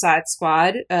Suicide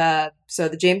Squad, so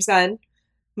the James Gunn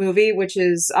movie, which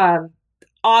is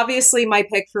obviously my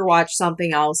pick for Watch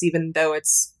Something Else, even though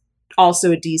it's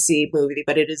also a DC movie,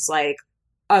 but it is like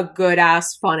a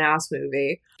good-ass, fun-ass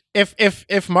movie.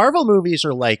 If Marvel movies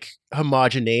are like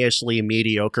homogeneously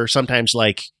mediocre, sometimes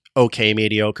like okay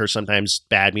mediocre, sometimes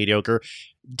bad mediocre,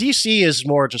 DC is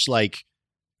more just like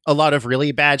a lot of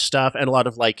really bad stuff and a lot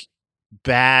of like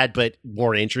bad but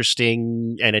more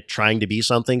interesting and it trying to be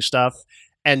something stuff.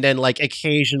 And then like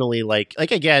occasionally like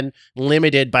again,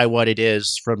 limited by what it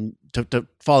is from to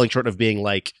falling short of being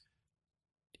like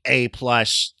A+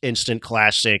 instant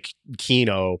classic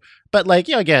Kino. But like,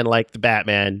 you know, again, like the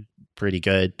Batman, pretty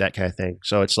good, that kind of thing.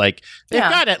 So it's like they've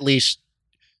got at least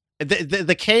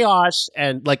the chaos,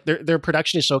 and like their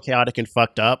production is so chaotic and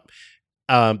fucked up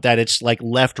that it's like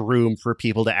left room for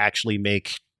people to actually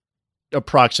make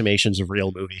approximations of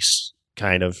real movies,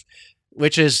 kind of,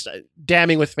 which is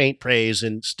damning with faint praise,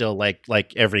 and still like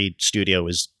every studio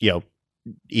is, you know,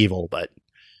 evil, but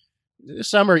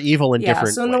some are evil in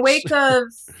different so in ways.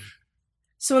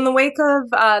 the wake of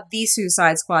the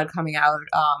Suicide Squad coming out,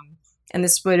 and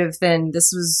this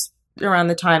was around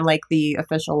the time like the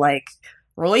official like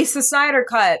release the Snyder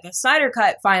Cut. The Snyder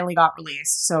Cut finally got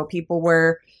released, so people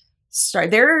were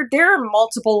there are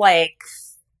multiple like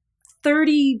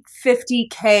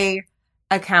 50K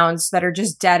accounts that are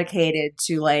just dedicated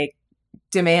to like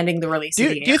demanding the release of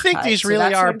the Do you think cut. these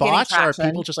really are bots, or are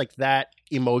people just like that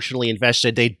emotionally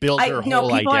invested? They'd build their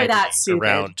whole identity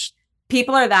around.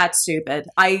 People are that stupid.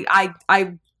 I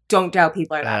don't doubt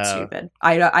people are that stupid.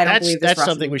 I don't believe this. That's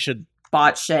something we should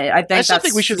bot shit. I think that's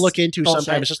something we should look into bullshit.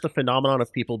 sometime. It's just the phenomenon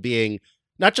of people being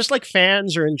not just like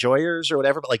fans or enjoyers or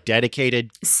whatever, but like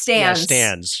dedicated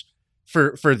stands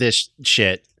for this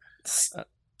shit.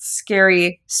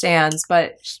 Scary stands.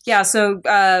 But yeah, so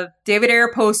David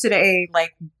Ayer posted a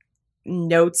like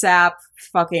notes app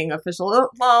fucking official.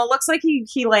 Well, looks like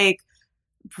he like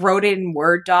wrote it in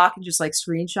Word doc and just like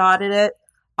screenshotted it.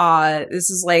 This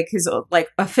is like his like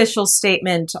official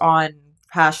statement on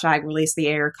hashtag release the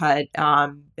Ayer cut,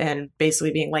 and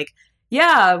basically being like,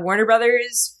 yeah, Warner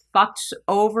Brothers fucked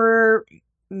over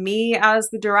me as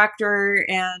the director,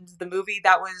 and the movie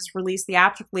that was released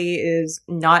theatrically is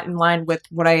not in line with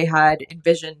what I had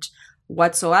envisioned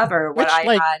whatsoever. What I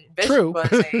had envisioned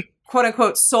was a quote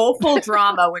unquote soulful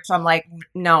drama, which I'm like,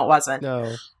 no, it wasn't.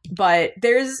 No. But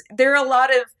there are a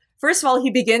lot of, first of all,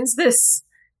 he begins this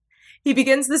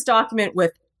document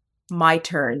with "my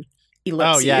turn,"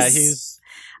 ellipses. Oh yeah, he's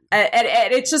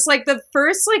and it's just like the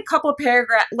first like couple of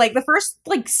paragraphs, like the first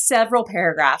like several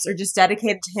paragraphs are just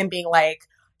dedicated to him being like,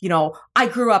 you know, I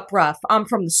grew up rough. I'm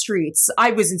from the streets.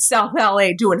 I was in South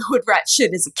LA doing hood rat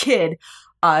shit as a kid.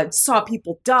 Saw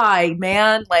people die,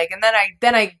 man. Like, and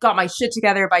then I got my shit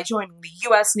together by joining the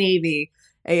U.S. Navy,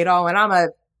 you know, and I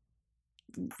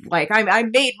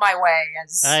made my way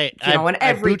as and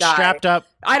every guy. Bootstrapped up.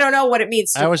 I don't know what it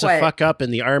means to I was quit. a fuck up,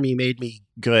 and the army made me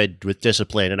good with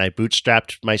discipline, and I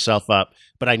bootstrapped myself up.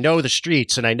 But I know the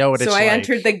streets, and I know what it's like. So I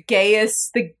entered the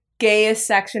gayest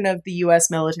section of the U.S.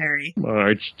 military.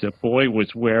 Marge, the boy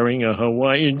was wearing a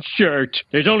Hawaiian shirt.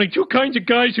 There's only two kinds of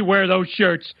guys who wear those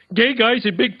shirts: gay guys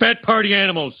and big fat party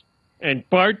animals. And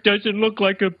Bart doesn't look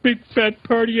like a big fat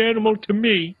party animal to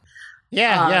me.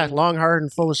 Yeah, long, hard,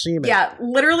 and full of semen. Yeah,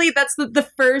 literally, that's the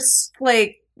first,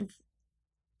 like,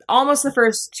 almost the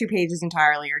first 2 pages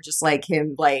entirely are just, like,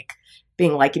 him, like,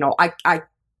 being like, you know, I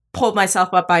pulled myself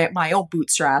up by my own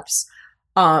bootstraps.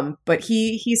 But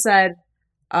he said,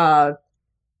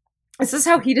 this is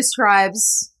how he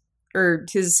describes, or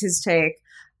his take,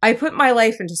 I put my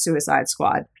life into Suicide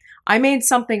Squad. I made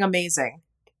something amazing.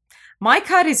 My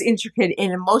cut is intricate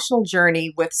in emotional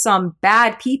journey with some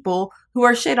bad people who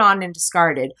are shit on and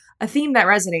discarded, a theme that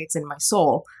resonates in my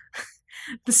soul.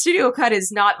 The studio cut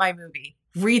is not my movie.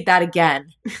 Read that again.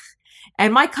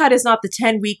 And my cut is not the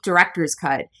 10-week director's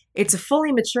cut. It's a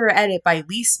fully mature edit by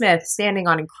Lee Smith, standing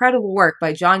on incredible work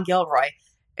by John Gilroy.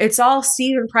 It's all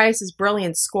Stephen Price's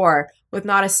brilliant score, with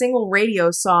not a single radio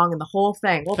song in the whole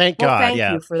thing. Well, thank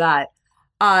you for that.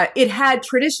 It had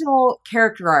traditional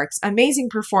character arcs, amazing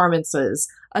performances,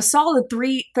 a solid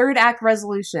third act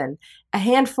resolution. A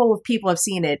handful of people have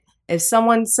seen it. If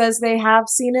someone says they have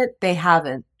seen it, they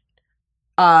haven't.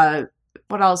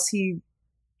 What else? He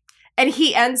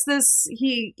ends this.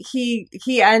 He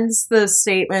ends the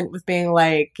statement with being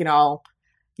like, you know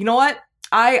what?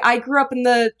 I grew up in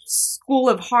the school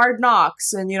of hard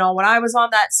knocks, and you know, when I was on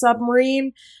that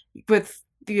submarine with,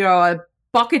 you know, a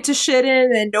bucket to shit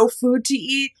in and no food to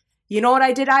eat, you know what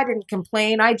I did? I didn't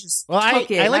complain. I just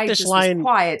took it. I like I this just line. was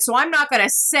quiet. So I'm not going to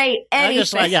say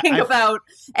anything about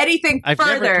anything I've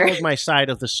further. never told my side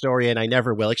of the story, and I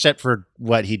never will, except for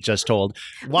what he just told.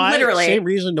 Why? Literally. Same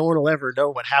reason no one will ever know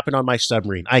what happened on my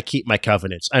submarine. I keep my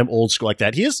covenants. I'm old school like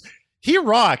that. He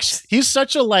rocks. He's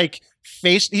such a like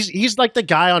face. He's like the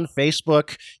guy on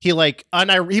Facebook. He like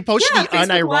he posted the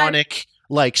unironic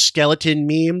like skeleton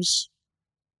memes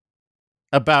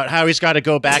about how he's got to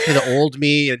go back to the old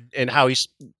me, and how he's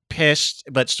pissed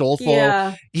but soulful.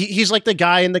 Yeah. He's like the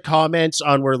guy in the comments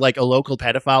on where like a local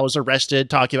pedophile was arrested,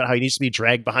 talking about how he needs to be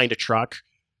dragged behind a truck.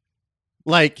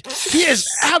 Like, he is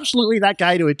absolutely that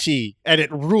guy to a T, and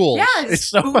it rules. Yeah, it's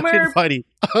so fucking funny.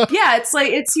 Yeah, it's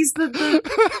like he's the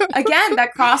again,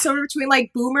 that crossover between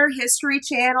like Boomer History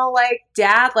Channel, like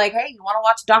dad, like, hey, you want to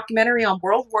watch a documentary on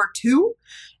World War II?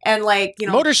 And like, you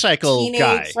know, motorcycle teenage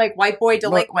guy, like white boy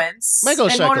delinquents,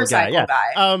 motorcycle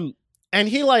guy. And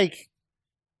he like,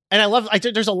 and I love.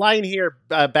 There's a line here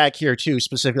back here too,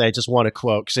 specifically. I just want to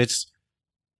quote because it's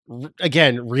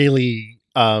again really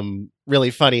funny.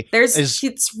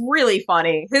 It's really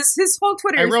funny. His whole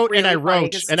Twitter. I wrote is really and I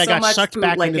wrote and I got sucked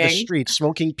back into the streets,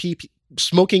 smoking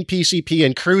PCP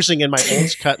and cruising in my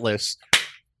old Cutlass.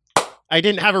 I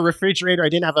didn't have a refrigerator. I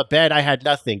didn't have a bed. I had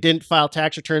nothing. Didn't file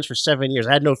tax returns for 7 years.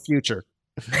 I had no future.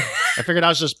 I figured I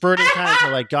was just burning time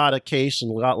until I got a case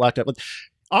and got locked up. But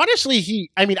honestly,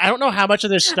 I don't know how much of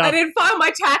this stuff. I didn't file my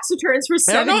tax returns for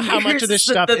 7 years. I don't know how much of this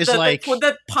stuff is like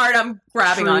the part I'm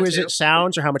grabbing onto. True as it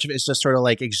sounds, or how much of it is just sort of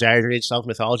like exaggerated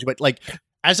self-mythology. But like,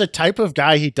 as a type of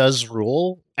guy, he does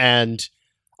rule. And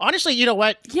honestly, you know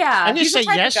what? Yeah, I'm going to say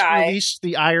yes. Release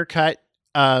the Ayer cut.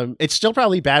 It's still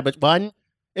probably bad, but one.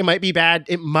 It might be bad.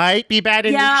 It might be bad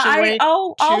in a way.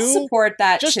 I'll support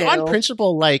that just too. on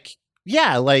principle, like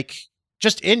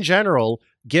just in general,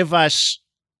 give us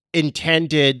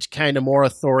intended kind of more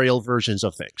authorial versions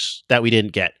of things that we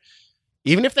didn't get,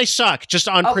 even if they suck. Just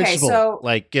on principle, so,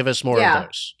 like give us more of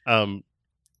those.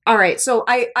 All right, so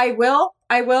I will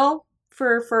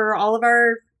for all of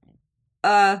our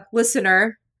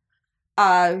listener.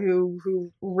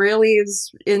 Who really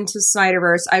is into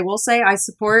Snyderverse, I will say I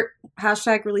support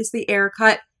 #release the Ayer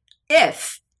cut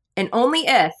if, and only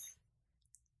if,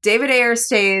 David Ayer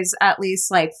stays at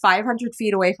least like 500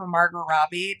 feet away from Margot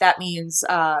Robbie. That means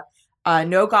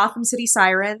no Gotham City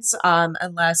Sirens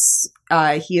unless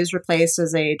he is replaced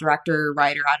as a director,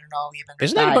 writer. I don't know even.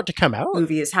 Isn't that about to come out?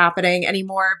 Movie is happening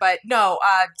anymore, but no,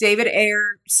 David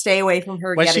Ayer, stay away from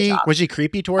her. Was he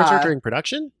creepy towards her during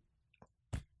production?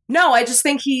 No, I just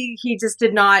think he just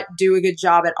did not do a good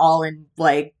job at all in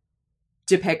like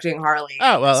depicting Harley.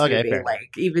 Oh well, okay, fair.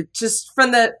 Like even just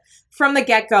from the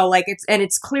get go, like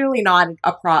it's clearly not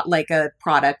a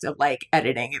product of like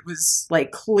editing. It was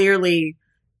like clearly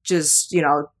just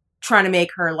trying to make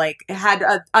her like had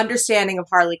an understanding of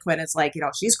Harley Quinn as like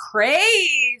she's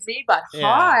crazy but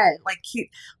hot, like cute,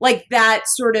 like that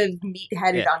sort of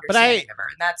meat-headed understanding of her.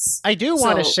 And that's I do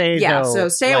want to say though, so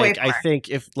stay away from her. I think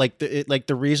if like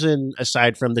the reason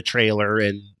aside from the trailer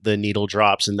and the needle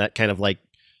drops and that kind of like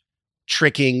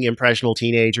tricking impressionable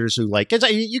teenagers who like, cause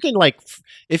you can like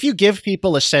if you give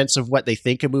people a sense of what they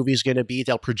think a movie is going to be,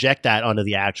 they'll project that onto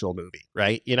the actual movie,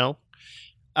 right? A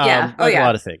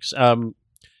lot of things.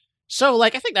 So,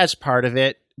 like, I think that's part of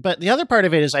it. But the other part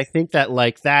of it is I think that,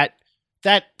 like, that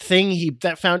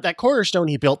cornerstone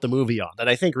he built the movie on, that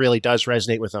I think really does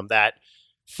resonate with him, that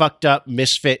fucked up,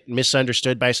 misfit,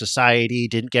 misunderstood by society,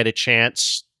 didn't get a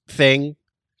chance thing.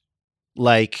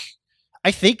 Like,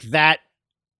 I think that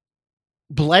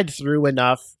bled through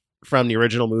enough from the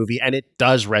original movie, and it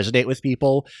does resonate with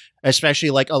people, especially,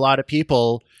 like, a lot of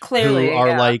people clearly who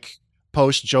are, like,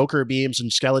 post Joker memes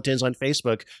and skeletons on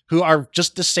Facebook who are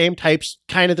just the same types,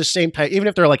 kind of the same type, even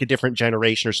if they're like a different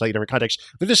generation or slightly different context,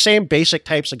 they're the same basic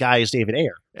types of guy as David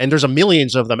Ayer. And there's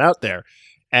millions of them out there.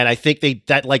 And I think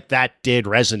that did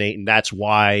resonate. And that's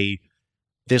why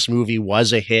this movie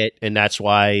was a hit. And that's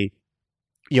why,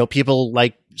 people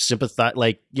like sympathize,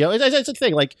 like, it's a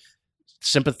thing, like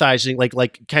sympathizing, like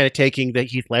kind of taking the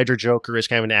Heath Ledger Joker as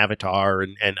kind of an avatar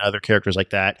and other characters like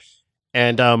that.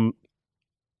 And,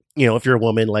 if you're a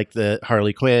woman, like the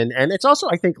Harley Quinn. And it's also,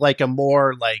 I think, like a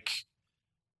more like,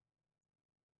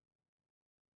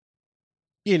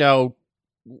 and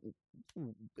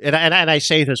I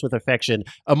say this with affection,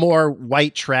 a more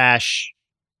white trash,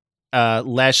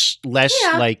 less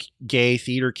like gay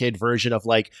theater kid version of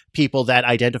like people that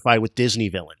identify with Disney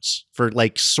villains for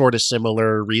like sort of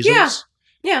similar reasons.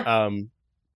 Yeah.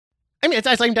 I mean,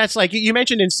 that's like you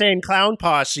mentioned Insane Clown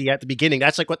Posse at the beginning.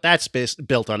 That's like what that's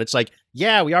built on. It's like,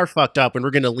 yeah, we are fucked up, and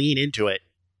we're going to lean into it.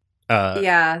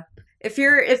 Yeah, if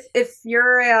you're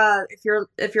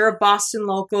a Boston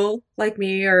local like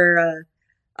me, or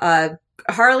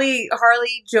Harley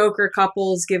Joker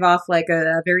couples give off like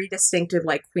a very distinctive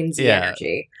like Quincy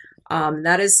energy.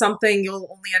 That is something you'll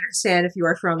only understand if you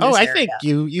are from this area. I think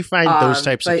you find those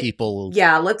types of people.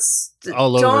 Yeah, let's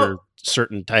all over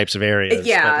certain types of areas.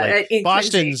 Yeah, but like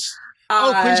Boston's.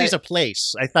 Quincy's a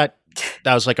place. I thought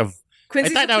that was like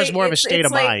Quincy's I thought that was more of a state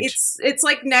of mind. It's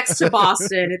like next to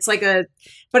Boston. It's like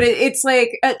it's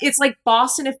like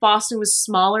Boston if Boston was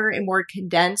smaller and more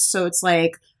condensed. So it's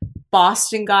like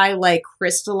Boston guy like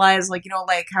crystallized, like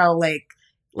like how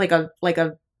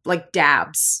like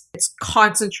dabs. It's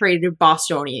concentrated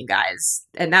Bostonian guys,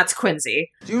 and that's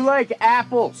Quincy. Do you like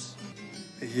apples?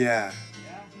 Yeah.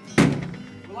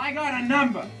 Well, I got a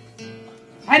number.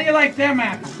 How do you like them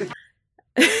apples?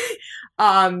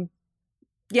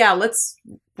 Yeah,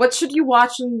 what should you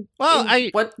watch what should you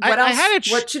watch?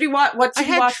 What should you watch? I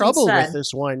had trouble instead? with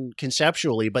this one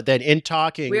conceptually, but then in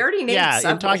talking, we already named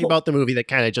several. In talking about the movie, that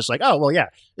kind of just like, oh well, yeah,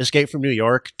 Escape from New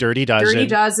York, Dirty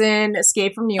Dozen,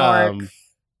 Escape from New York.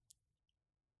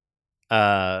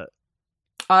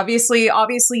 Obviously,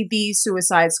 the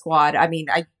Suicide Squad. I mean,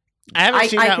 I haven't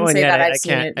seen that one yet. I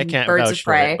can't Birds vouch of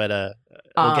Prey. for it, but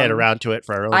we'll get around to it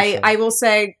for our own. I will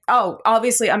say,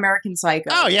 obviously, American Psycho.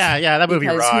 Oh yeah, that movie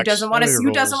rocks. Who doesn't want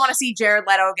to see Jared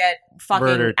Leto get fucking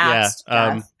murdered? Axed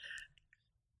to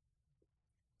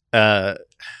death?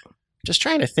 Just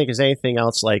trying to think, is anything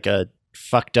else like a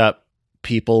fucked up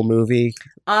people movie?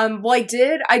 Well, I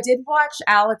did watch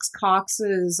Alex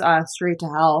Cox's Straight to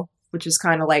Hell, which is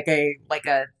kind of like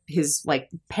his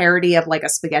parody of like a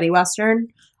spaghetti western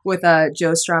with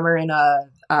Joe Strummer and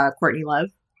Courtney Love.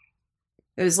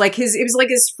 It was like his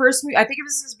first movie. I think it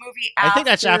was his movie after I think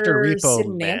that's after Repo Sid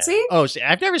and Man. Nancy. Oh, see,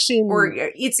 I've never seen. Or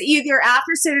it's either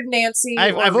after Sid and Nancy.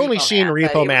 I've only seen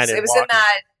Repo Man. It was in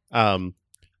that.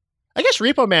 I guess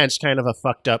Repo Man's kind of a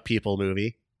fucked up people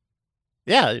movie.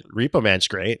 Yeah, Repo Man's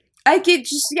great. I could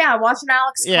just watch an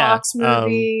Alex Cox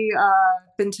movie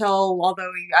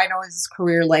although I know his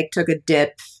career took a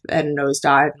dip and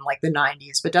nosedive in the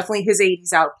 90s, but definitely his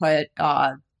 80s output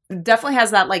definitely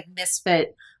has that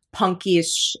misfit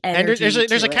punkish energy. And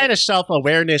there's a kind of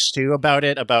self-awareness too about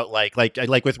it, about like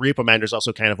with Repo Man, there's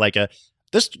also kind of like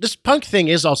this punk thing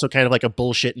is also kind of like a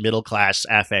bullshit middle class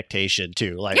affectation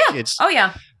too. It's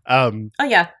and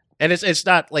it's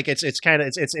not like it's kind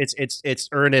of it's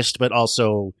earnest but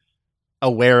also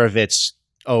aware of its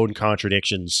own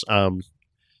contradictions. I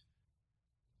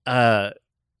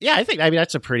think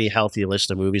that's a pretty healthy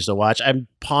list of movies to watch. I'm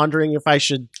pondering if I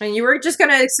should. And you were just going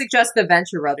to suggest the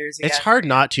Venture Brothers again. It's hard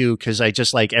not to, because I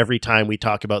just every time we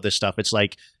talk about this stuff, it's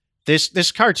like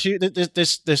this cartoon,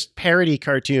 this parody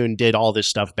cartoon did all this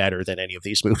stuff better than any of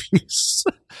these movies.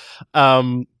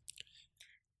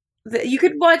 You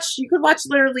could watch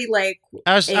literally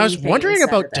I was wondering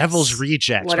about this. Devil's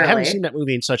Rejects. Literally. I haven't seen that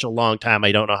movie in such a long time.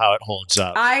 I don't know how it holds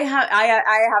up. I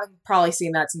haven't probably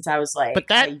seen that since I was but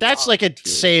that's like a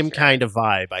same kind of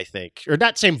vibe, I think, or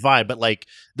not same vibe, but like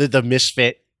the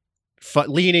misfit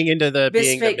leaning into the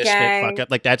being the misfit fuck up.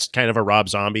 Like that's kind of a Rob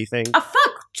Zombie thing.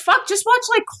 Fuck, just watch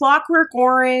Clockwork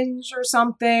Orange or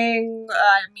something.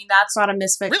 I mean, that's not a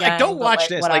misfit gang. Don't watch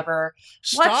this. Whatever.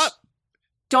 Stop.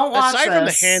 Don't watch Aside this. from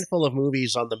the handful of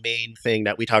movies on the main thing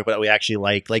that we talk about that we actually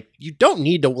like you don't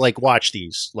need to watch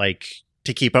these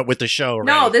to keep up with the show. Or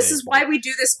anything. This is why we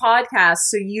do this podcast,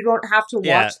 so you don't have to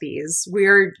watch these.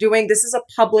 This is a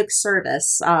public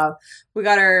service. We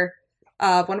got our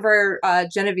one of our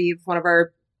Genevieve, one of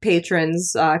our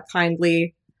patrons,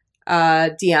 kindly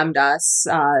DM'd us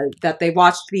that they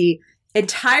watched the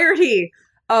entirety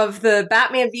of the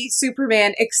Batman v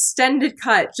Superman extended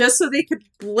cut just so they could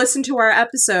listen to our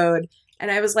episode. And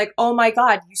I was like, oh my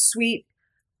God, you sweet,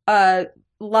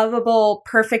 lovable,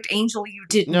 perfect angel. You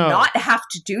did not have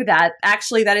to do that.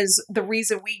 Actually, that is the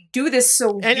reason we do this.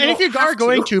 So and if you are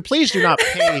going to, please do not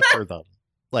pay for them.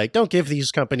 Don't give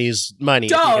these companies money.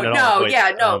 Do not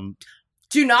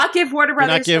give Warner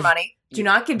Brothers your money. Do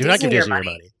not give Disney your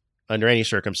money. Under any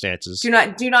circumstances. Do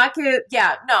not give,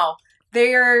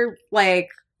 they're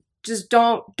just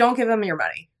don't give them your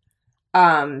money.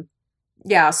 So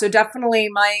definitely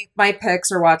my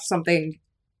picks are watch something,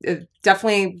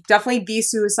 definitely The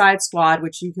Suicide Squad,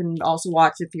 which you can also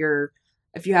watch if you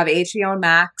have HBO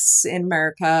Max in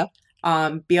America.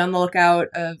 Be on the lookout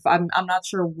of, I'm not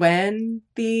sure when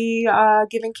the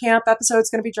Giving Camp episode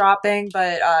is going to be dropping,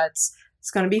 but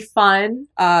it's going to be fun.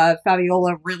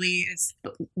 Fabiola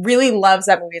really loves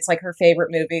that movie. It's her favorite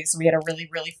movie. So we had a really,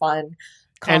 really fun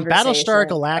and Battlestar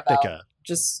Galactica.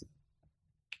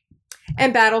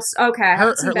 Okay.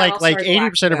 Her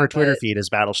 80% of her Twitter feed is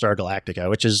Battlestar Galactica,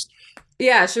 which is she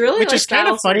really which likes is kind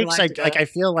of funny because Galactica. I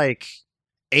feel like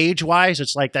age wise,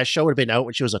 it's that show would have been out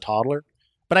when she was a toddler.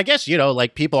 But I guess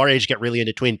people our age get really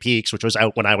into Twin Peaks, which was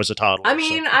out when I was a toddler. I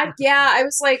mean, I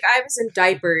was in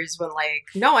diapers when I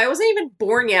wasn't even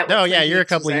born yet. No, yeah, you're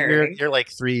you're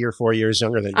 3 or 4 years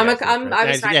younger than me. I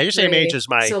was you're same age as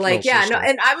my. So sister.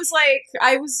 and I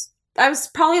was I was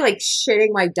probably like shitting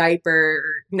my diaper.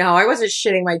 No, I wasn't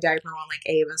shitting my diaper when like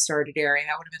Ava started airing.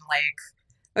 I would have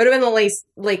been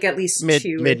like at least mid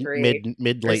 2 mid or 3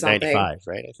 mid or late something. 95,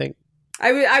 right? I think.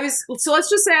 I was so let's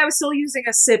just say I was still using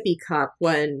a sippy cup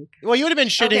when. Well, you would have been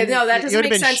shitting. Okay, no, that doesn't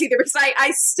make sense either because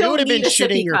I still you would have been need a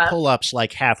shitting sippy your cup. pull-ups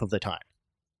like half of the time.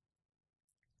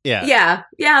 Yeah.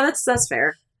 Yeah, that's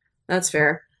fair. That's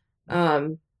fair.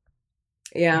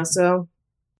 Yeah, so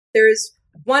there's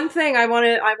one thing I want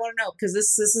to know because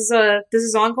this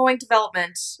is ongoing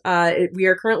development. We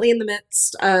are currently in the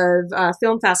midst of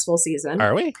film festival season.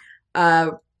 Are we?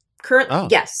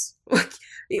 Yes.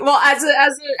 Well, as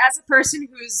a person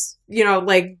who's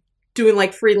like doing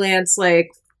like freelance like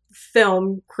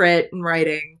film crit and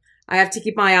writing, I have to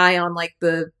keep my eye on like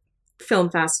the film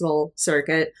festival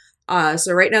circuit.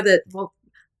 So right now it's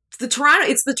the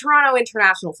Toronto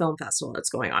International Film Festival that's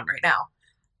going on right now.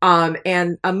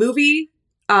 And a movie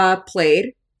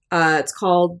played. It's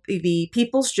called The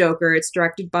People's Joker. It's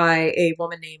directed by a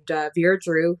woman named Vera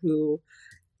Drew, who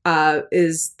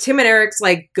is Tim and Eric's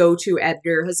like go-to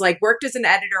editor, has like worked as an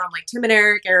editor on like Tim and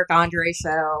Eric Andre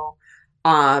show.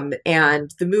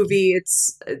 And the movie,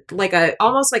 it's like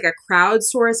almost like a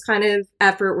crowdsourced kind of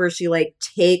effort where she like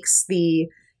takes the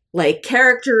like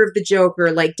character of the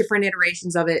Joker, like different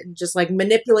iterations of it, and just like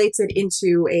manipulates it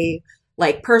into a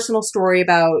like personal story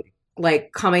about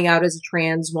like coming out as a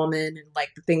trans woman and like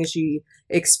the things she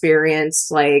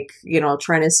experienced, like,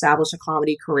 trying to establish a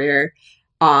comedy career.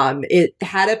 It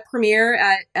had a premiere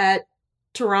at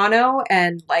Toronto,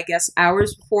 and I guess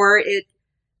hours before it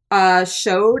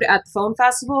showed at the film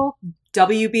festival,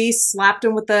 WB slapped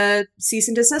him with a cease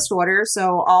and desist order.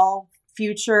 So all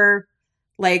future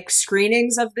like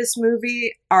screenings of this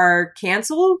movie are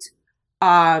canceled.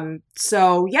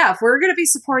 So yeah, if we're going to be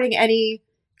supporting any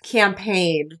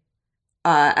campaign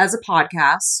as a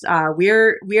podcast, we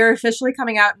are officially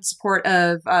coming out in support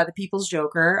of The People's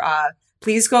Joker.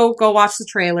 Please go watch the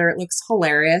trailer. It looks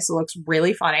hilarious. It looks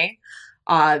really funny.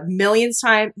 Million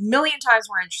times more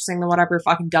interesting than whatever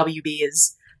fucking WB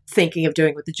is thinking of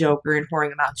doing with the Joker and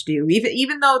pouring him out to do.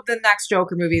 Even though the next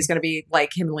Joker movie is going to be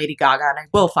like him and Lady Gaga, and I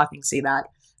will fucking see that.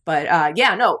 But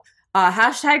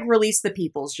hashtag release the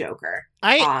People's Joker.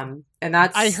 And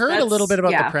I heard a little bit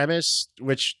about the premise,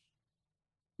 which,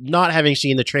 not having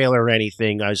seen the trailer or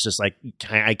anything, I was just like,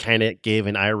 I kind of gave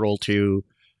an eye roll to.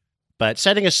 But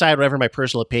setting aside whatever my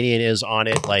personal opinion is on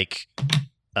it, like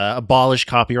abolish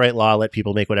copyright law, let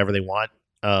people make whatever they want.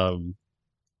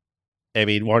 I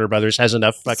mean, Warner Brothers has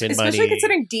enough fucking money. Especially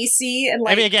considering DC and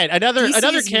like. I mean, again,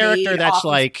 another character that's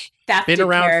like been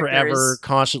around forever,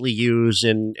 constantly used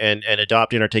and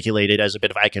adopted and articulated as a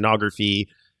bit of iconography.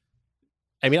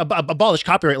 I mean, abolish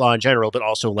copyright law in general, but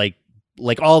also like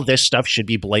all of this stuff should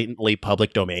be blatantly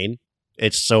public domain.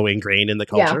 It's so ingrained in the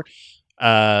culture.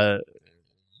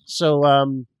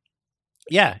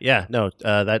 Yeah.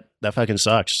 That fucking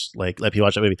sucks. Like, let people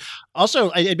watch that movie.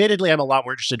 Also, admittedly, I'm a lot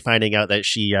more interested in finding out that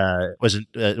she was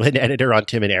an editor on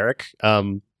Tim and Eric,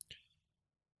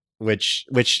 which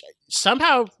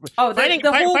somehow finding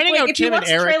out if Tim and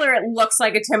Eric. Trailer, it looks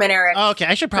like a Tim and Eric. Oh, okay,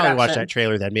 I should probably watch that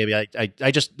trailer then. Maybe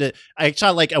I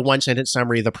saw like a 1-sentence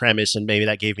summary of the premise, and maybe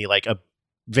that gave me like a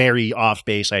very off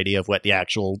base idea of what the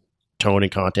actual tone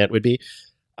and content would be.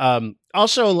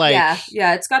 Also, like,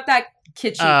 yeah, it's got that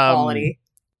kitschy quality.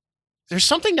 There's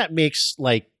something that makes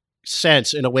like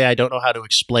sense in a way I don't know how to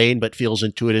explain, but feels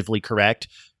intuitively correct.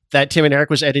 That Tim and Eric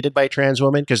was edited by a trans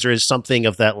woman, because there is something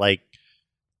of that like,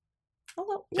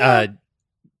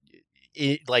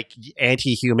 like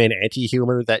anti-human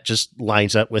anti-humor that just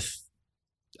lines up with,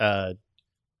 I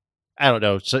don't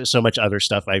know, so much other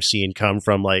stuff I've seen come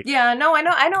from like. Yeah, no, I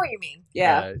know what you mean.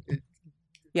 Yeah.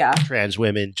 Yeah, trans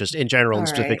women just in general, and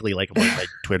specifically like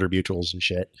Twitter mutuals and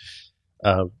shit.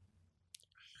 Hashtag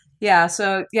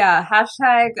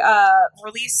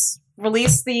release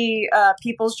the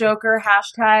People's Joker.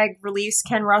 Hashtag release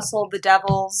Ken Russell the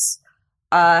Devils.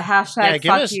 Hashtag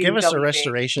give us a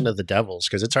restoration of the Devils,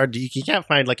 because it's hard. You can't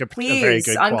find like a very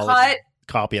good quality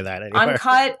copy of that anywhere.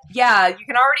 Uncut. Yeah, you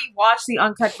can already watch the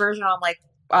uncut version on like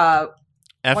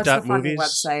what's the fucking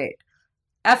website?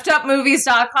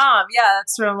 F'dUpMovies.com. Yeah,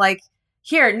 that's from like,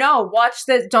 here, no, watch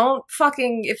this. Don't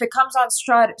fucking, if it comes on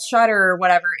Shudder or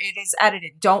whatever, it is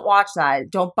edited. Don't watch that.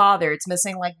 Don't bother. It's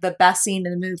missing like the best scene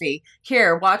in the movie.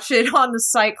 Here, watch it on the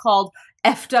site called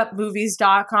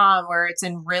F'dUpMovies.com, where it's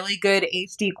in really good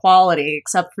HD quality,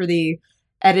 except for the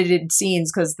edited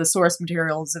scenes, because the source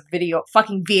material is a video,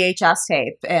 fucking VHS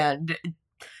tape. And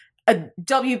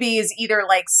WB is either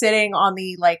like sitting on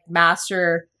the like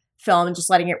master film and just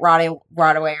letting it rot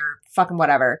away or fucking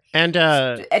whatever. And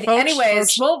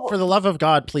anyways, for the love of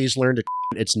God, please learn to.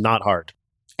 It's not hard.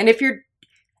 And if you're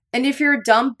a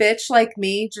dumb bitch like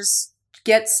me, just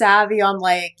get savvy on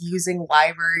like using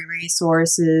library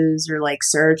resources or like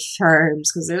search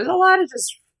terms, because there's a lot of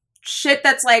just shit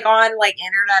that's like on like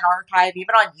Internet Archive,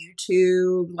 even on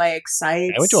YouTube, like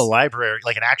sites. I went to a library,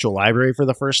 like an actual library, for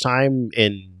the first time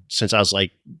since I was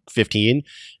like 15.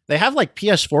 They have like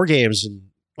PS4 games, and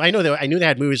I knew they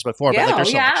had movies before, but like their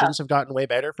selections have gotten way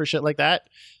better for shit like that.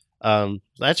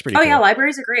 That's pretty cool. Yeah,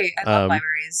 libraries are great. I love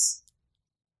libraries.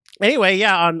 Anyway,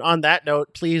 yeah, on that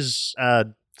note, please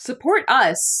support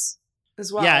us as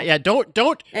well. Yeah, don't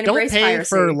pay piracy.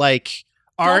 for like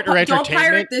art or entertainment. Don't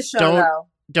pirate this show though.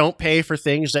 Don't pay for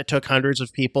things that took hundreds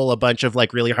of people a bunch of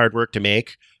like really hard work to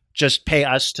make. Just pay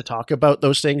us to talk about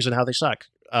those things and how they suck.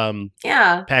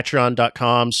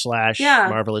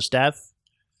 Patreon.com/Marvelous Death.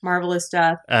 Marvelous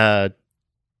Death.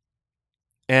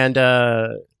 And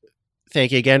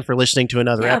thank you again for listening to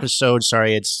another episode.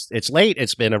 Sorry it's late.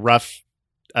 It's been a rough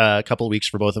couple of weeks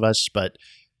for both of us, but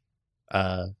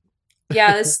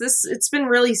it's been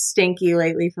really stinky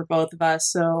lately for both of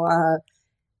us. So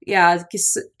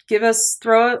give us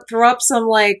throw up some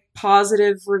like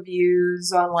positive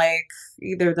reviews on like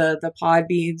either the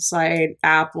Podbean site,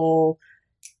 Apple,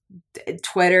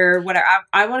 Twitter, whatever.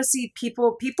 I want to see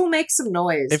people make some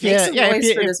noise. Make some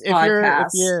noise for this podcast.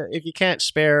 If you can't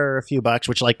spare a few bucks,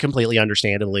 which like completely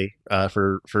understandably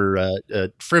for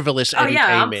frivolous entertainment.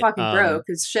 I'm fucking broke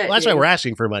as shit. Well, that's why we're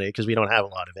asking for money, because we don't have a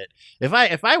lot of it. If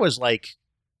I was like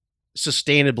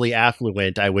sustainably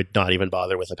affluent, I would not even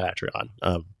bother with a Patreon.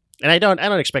 And I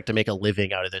don't expect to make a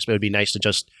living out of this, but it would be nice to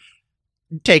just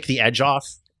take the edge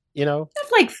off, you know?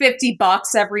 That's like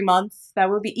 $50 every month.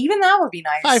 That would be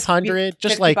nice. 500,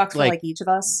 just like $50 for like each of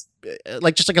us.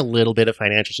 Like just like a little bit of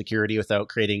financial security without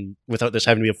this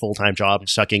having to be a full-time job and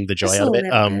sucking the joy out of it.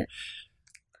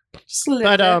 Just a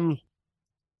little bit.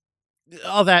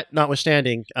 All that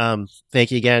notwithstanding, thank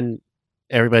you again,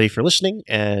 everybody, for listening,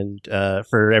 and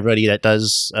for everybody that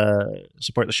does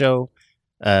support the show.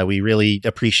 We really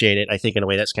appreciate it. I think in a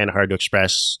way that's kind of hard to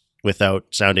express without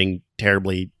sounding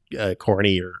terribly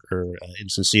corny or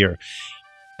insincere.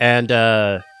 And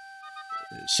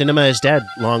cinema is dead.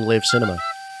 Long live cinema.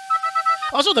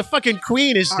 Also, the fucking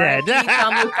Queen is dead.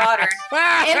 Jean-Luc Godard.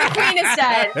 And the Queen is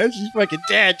dead. She's fucking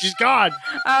dead. She's gone.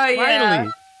 Oh yeah.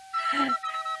 Finally.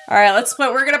 All right,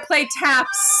 we're gonna play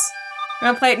Taps.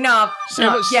 We're gonna play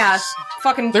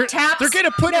fucking Taps. They're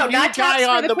gonna put a new guy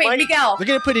on the money. Miguel. They're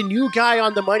gonna put a new guy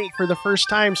on the money for the first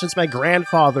time since my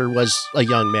grandfather was a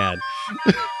young man.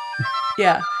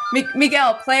 Yeah,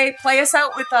 Miguel, play us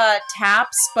out with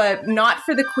Taps, but not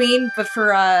for the Queen, but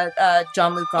for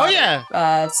Jean-Luc Godard. Oh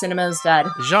yeah, Cinema is dead.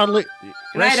 Jean-Luc.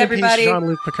 Good night, everybody.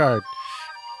 Jean-Luc Picard.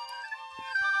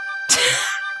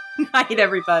 Night,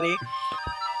 everybody.